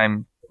lot of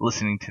time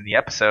listening to the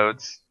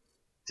episodes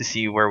to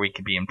see where we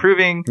could be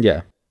improving,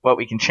 what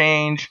we can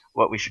change,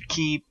 what we should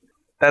keep.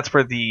 That's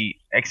where the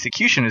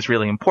execution is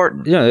really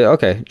important. Yeah,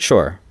 okay,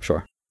 sure.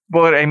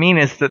 But what I mean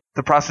is that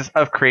the process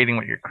of creating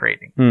what you're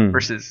creating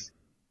versus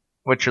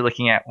what you're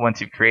looking at once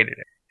you've created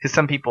it. Because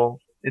some people,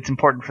 it's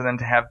important for them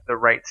to have the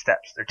right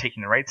steps. They're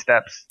taking the right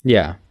steps.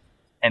 Yeah.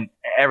 And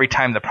every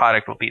time the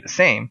product will be the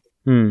same.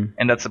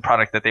 And that's the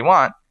product that they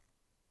want.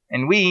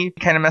 And we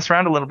kind of mess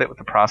around a little bit with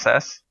the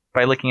process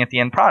by looking at the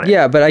end product.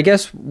 Yeah, but I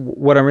guess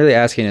what I'm really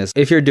asking is,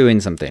 if you're doing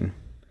something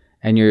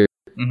and you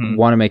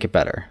want to make it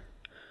better,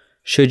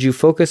 should you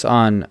focus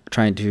on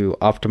trying to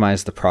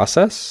optimize the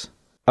process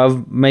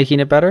of making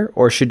it better,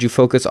 or should you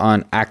focus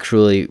on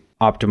actually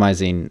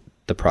optimizing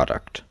the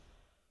product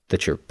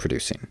that you're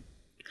producing?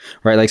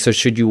 Right? Like, so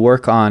should you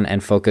work on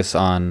and focus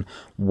on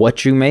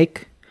what you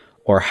make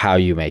or how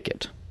you make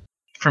it?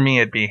 For me,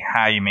 it'd be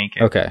how you make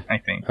it. Okay. I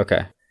think.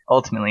 Okay.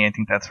 Ultimately, I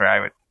think that's where I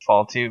would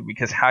fall to,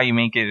 because how you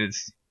make it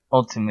is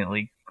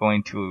ultimately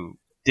going to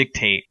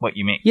dictate what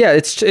you make. Yeah,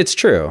 it's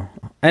true.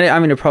 And I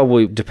mean, it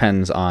probably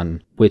depends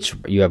on which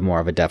you have more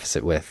of a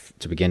deficit with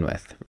to begin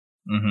with.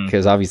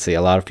 Because obviously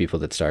a lot of people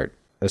that start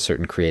a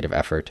certain creative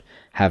effort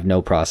have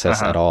no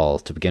process at all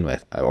to begin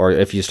with. Or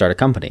if you start a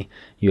company,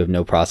 you have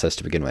no process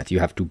to begin with. You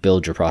have to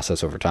build your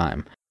process over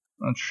time.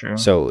 That's true.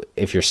 So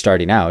if you're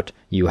starting out,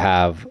 you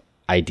have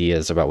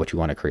ideas about what you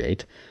want to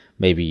create.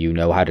 Maybe you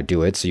know how to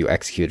do it, so you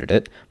executed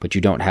it, but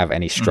you don't have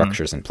any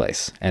structures in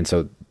place. And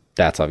so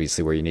that's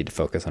obviously where you need to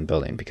focus on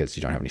building, because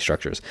you don't have any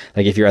structures.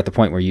 Like if you're at the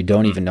point where you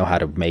don't even know how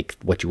to make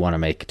what you want to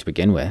make to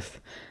begin with,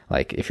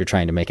 like if you're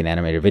trying to make an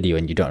animated video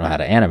and you don't know how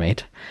to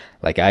animate,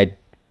 like I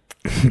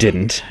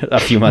didn't a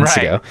few months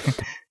ago.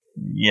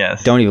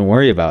 Yes. Don't even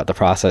worry about the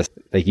process.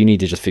 Like you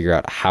need to just figure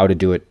out how to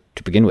do it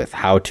to begin with,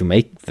 how to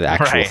make the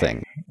actual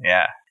thing.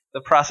 Yeah.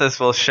 The process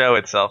will show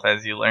itself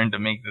as you learn to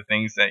make the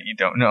things that you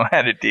don't know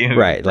how to do.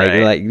 Right.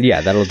 Like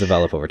yeah, that'll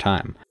develop over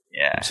time.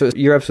 Yeah. So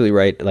you're absolutely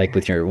right, like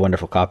with your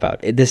wonderful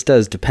cop-out. This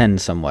does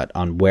depend somewhat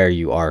on where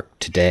you are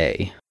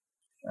today.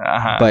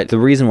 But the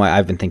reason why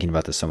I've been thinking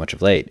about this so much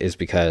of late is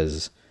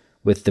because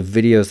with the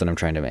videos that I'm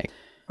trying to make,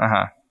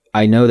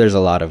 I know there's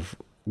a lot of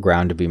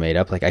ground to be made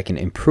up. Like I can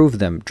improve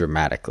them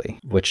dramatically,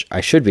 which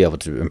I should be able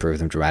to improve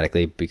them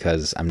dramatically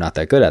because I'm not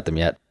that good at them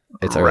yet.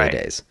 It's early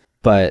days.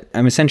 But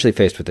I'm essentially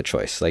faced with a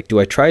choice. Like, do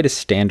I try to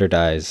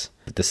standardize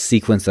the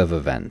sequence of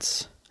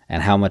events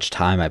and how much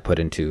time I put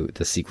into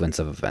the sequence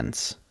of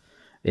events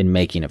in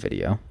making a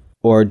video?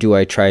 Or do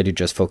I try to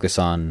just focus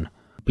on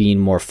being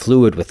more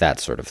fluid with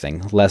that sort of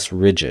thing, less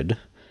rigid,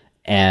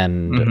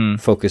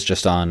 and focus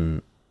just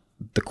on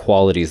the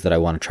qualities that I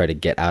want to try to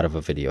get out of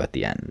a video at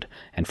the end,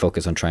 and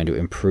focus on trying to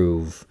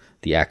improve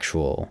the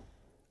actual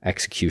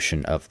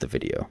execution of the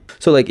video?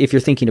 So like if you're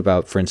thinking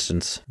about, for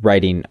instance,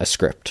 writing a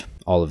script,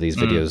 all of these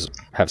videos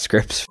have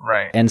scripts.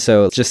 Right. And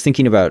so just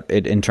thinking about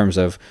it in terms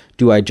of,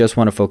 do I just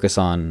want to focus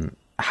on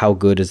how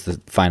good is the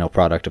final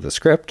product of the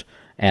script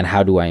and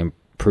how do I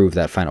improve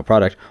that final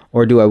product?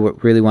 Or do I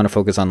really want to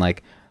focus on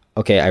like,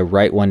 okay, I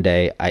write one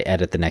day, I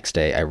edit the next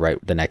day, I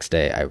write the next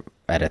day, I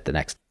edit the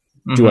next.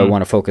 Do I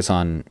want to focus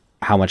on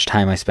how much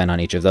time I spend on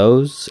each of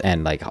those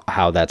and like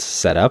how that's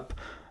set up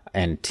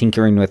and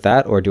tinkering with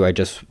that? Or do I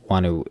just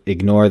want to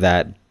ignore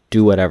that,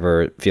 do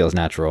whatever feels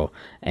natural,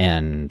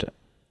 and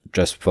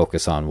just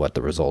focus on what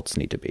the results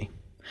need to be?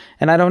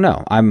 And I don't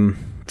know.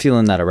 I'm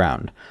feeling that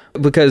around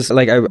because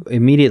like I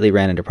immediately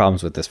ran into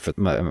problems with this for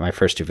my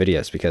first two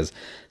videos, because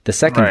the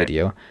second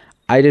video,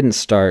 I didn't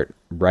start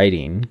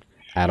writing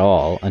at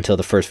all until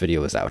the first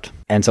video was out.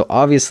 And so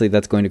obviously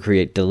that's going to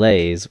create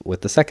delays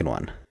with the second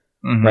one.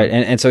 Right.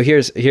 And so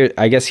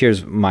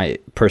here's my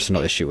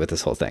personal issue with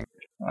this whole thing.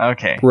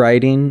 Okay.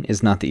 Writing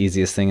is not the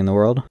easiest thing in the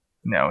world.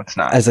 No, it's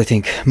not. As I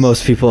think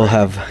most people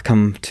have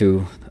come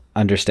to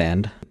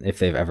understand if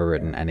they've ever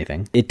written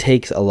anything. It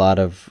takes a lot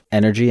of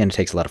energy and it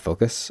takes a lot of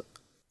focus.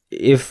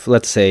 If,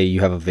 let's say,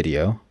 you have a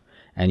video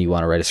and you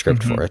want to write a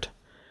script for it,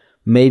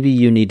 maybe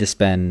you need to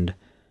spend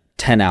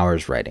 10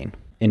 hours writing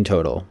in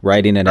total.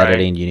 Writing and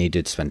editing, you need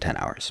to spend 10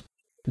 hours.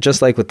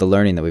 Just like with the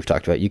learning that we've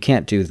talked about, you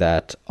can't do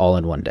that all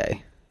in one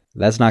day.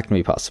 That's not going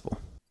to be possible.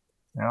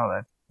 No,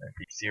 that'd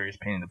be a serious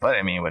pain in the butt.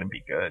 I mean, it wouldn't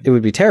be good. It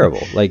would be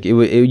terrible. Like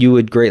you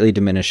would greatly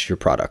diminish your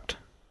product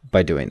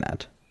by doing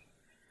that.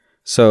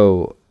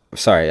 So,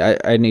 sorry,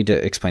 I need to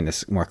explain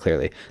this more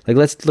clearly. Like,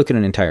 let's look at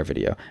an entire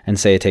video and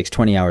say it takes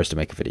 20 hours to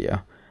make a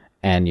video.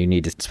 And you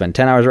need to spend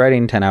 10 hours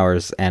writing, 10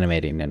 hours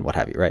animating, and what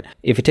have you, right?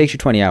 If it takes you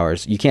 20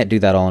 hours, you can't do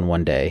that all in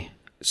one day.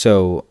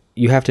 So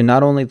you have to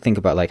not only think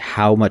about like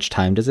how much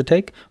time does it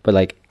take, but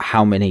like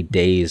how many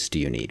days do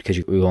you need? Because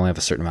you only have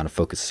a certain amount of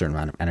focus, a certain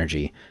amount of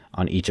energy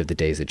on each of the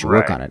days that you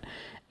work on it.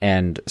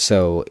 And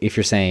so if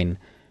you're saying,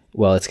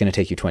 well, it's going to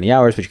take you 20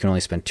 hours, but you can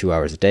only spend 2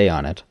 hours a day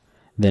on it,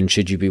 then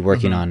should you be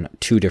working on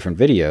two different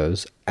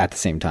videos at the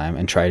same time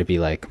and try to be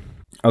like,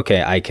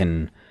 okay, I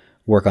can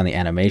work on the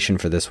animation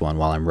for this one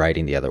while I'm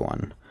writing the other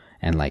one,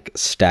 and like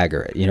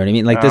stagger it. You know what I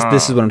mean? Like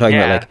this is what I'm talking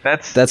about.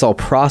 Like that's all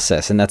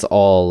process and that's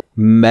all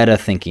meta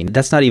thinking.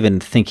 That's not even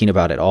thinking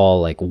about at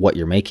all like what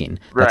you're making.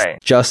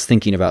 That's just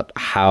thinking about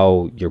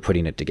how you're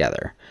putting it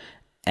together.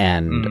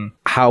 And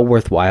how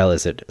worthwhile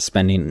is it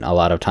spending a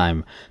lot of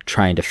time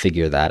trying to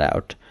figure that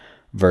out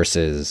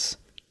versus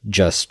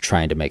just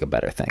trying to make a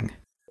better thing?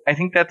 I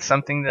think that's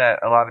something that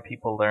a lot of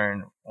people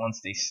learn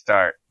once they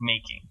start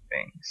making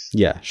things.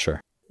 Yeah,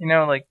 sure. You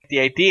know, like the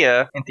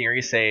idea, in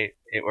theory, say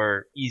it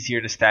were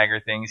easier to stagger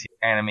things,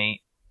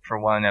 animate for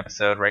one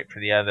episode, write for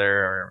the other,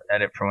 or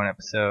edit for one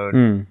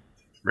episode,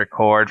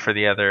 record for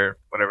the other,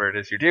 whatever it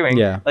is you're doing.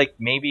 Yeah. Like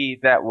maybe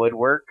that would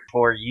work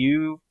for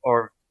you,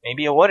 or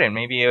maybe it wouldn't.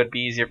 Maybe it would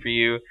be easier for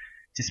you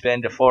to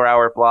spend a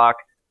 4-hour block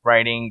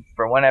writing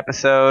for one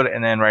episode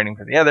and then writing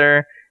for the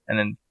other, and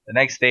then the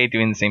next day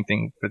doing the same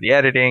thing for the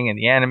editing and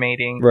the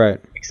animating,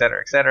 right, et cetera,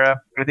 et cetera.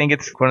 I think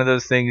it's one of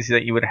those things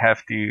that you would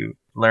have to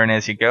learn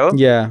as you go.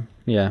 Yeah.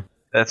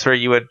 That's where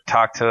you would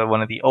talk to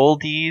one of the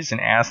oldies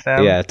and ask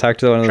them. Yeah, talk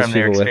to one of those from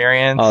people their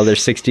experience. With all their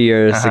 60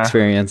 years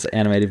experience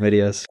animated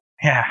videos.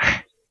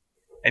 Yeah.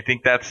 I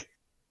think that's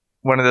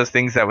one of those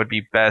things that would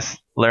be best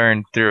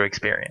learned through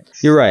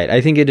experience. You're right.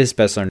 I think it is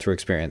best learned through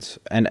experience.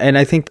 And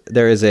I think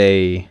there is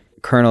a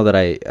kernel that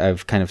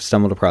I've kind of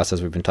stumbled across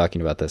as we've been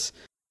talking about this.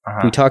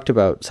 We talked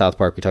about South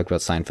Park, we talked about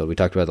Seinfeld, we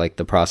talked about like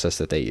the process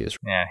that they use.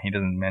 Yeah, he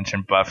doesn't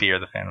mention Buffy or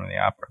the Phantom of the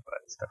Opera,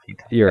 but stuff he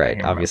talked You're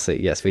right, obviously.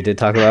 About. Yes, we did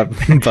talk about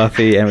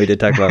Buffy and we did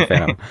talk about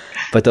Phantom.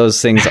 But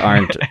those things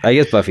aren't, I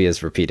guess Buffy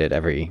is repeated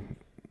every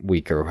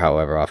week or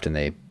however often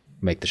they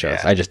make the shows.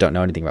 Yeah. I just don't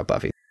know anything about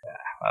Buffy. Yeah,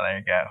 well, there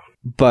you go.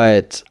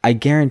 But I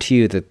guarantee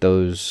you that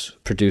those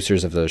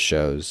producers of those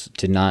shows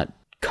did not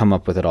come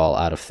up with it all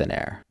out of thin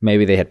air.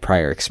 Maybe they had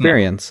prior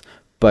experience,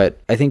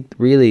 but I think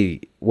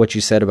really what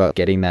you said about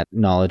getting that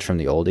knowledge from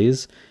the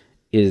oldies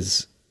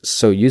is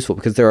so useful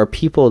because there are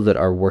people that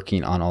are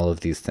working on all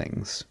of these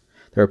things.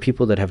 There are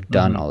people that have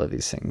done all of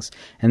these things.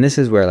 And this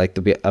is where like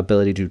the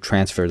ability to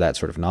transfer that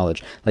sort of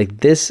knowledge,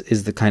 like this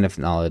is the kind of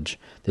knowledge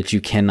that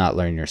you cannot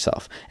learn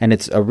yourself. And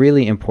it's a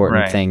really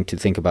important thing to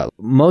think about.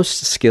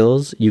 Most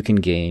skills you can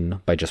gain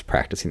by just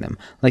practicing them,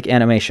 like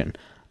animation.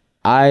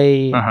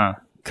 I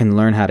can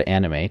learn how to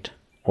animate,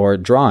 or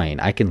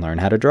drawing. I can learn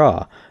how to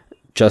draw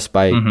just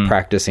by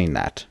practicing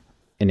that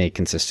in a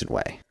consistent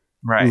way.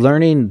 Right.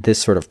 Learning this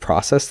sort of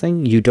process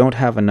thing, you don't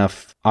have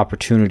enough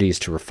opportunities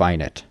to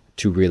refine it,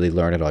 to really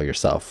learn it all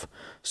yourself.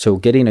 So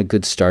getting a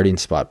good starting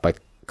spot by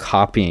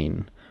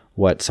copying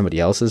what somebody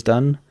else has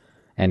done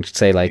and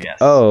say like,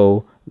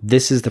 oh,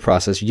 this is the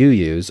process you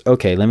use.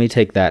 Okay, let me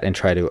take that and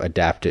try to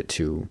adapt it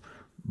to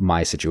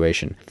my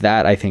situation.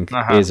 That I think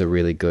is a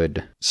really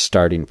good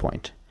starting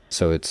point.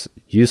 So it's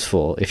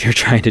useful if you're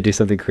trying to do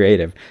something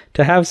creative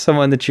to have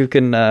someone that you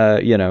can,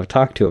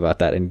 talk to about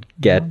that and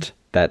get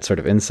that sort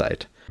of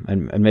insight.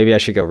 And maybe I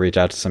should go reach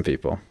out to some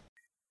people.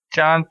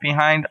 John,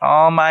 behind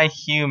all my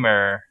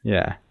humor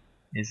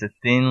is a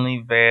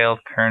thinly veiled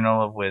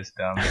kernel of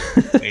wisdom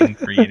waiting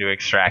for you to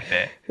extract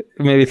it.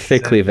 Maybe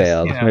thickly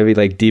veiled, maybe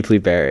like deeply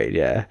buried,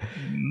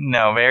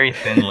 No, very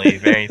thinly,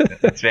 very thin.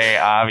 It's very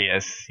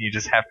obvious. You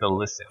just have to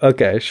listen.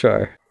 Okay,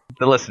 sure.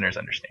 The listeners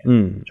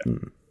understand.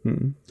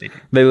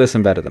 They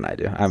listen better than I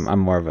do. I'm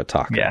more of a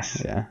talker.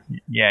 Yes.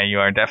 Yeah, you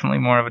are definitely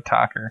more of a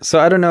talker. So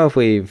I don't know if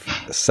we've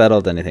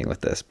settled anything with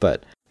this,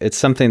 but it's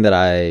something that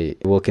I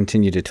will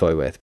continue to toy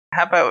with.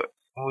 How about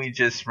we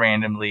just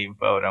randomly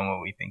vote on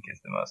what we think is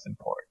the most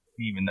important,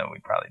 even though we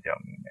probably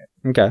don't mean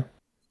it? Okay.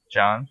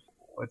 John,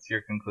 what's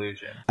your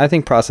conclusion? I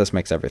think process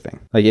makes everything.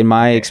 Like in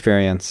my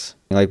experience,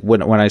 like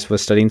when I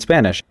was studying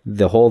Spanish,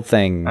 the whole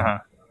thing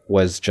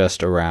was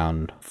just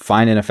around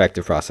find an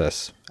effective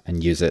process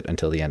and use it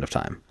until the end of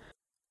time.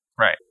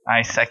 Right.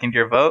 I second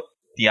your vote.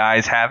 The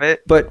ayes have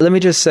it. But let me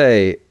just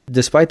say,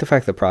 despite the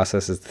fact that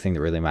process is the thing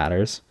that really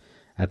matters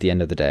at the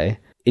end of the day,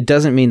 it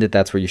doesn't mean that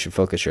that's where you should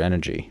focus your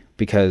energy,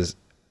 because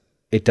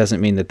it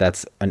doesn't mean that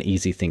that's an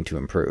easy thing to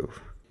improve.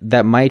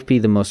 That might be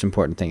the most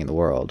important thing in the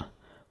world,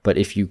 but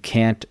if you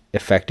can't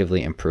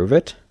effectively improve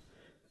it,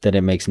 then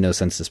it makes no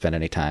sense to spend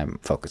any time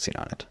focusing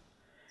on it.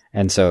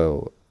 And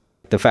so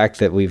the fact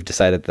that we've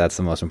decided that that's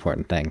the most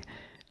important thing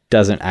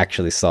doesn't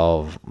actually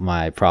solve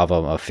my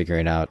problem of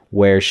figuring out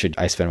where should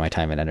I spend my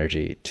time and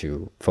energy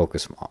to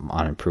focus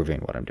on improving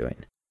what I'm doing.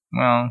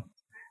 Well,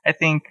 I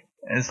think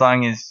as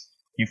long as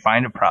you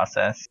find a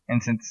process,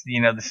 and since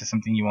this is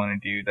something you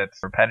want to do that's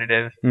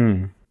repetitive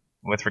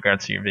with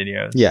regards to your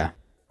videos,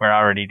 we're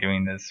already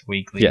doing this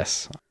weekly.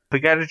 Yes, we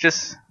got to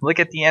just look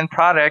at the end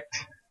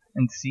product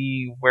and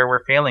see where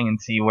we're failing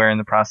and see where in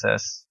the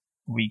process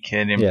we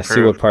could improve. Yeah,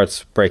 see what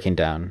part's breaking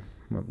down,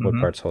 what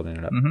part's holding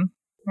it up.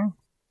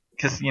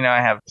 Because,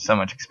 I have so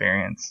much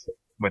experience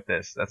with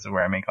this. That's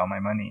where I make all my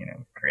money,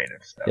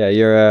 creative stuff. Yeah,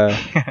 you're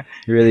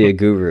really a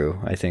guru,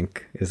 I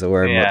think, is the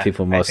word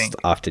people most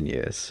often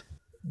use.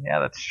 Yeah,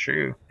 that's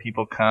true.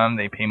 People come,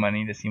 they pay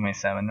money to see my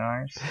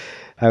seminars.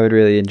 I would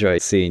really enjoy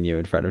seeing you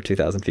in front of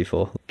 2,000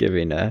 people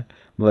giving a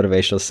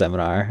motivational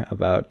seminar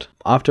about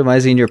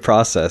optimizing your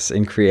process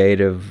in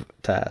creative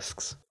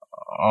tasks.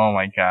 Oh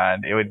my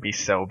God, it would be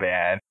so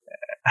bad.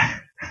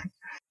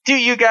 Do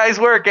you guys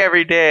work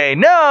every day?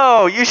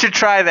 No, you should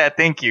try that.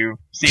 Thank you.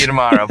 See you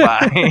tomorrow.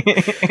 Bye.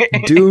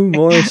 Do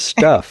more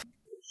stuff.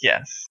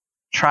 Yes.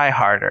 Try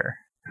harder.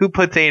 Who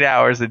puts 8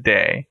 hours a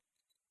day?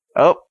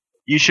 Oh,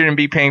 you shouldn't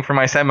be paying for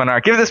my seminar.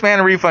 Give this man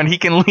a refund. He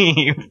can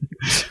leave.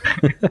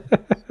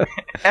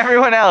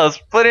 Everyone else,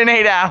 put in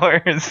 8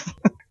 hours.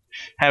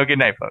 Have a good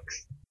night,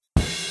 folks.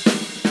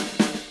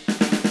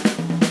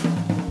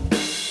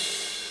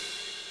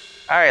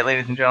 All right,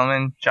 ladies and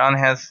gentlemen, John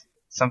has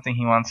something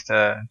he wants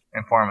to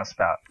inform us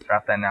about.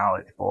 Drop that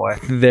knowledge, boy.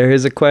 There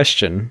is a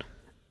question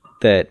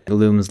that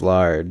looms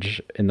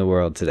large in the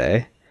world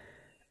today,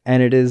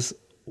 and it is,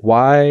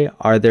 why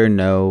are there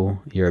no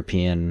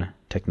European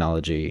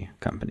technology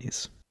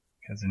companies?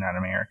 Because they're not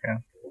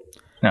America.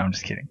 No, I'm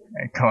just kidding.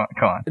 Go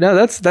on. No,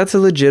 that's a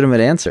legitimate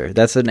answer.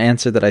 That's an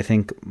answer that I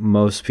think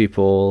most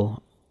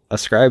people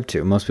ascribe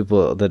to. Most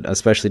people that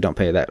especially don't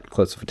pay that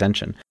close of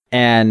attention.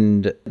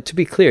 And to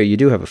be clear, you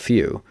do have a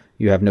few.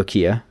 You have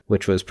Nokia,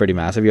 which was pretty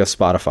massive. You have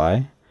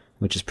Spotify,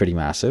 which is pretty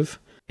massive.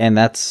 And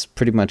that's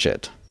pretty much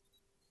it.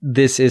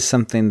 This is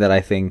something that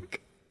I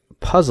think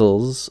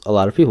puzzles a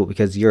lot of people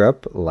because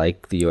Europe,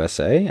 like the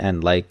USA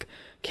and like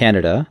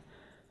Canada,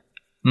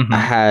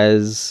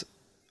 has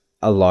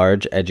a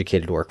large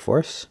educated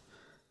workforce.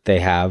 They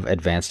have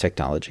advanced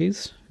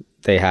technologies.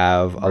 They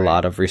have a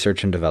lot of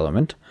research and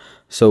development.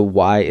 So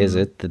why is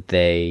it that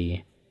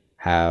they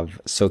have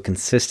so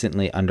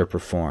consistently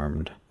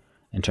underperformed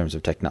in terms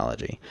of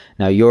technology?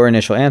 Now, your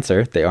initial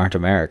answer, they aren't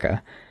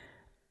America,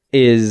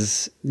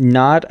 is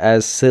not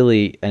as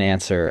silly an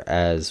answer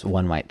as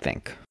one might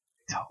think.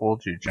 I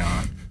told you,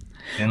 John.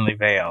 Thinly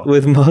veiled.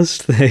 With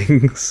most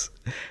things,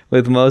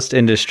 with most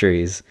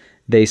industries,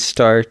 they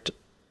start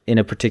in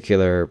a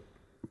particular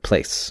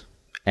place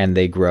and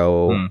they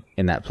grow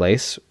in that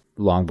place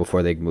long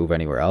before they move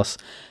anywhere else,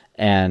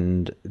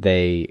 and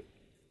they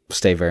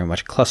stay very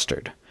much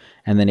clustered.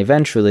 And then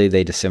eventually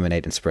they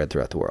disseminate and spread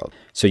throughout the world.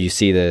 So you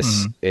see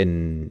this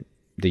in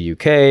the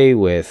UK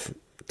with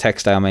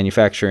textile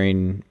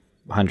manufacturing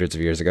hundreds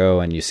of years ago,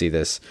 and you see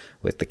this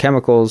with the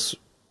chemicals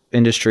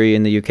industry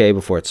in the UK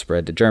before it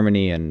spread to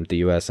Germany and the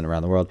US and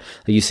around the world.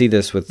 You see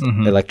this with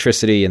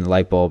electricity and the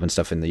light bulb and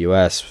stuff in the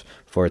US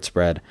before it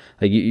spread.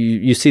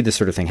 You see this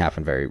sort of thing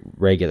happen very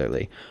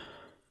regularly.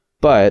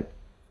 But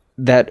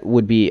that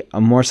would be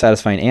a more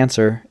satisfying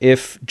answer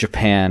if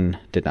Japan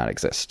did not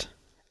exist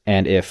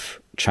and if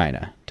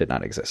China did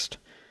not exist.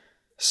 Okay.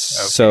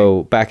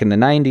 So back in the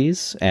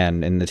 90s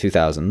and in the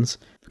 2000s,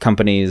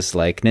 companies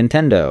like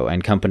Nintendo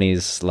and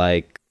companies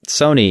like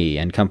Sony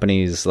and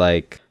companies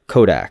like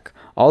Kodak,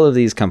 all of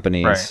these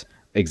companies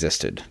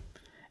existed.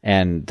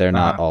 And they're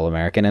not all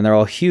American, and they're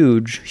all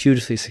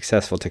hugely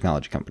successful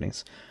technology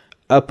companies.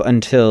 Up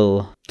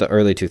until the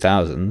early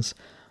 2000s,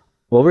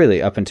 well,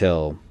 really up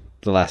until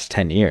the last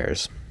 10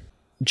 years,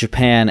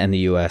 Japan and the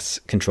US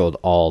controlled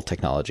all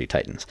technology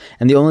titans.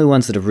 And the only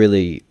ones that have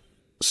really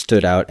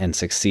stood out and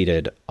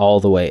succeeded all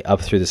the way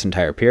up through this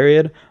entire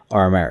period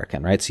are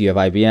American, right? So you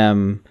have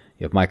IBM,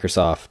 you have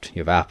Microsoft,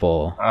 you have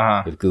Apple, you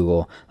have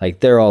Google.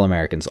 Like, they're all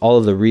Americans. All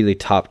of the really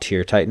top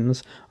tier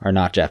titans are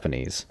not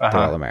Japanese. They're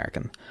all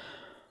American.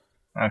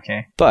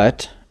 Okay.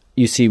 But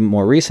you see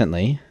more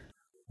recently,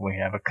 we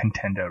have a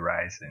contender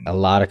rising. A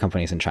lot of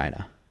companies in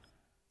China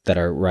that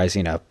are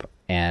rising up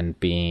and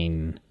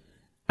being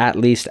at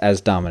least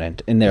as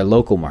dominant in their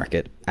local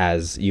market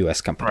as US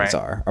companies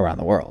are around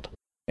the world.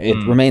 It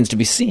remains to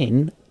be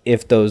seen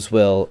if those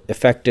will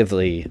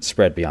effectively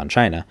spread beyond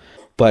China.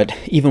 But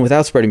even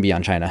without spreading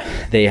beyond China,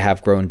 they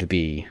have grown to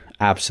be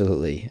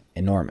absolutely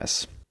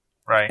enormous.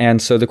 Right.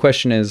 And so the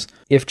question is,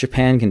 if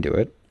Japan can do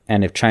it,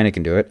 and if China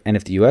can do it, and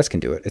if the US can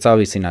do it, it's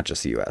obviously not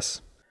just the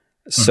US.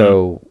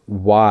 So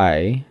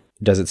why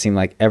does it seem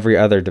like every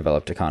other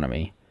developed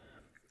economy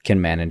can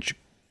manage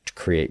to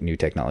create new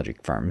technology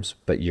firms,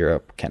 but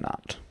Europe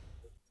cannot?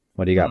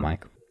 What do you got,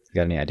 Mike? You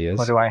got any ideas?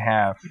 What do I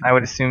have? I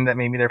would assume that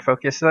maybe their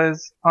focus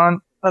is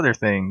on other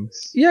things.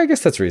 Yeah, I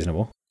guess that's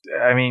reasonable.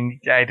 I mean,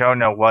 I don't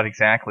know what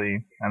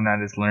exactly. I'm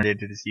not as learned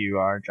as you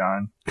are,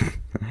 John.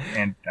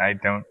 And I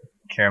don't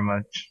care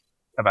much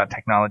about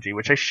technology,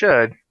 which I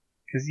should,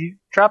 because you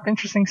drop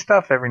interesting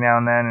stuff every now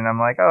and then, and I'm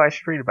like, oh, I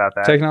should read about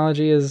that.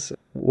 Technology is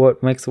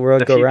what makes the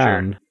world go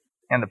round.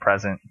 And the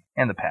present,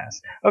 and the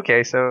past.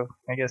 Okay, so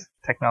I guess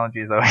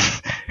technology is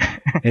always...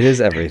 It is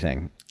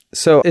everything.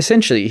 So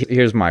essentially,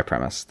 here's my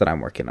premise that I'm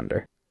working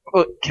under.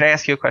 Well, can I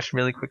ask you a question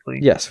really quickly?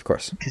 Yes, of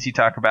course. Because you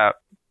talk about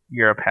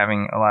Europe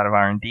having a lot of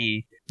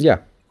R&D. Yeah.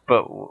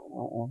 But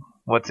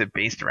what's it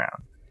based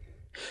around?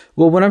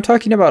 Well, when I'm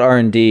talking about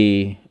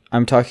R&D,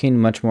 I'm talking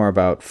much more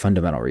about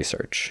fundamental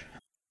research.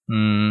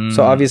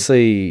 So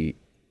obviously,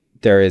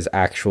 there is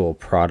actual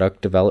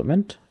product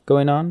development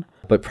going on,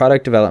 but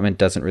product development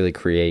doesn't really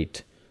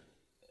create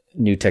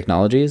new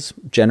technologies,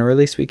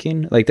 generally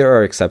speaking. Like, there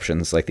are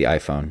exceptions, like the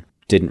iPhone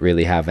didn't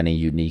really have any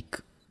unique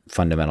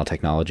fundamental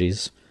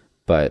technologies,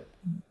 but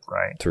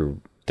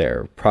through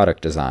their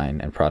product design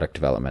and product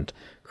development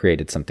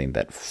created something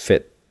that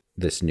fit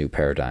this new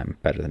paradigm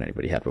better than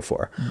anybody had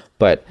before.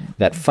 But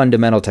that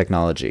fundamental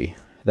technology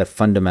that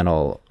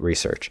fundamental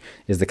research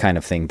is the kind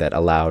of thing that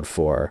allowed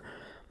for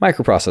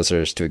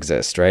microprocessors to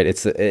exist,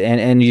 right?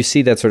 And you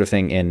see that sort of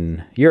thing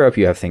in Europe.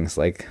 You have things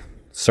like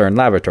CERN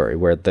Laboratory,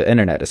 where the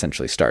internet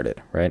essentially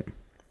started, right?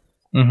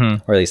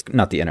 Or at least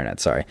not the internet,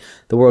 sorry.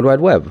 The World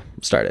Wide Web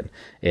started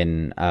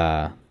in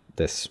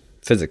this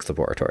physics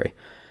laboratory.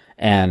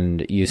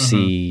 And you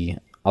see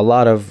a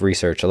lot of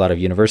research, a lot of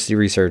university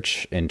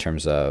research in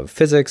terms of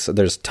physics.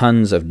 There's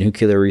tons of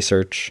nuclear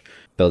research,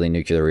 building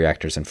nuclear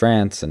reactors in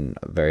France and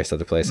various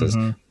other places,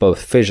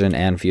 both fission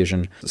and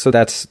fusion. So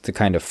that's the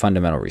kind of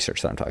fundamental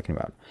research that I'm talking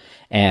about.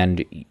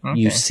 And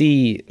you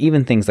see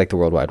even things like the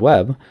World Wide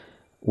Web,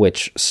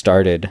 which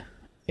started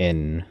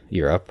in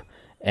Europe,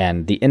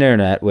 and the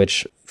internet,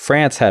 which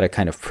France had a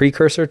kind of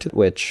precursor to,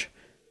 which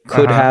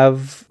could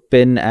have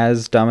been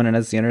as dominant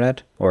as the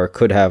internet, or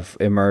could have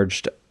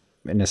emerged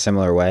in a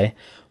similar way,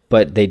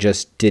 but they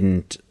just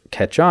didn't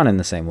catch on in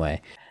the same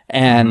way.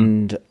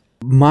 And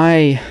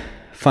my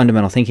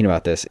fundamental thinking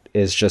about this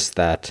is just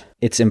that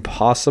it's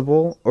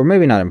impossible, or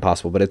maybe not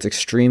impossible, but it's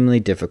extremely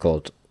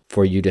difficult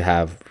for you to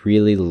have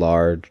really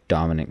large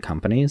dominant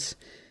companies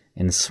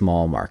in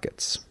small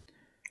markets.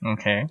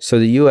 Okay. So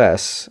the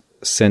US,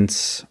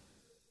 since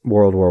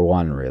World War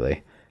I,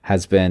 really,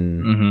 has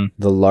been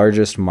the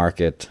largest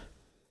market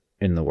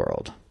in the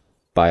world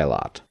by a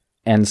lot.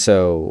 And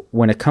so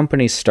when a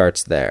company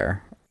starts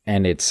there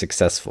and it's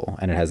successful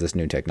and it has this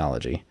new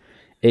technology,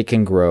 it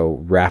can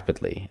grow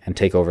rapidly and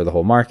take over the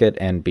whole market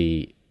and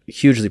be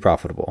hugely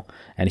profitable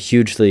and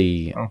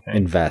hugely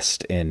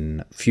invest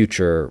in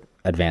future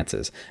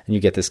advances. And you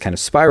get this kind of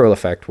spiral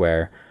effect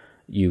where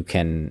you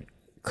can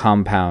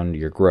compound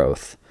your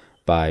growth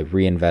by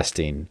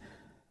reinvesting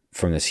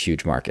from this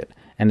huge market.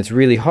 And it's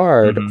really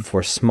hard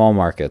for small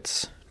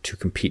markets to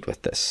compete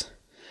with this.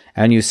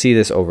 And you see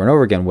this over and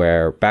over again,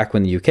 where back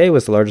when the UK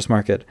was the largest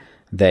market,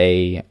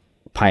 they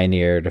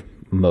pioneered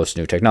most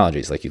new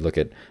technologies. Like you look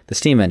at the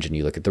steam engine,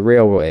 you look at the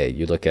railway,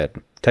 you look at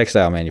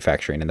textile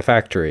manufacturing in the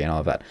factory and all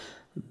of that.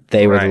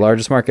 They were the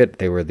largest market,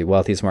 they were the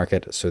wealthiest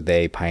market, so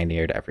they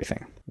pioneered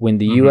everything. When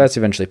the US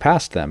eventually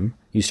passed them,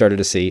 you started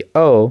to see,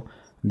 the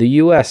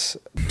US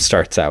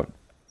starts out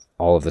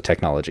all of the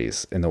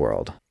technologies in the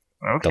world.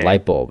 The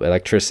light bulb,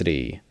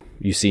 electricity.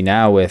 You see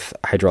now with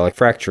hydraulic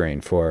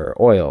fracturing for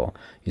oil.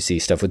 You see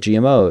stuff with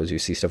GMOs. You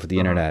see stuff with the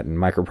internet and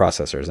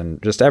microprocessors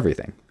and just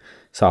everything.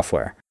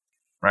 Software.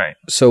 Right.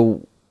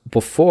 So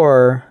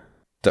before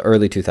the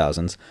early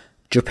 2000s,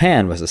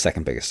 Japan was the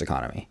second biggest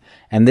economy.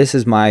 And this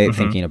is my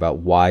thinking about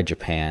why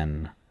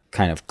Japan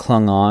kind of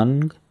clung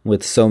on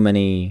with so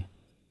many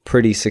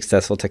pretty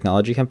successful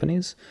technology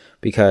companies.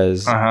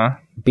 Because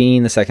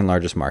being the second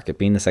largest market,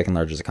 being the second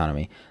largest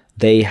economy,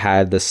 they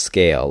had the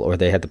scale, or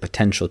they had the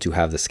potential to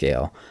have the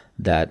scale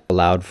that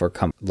allowed for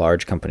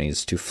large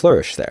companies to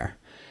flourish there.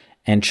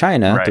 And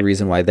China, the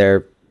reason why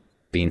they're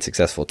being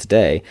successful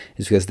today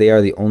is because they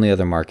are the only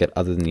other market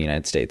other than the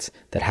United States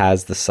that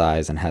has the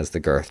size and has the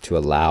girth to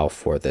allow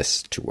for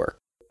this to work.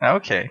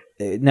 Okay.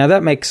 Now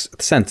that makes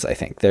sense, I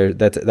think.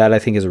 That I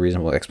think is a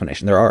reasonable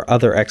explanation. There are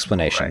other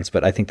explanations,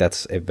 but I think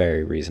that's a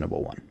very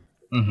reasonable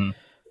one.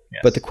 Yes.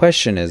 But the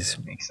question is,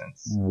 makes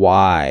sense.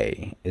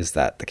 Why is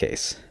that the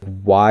case?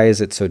 Why is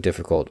it so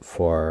difficult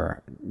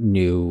for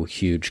new,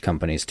 huge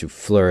companies to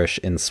flourish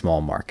in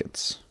small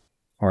markets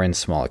or in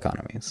small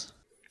economies?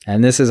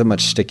 And this is a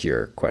much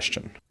stickier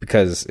question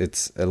because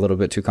it's a little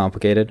bit too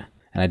complicated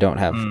and I don't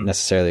have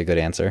necessarily a good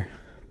answer.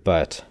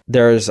 But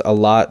there's a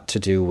lot to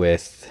do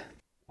with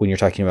when you're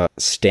talking about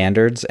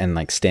standards and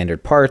like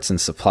standard parts and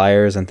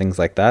suppliers and things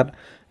like that.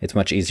 It's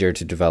much easier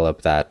to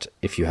develop that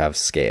if you have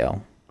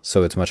scale.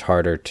 So it's much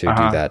harder to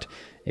do that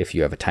if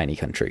you have a tiny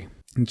country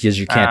because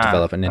you can't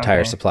develop an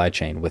entire supply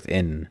chain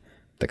within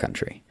the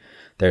country.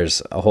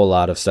 There's a whole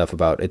lot of stuff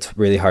about it's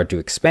really hard to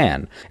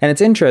expand. And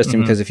it's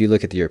interesting because if you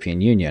look at the European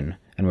Union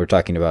and we're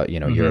talking about,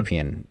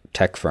 European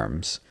tech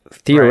firms,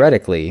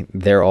 theoretically,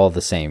 they're all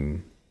the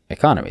same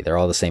economy. They're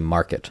all the same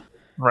market.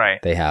 Right.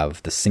 They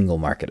have the single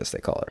market, as they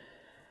call it.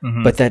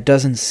 But that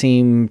doesn't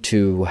seem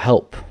to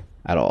help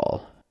at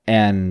all.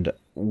 And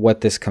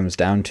what this comes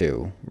down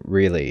to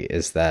really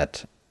is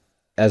that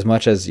as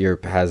much as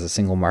Europe has a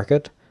single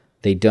market,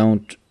 they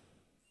don't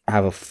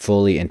have a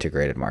fully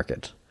integrated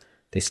market.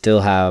 They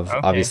still have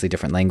obviously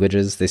different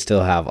languages. They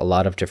still have a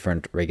lot of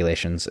different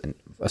regulations, and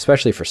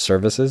especially for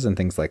services and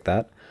things like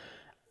that.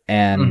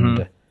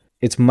 And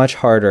it's much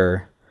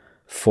harder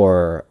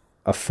for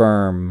a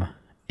firm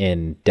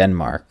in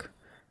Denmark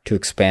to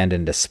expand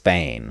into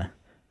Spain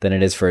than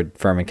it is for a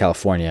firm in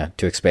California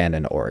to expand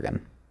into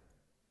Oregon.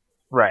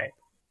 Right.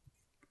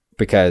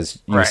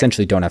 Because you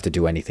essentially don't have to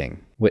do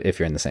anything if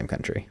you're in the same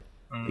country.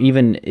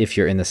 Even if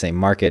you're in the same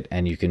market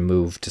and you can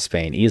move to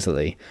Spain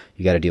easily,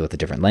 you got to deal with a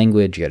different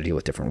language, you got to deal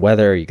with different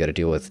weather, you got to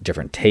deal with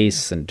different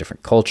tastes and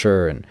different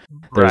culture, and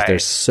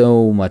there's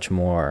so much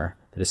more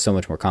that is so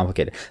much more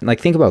complicated. And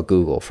like think about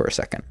Google for a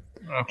second.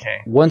 Okay.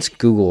 Once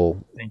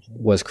Google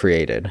was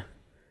created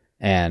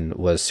and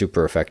was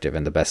super effective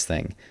and the best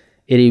thing,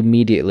 it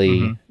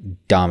immediately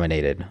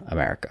dominated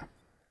America.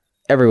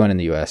 Everyone in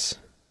the US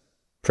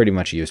pretty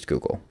much used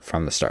Google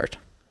from the start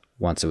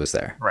once it was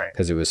there. Right.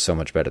 Because it was so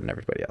much better than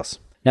everybody else.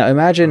 Now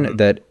imagine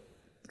that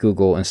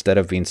Google, instead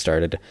of being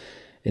started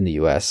in the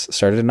US,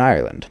 started in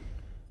Ireland.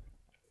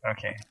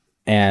 Okay.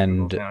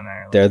 And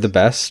they're the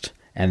best,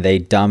 and they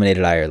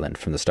dominated Ireland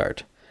from the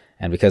start.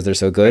 And because they're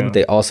so good,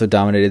 they also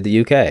dominated the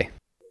UK.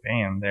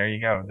 Bam, there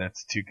you go.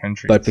 That's 2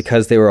 countries. But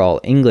because they were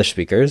all English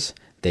speakers,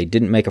 they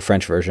didn't make a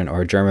French version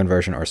or a German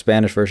version or a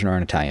Spanish version or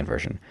an Italian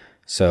version.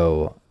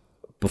 So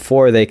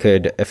before they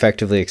could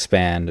effectively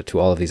expand to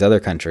all of these other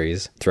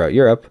countries throughout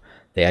Europe,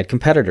 they had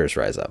competitors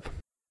rise up.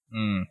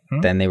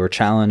 Mm-hmm. Then they were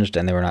challenged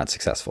and they were not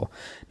successful.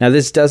 Now,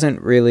 this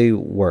doesn't really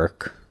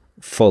work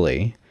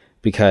fully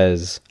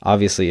because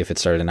obviously if it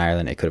started in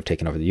Ireland, it could have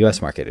taken over the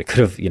US market. It could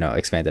have,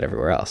 expanded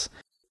everywhere else.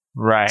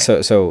 Right.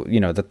 So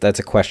that's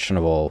a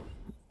questionable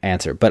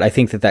answer. But I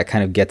think that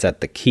kind of gets at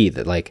the key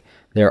that like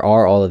there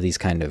are all of these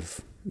kind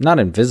of not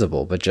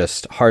invisible, but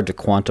just hard to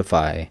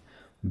quantify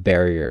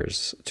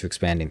barriers to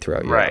expanding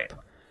throughout Europe.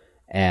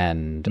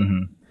 And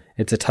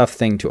it's a tough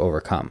thing to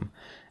overcome.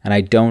 And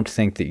I don't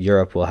think that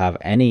Europe will have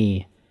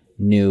any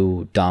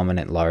new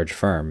dominant large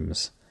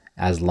firms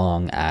as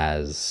long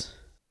as,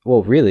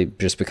 well, really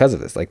just because of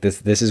this. Like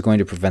this is going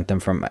to prevent them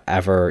from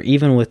ever,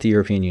 even with the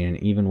European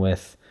Union, even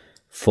with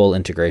full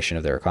integration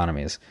of their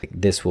economies,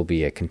 this will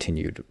be a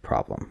continued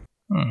problem.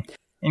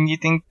 And you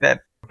think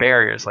that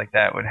barriers like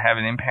that would have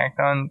an impact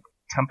on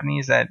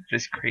companies that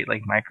just create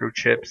like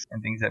microchips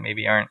and things that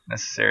maybe aren't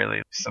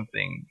necessarily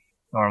something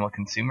normal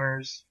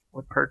consumers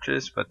would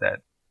purchase, but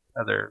that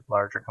other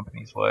larger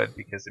companies would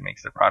because it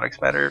makes their products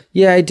better?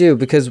 Yeah, I do,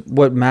 because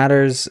what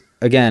matters,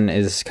 again,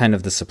 is kind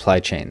of the supply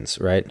chains,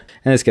 right?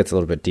 And this gets a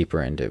little bit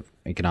deeper into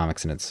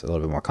economics and it's a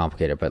little bit more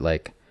complicated, but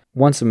like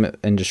once an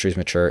industry is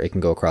mature, it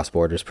can go across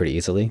borders pretty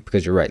easily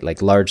because you're right,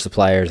 like large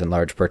suppliers and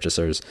large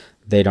purchasers,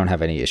 they don't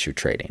have any issue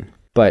trading.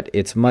 But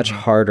it's much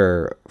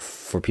harder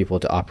for people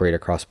to operate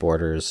across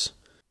borders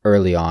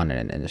early on in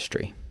an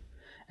industry.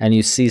 And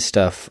you see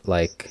stuff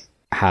like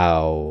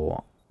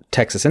how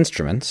Texas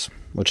Instruments,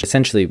 which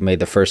essentially made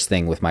the first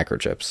thing with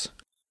microchips,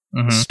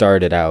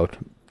 started out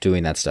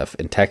doing that stuff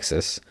in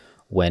Texas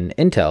when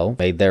Intel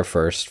made their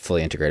first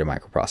fully integrated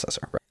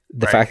microprocessor. Right?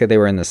 The fact that they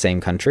were in the same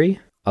country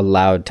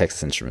allowed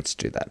Texas Instruments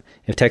to do that.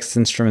 If Texas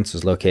Instruments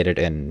was located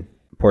in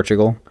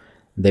Portugal,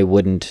 they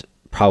wouldn't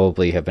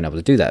probably have been able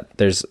to do that.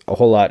 There's a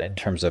whole lot in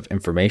terms of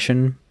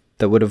information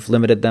that would have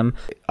limited them.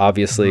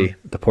 Obviously,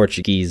 the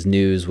Portuguese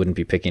news wouldn't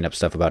be picking up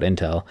stuff about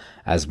Intel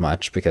as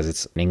much because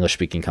it's an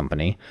English-speaking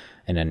company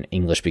in an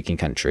English-speaking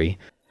country.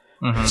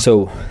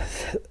 So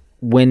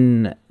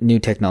when new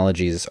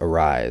technologies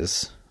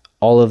arise,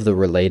 all of the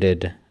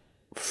related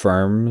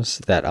firms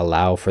that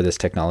allow for this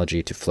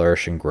technology to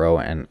flourish and grow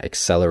and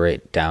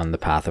accelerate down the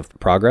path of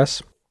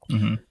progress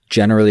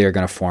generally are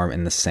going to form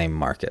in the same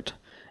market.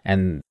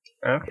 And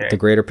the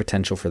greater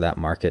potential for that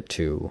market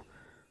to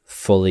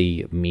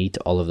fully meet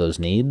all of those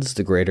needs,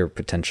 the greater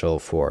potential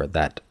for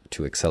that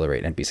to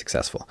accelerate and be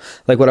successful.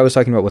 Like what I was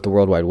talking about with the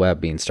World Wide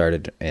Web being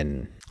started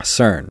in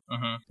CERN,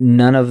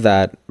 none of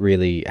that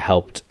really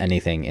helped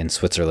anything in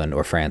Switzerland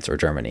or France or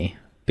Germany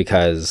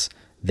because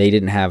they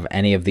didn't have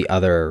any of the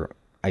other,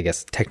 I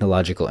guess,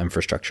 technological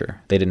infrastructure.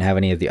 They didn't have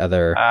any of the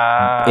other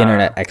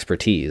internet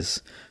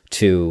expertise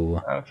to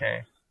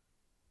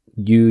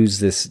use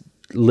this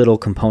little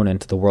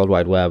component, the World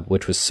Wide Web,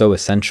 which was so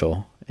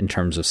essential in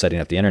terms of setting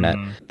up the internet.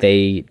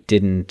 They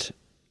didn't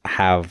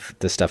have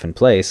the stuff in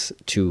place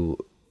to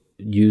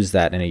use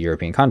that in a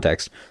European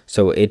context.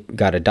 So it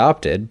got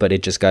adopted, but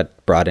it just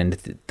got brought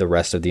into the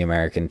rest of the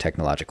American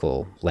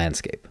technological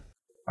landscape.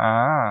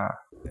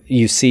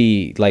 You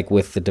see, like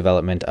with the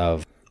development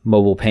of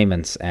mobile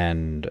payments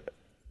and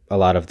a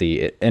lot of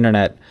the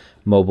internet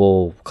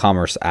mobile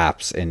commerce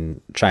apps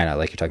in China,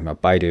 like you're talking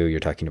about Baidu,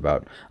 you're talking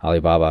about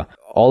Alibaba,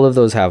 all of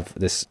those have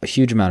this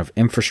huge amount of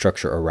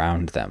infrastructure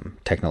around them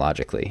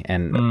technologically.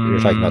 And you're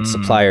talking about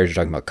suppliers, you're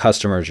talking about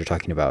customers, you're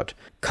talking about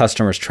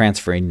customers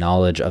transferring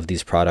knowledge of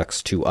these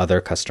products to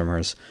other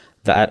customers.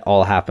 That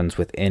all happens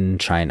within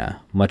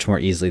China much more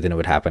easily than it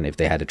would happen if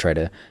they had to try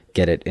to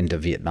get it into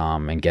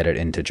Vietnam and get it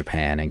into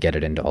Japan and get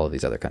it into all of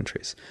these other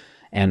countries.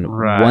 And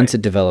once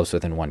it develops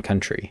within one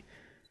country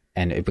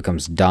and it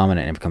becomes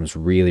dominant and it becomes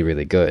really,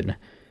 really good,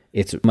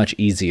 it's much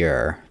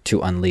easier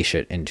to unleash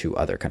it into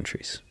other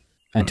countries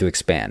and to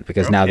expand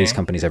because now these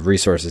companies have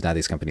resources, now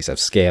these companies have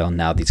scale,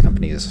 now these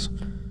companies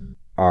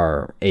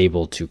are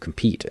able to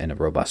compete in a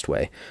robust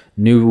way.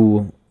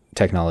 New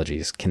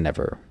technologies can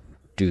never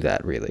do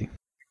that, really.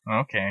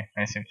 Okay,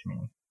 I see what you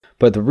mean.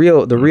 But the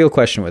real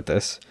question with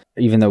this,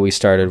 even though we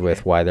started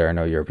with why there are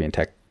no European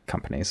tech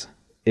companies,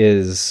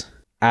 is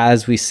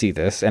as we see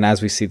this and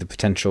as we see the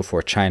potential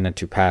for China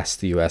to pass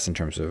the US in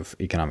terms of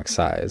economic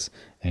size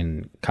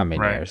in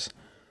coming years,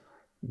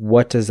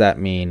 what does that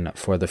mean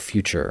for the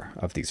future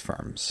of these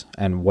firms?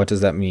 And what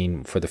does that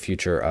mean for the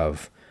future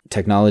of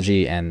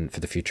technology and for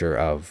the future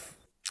of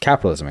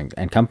capitalism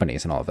and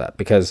companies and all of that?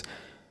 Because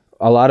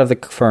a lot of the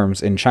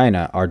firms in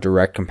China are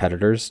direct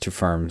competitors to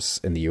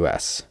firms in the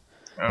US.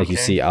 Like you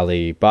see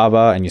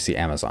Alibaba and you see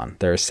Amazon.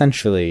 They're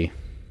essentially,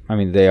 I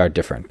mean, they are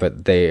different,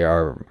 but they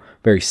are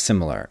very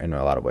similar in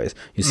a lot of ways.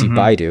 You see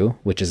Baidu,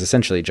 which is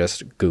essentially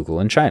just Google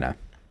in China.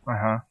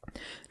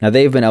 Now,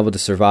 they've been able to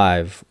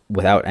survive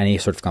without any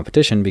sort of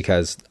competition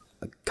because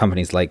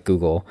companies like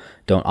Google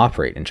don't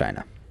operate in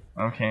China.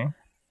 Okay.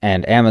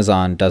 And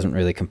Amazon doesn't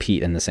really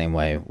compete in the same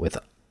way with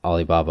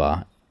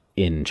Alibaba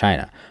in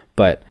China.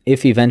 But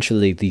if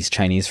eventually these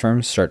Chinese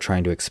firms start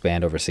trying to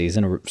expand overseas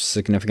in a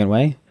significant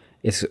way,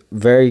 it's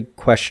very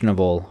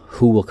questionable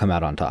who will come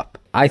out on top.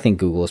 I think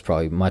Google is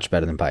probably much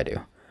better than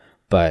Baidu,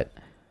 but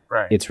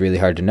it's really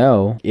hard to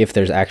know if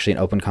there's actually an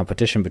open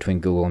competition between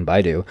Google and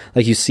Baidu.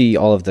 Like you see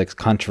all of the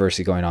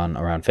controversy going on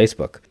around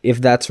Facebook.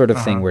 If that sort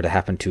of thing were to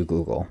happen to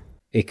Google,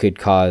 it could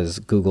cause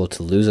Google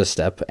to lose a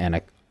step, and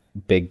a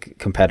big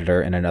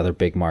competitor in another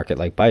big market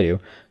like Baidu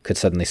could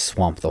suddenly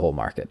swamp the whole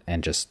market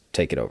and just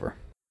take it over.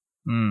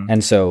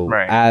 And so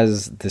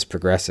as this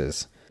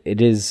progresses,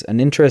 it is an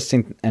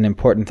interesting and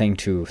important thing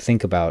to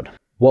think about.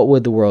 What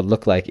would the world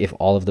look like if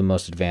all of the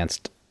most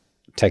advanced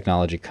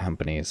technology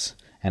companies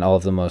and all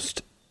of the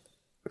most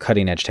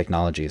cutting edge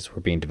technologies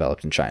were being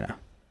developed in China?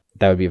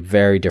 That would be a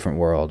very different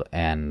world,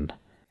 and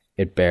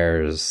it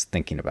bears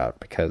thinking about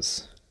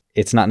because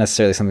it's not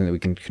necessarily something that we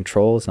can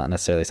control. It's not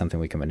necessarily something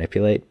we can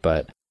manipulate,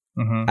 but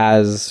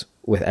as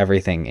with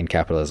everything in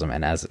capitalism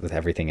and as with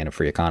everything in a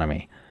free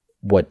economy,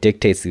 what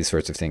dictates these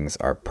sorts of things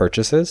are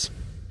purchases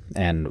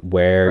and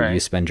where you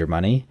spend your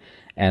money.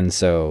 And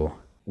so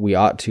we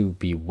ought to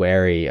be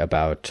wary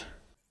about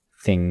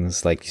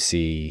things like you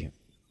see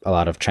a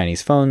lot of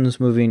Chinese phones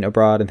moving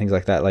abroad and things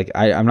like that. Like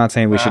I'm not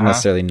saying we should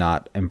necessarily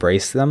not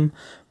embrace them,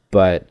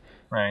 but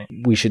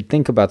we should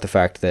think about the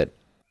fact that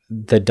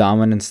the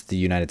dominance the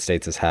United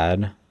States has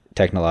had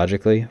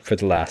technologically for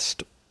the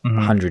last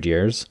 100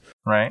 years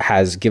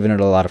has given it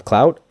a lot of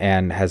clout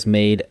and has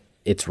made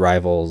its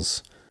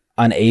rivals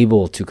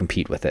unable to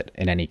compete with it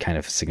in any kind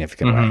of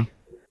significant way.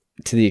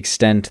 To the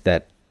extent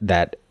that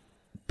that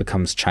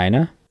becomes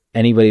China,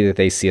 anybody that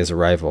they see as a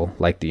rival,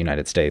 like the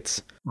United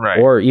States,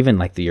 or even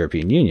like the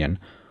European Union,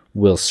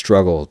 will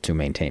struggle to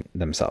maintain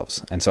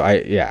themselves. And so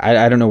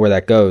I don't know where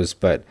that goes,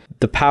 but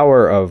the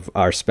power of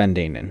our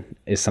spending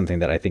is something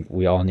that I think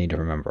we all need to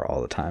remember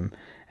all the time.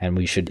 And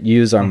we should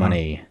use our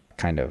money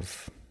kind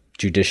of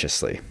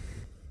judiciously.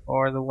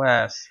 For the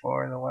West,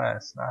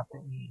 not the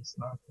East,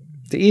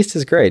 The East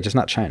is great, just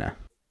not China.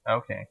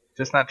 Okay,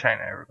 just not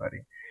China, everybody.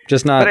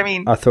 Just not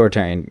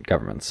authoritarian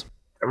governments.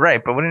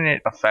 Right, but wouldn't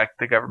it affect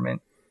the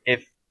government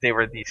if they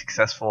were the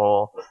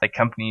successful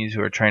companies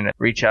who are trying to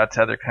reach out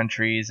to other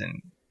countries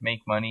and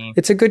make money?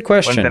 It's a good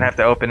question. Wouldn't that have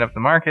to open up the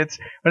markets?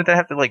 Wouldn't that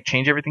have to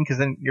change everything? Because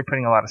then you're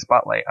putting a lot of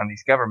spotlight on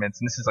these governments,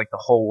 and this is the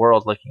whole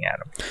world looking at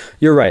them.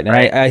 You're right, and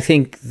I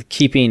think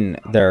keeping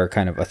their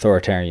kind of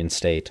authoritarian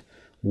state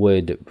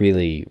would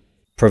really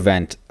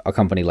prevent a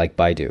company like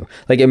Baidu.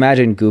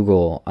 Imagine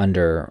Google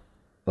under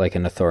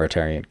an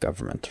authoritarian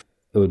government.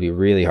 It would be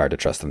really hard to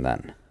trust them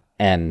then.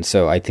 And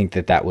so I think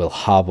that will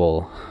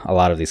hobble a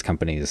lot of these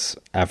companies'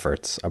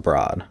 efforts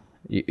abroad.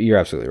 You're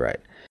absolutely right.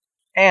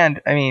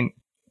 And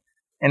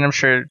I'm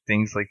sure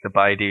things like the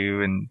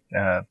Baidu and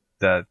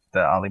the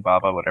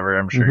Alibaba, whatever,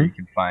 I'm sure you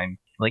can find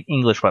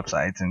English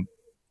websites and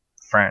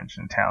French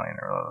and Italian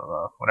or blah, blah,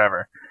 blah,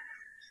 whatever.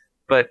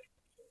 But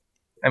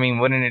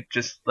wouldn't it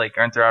just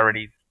aren't there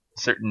already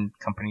certain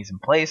companies in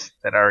place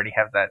that already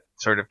have that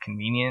sort of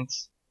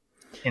convenience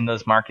in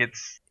those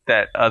markets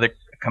that other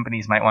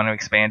companies might want to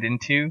expand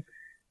into,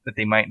 that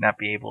they might not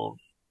be able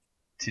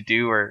to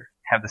do or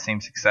have the same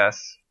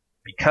success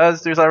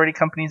because there's already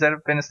companies that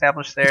have been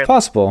established there? It's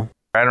possible.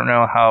 I don't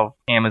know how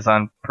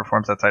Amazon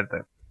performs outside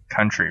the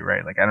country,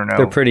 right? I don't know.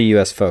 They're pretty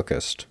US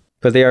focused,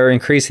 but they are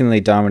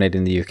increasingly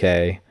dominating the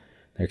UK.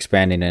 They're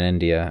expanding in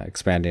India,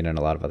 expanding in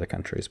a lot of other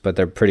countries, but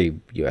they're pretty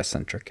US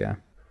centric, yeah.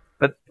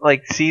 But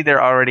see,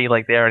 they're already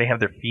they already have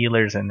their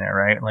feelers in there,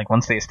 right?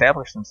 Once they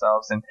establish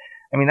themselves, and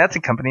that's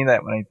a company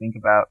that when I think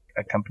about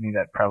a company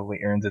that probably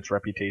earns its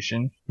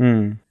reputation,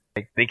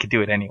 they could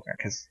do it anywhere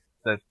because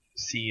the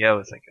CEO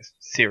is a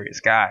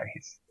serious guy.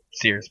 He's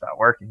serious about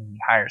working. He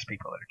hires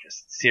people that are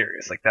just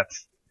serious.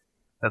 That's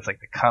the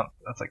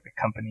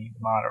company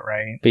motto,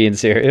 right? Being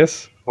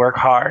serious. Work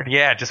hard.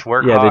 Yeah, just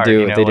work hard.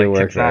 Yeah, they do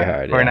work very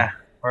hard.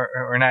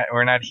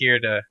 We're not here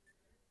to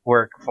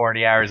work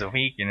 40 hours a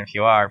week, and if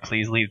you are,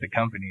 please leave the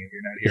company if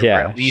you're not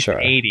here for at least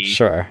 80.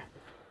 Sure.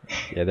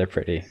 Yeah, they're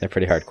pretty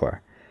hardcore.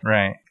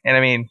 Right.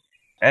 And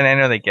and I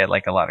know they get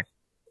a lot of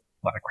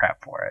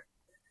crap for it.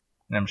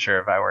 And I'm sure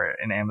if I were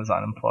an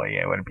Amazon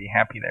employee, I wouldn't be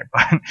happy there,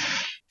 but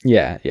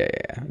Yeah.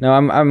 No,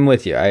 I'm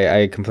with you.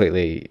 I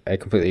completely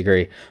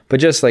agree.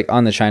 But just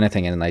on the China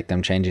thing and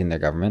them changing their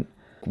government,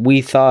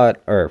 we thought,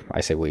 or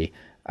I say we,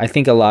 I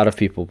think a lot of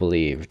people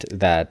believed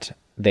that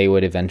they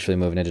would eventually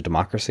move into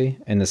democracy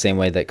in the same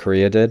way that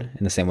Korea did,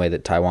 in the same way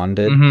that Taiwan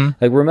did.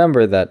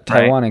 Remember that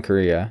Taiwan and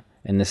Korea,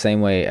 in the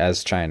same way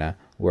as China,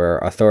 were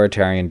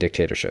authoritarian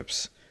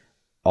dictatorships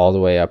all the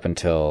way up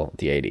until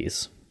the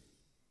 80s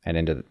and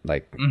into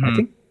I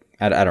think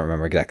I don't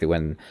remember exactly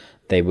when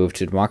they moved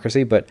to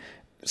democracy, but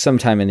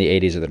sometime in the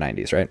 80s or the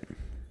 90s, right?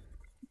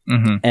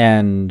 Mm-hmm.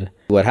 And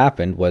what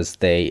happened was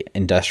they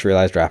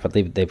industrialized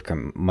rapidly. They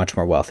become much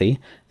more wealthy.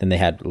 Then they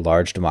had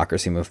large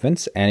democracy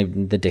movements,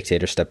 and the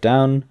dictator stepped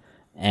down,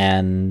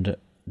 and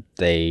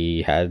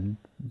they had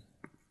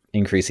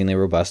increasingly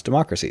robust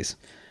democracies.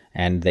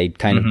 And they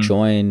kind of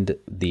joined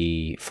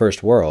the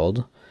first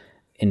world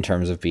in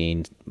terms of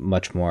being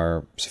much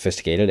more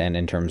sophisticated and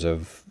in terms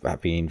of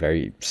being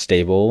very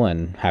stable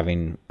and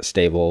having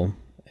stable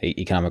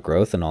economic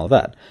growth and all of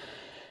that.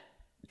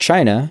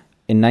 China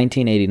in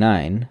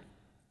 1989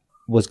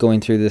 was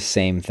going through the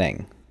same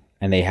thing.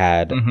 And they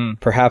had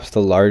perhaps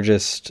the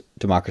largest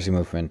democracy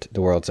movement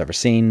the world's ever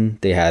seen.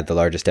 They had the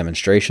largest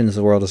demonstrations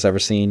the world has ever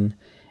seen.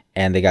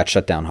 And they got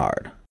shut down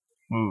hard.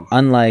 Ooh.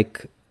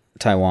 Unlike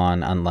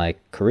Taiwan, unlike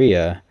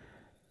Korea,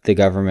 the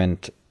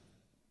government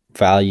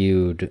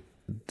valued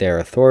their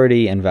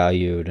authority and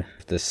valued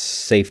the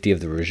safety of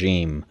the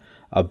regime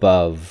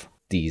above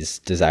these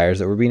desires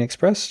that were being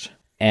expressed.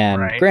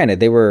 And granted,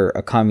 they were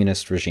a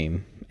communist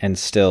regime and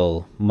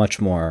still much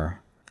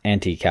more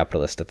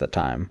anti-capitalist at the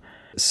time.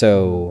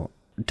 So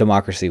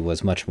democracy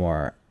was much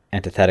more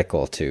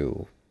antithetical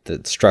to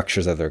the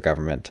structures of their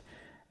government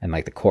and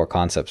like the core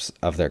concepts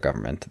of their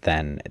government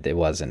than it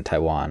was in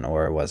Taiwan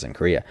or it was in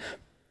Korea.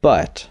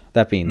 But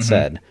that being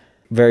said,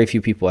 very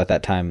few people at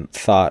that time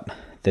thought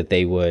that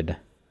they would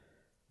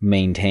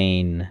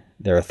maintain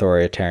their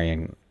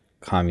authoritarian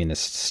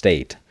communist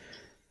state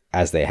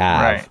as they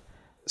have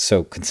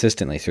so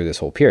consistently through this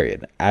whole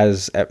period.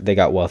 As they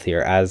got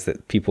wealthier, as the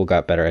people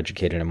got better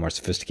educated and more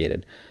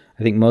sophisticated,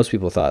 I think most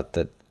people thought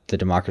that the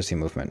democracy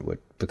movement would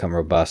become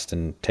robust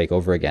and take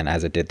over again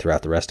as it did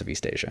throughout the rest of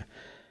East Asia.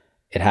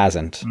 It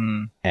hasn't.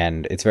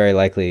 And it's very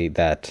likely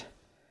that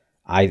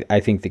I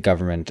think the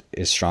government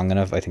is strong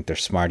enough. I think they're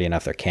smart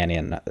enough. They're canny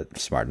enough.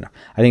 Smart enough.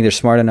 I think they're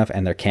smart enough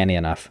and they're canny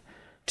enough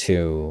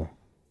to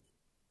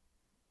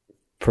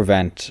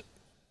prevent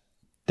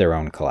their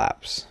own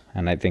collapse.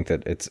 And I think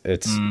that it's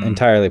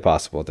entirely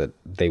possible that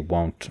they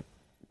won't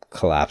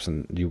collapse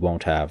and you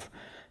won't have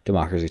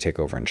democracy take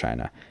over in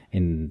China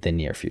in the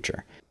near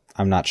future.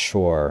 I'm not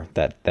sure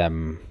that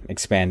them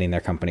expanding their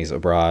companies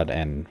abroad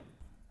and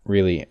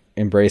really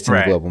embracing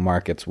the global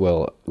markets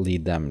will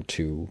lead them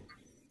to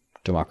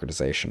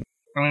democratization.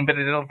 I mean, but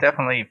it'll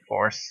definitely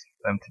force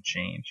them to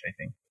change, I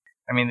think.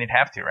 I mean, they'd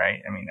have to,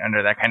 right? I mean,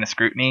 under that kind of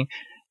scrutiny,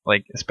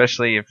 like,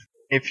 especially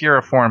if you're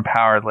a foreign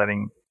power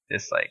letting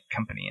this, like,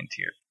 company into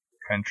your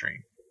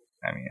country,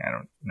 I mean, I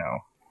don't know.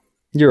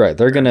 You're right.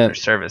 They're going to...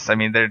 service. I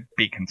mean, there'd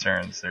be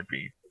concerns.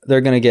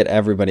 They're going to get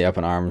everybody up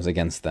in arms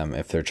against them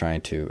if they're trying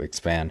to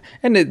expand.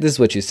 And this is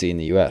what you see in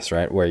the U.S.,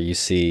 right? Where you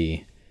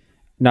see,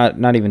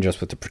 not even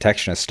just with the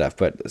protectionist stuff,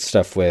 but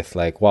stuff with,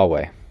 like,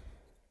 Huawei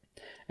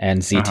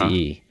and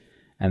ZTE,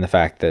 and the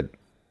fact that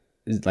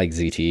like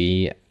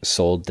ZTE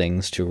sold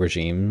things to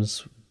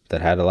regimes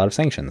that had a lot of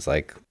sanctions,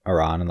 like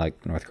Iran and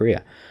like North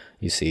Korea.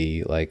 You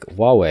see, like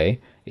Huawei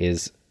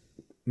is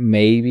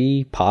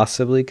maybe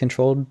possibly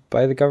controlled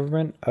by the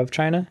government of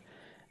China,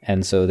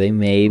 and so they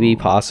maybe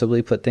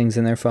possibly put things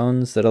in their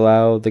phones that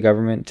allow the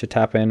government to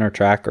tap in or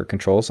track or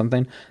control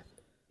something.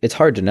 It's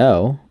hard to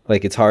know.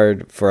 Like, it's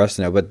hard for us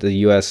to know, but the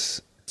U.S.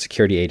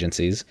 security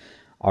agencies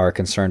are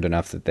concerned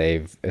enough that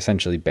they've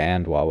essentially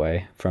banned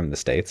Huawei from the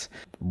States.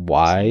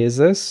 Why is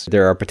this?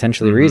 There are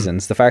potentially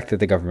reasons. The fact that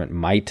the government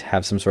might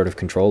have some sort of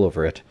control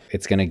over it,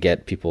 it's going to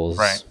get people's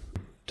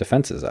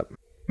defenses up.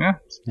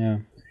 Yeah.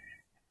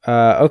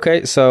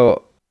 Okay,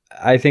 so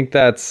I think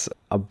that's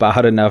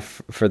about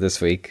enough for this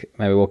week.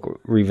 Maybe we'll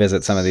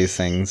revisit some of these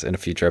things in a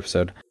future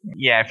episode.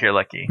 Yeah, if you're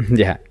lucky.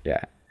 Yeah.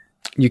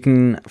 You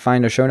can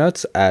find our show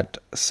notes at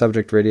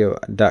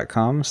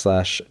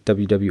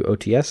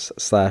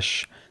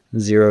subjectradio.com/WWOTS/021.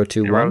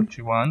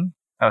 021.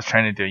 I was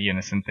trying to do a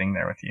unison thing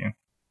there with you.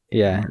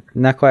 Yeah,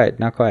 not quite.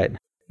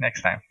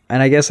 Next time.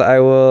 And I guess I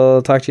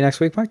will talk to you next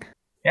week, Mike.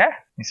 Yeah,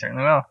 you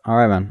certainly will. All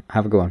right, man.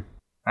 Have a good one.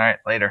 All right,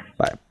 later.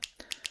 Bye.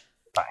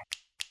 Bye.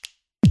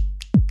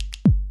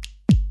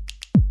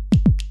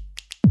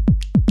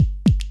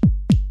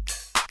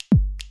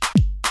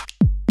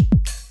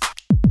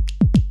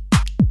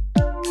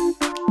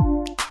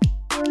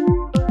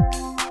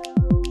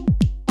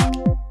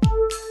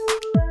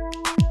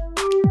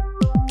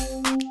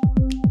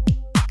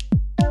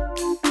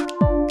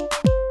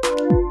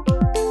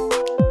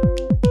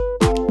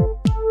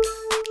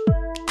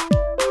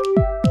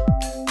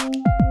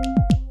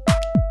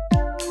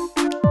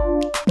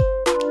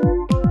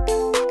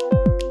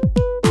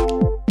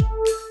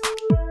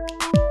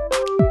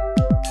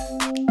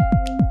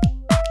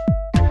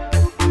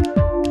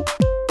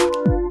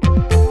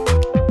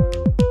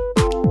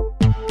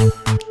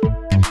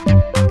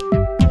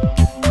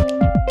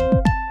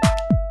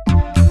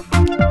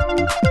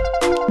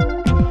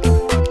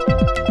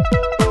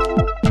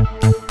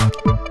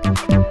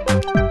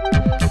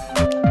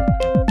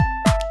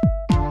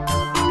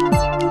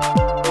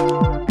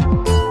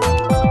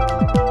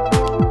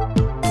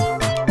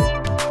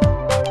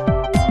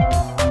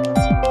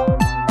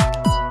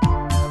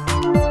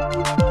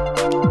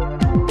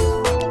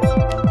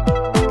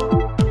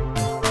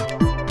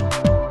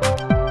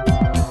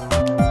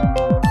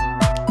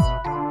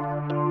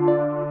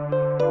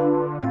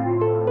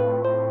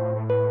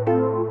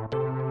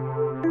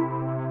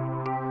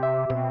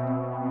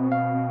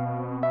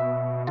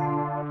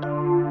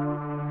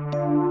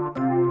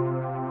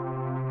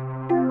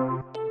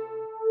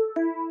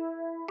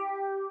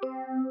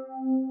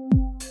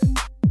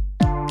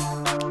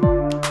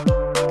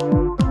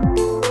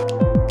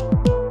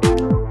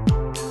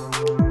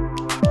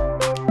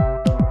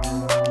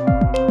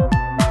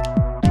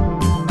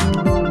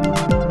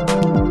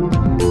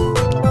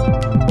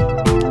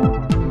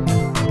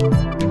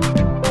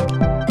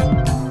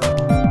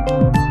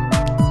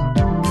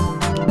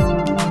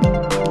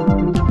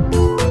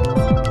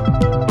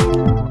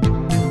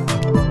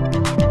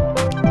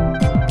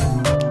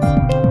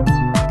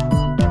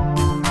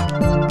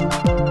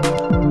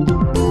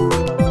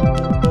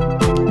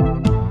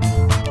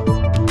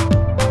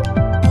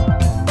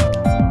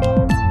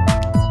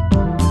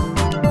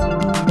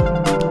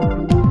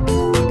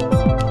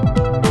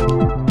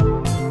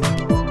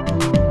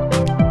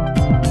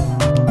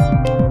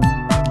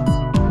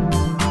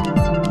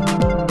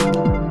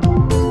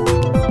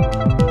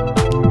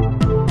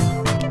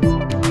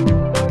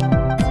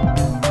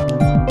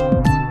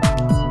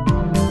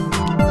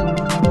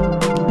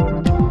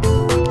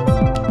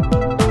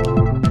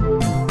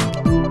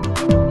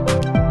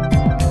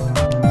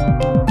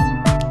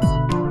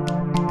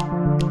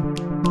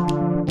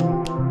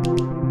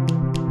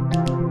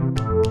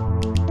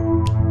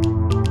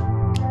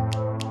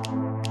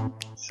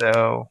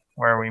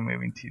 we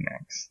moving to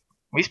next?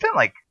 We spent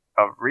like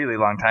a really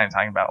long time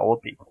talking about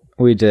old people.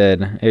 We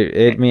did.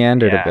 It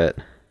meandered a bit.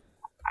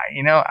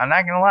 I'm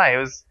not gonna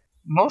lie.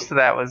 Most of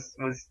that was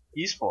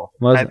useful.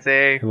 I'd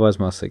say it was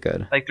mostly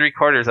good. Like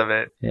 3/4 of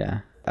it.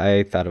 Yeah,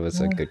 I thought it was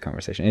a good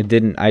conversation.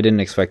 I didn't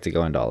expect to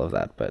go into all of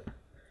that, but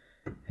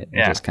it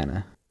just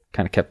kind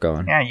of kept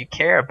going. Yeah, you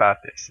care about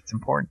this. It's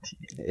important to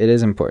you. It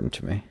is important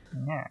to me.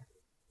 Yeah.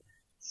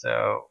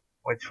 So,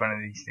 which one of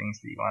these things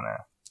do you want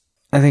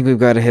to... I think we've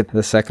got to hit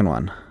the second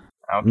one.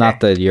 Okay. Not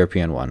the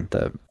European one,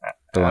 the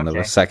one that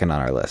was second on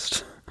our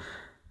list.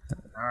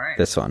 All right.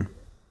 This one.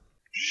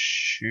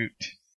 Shoot.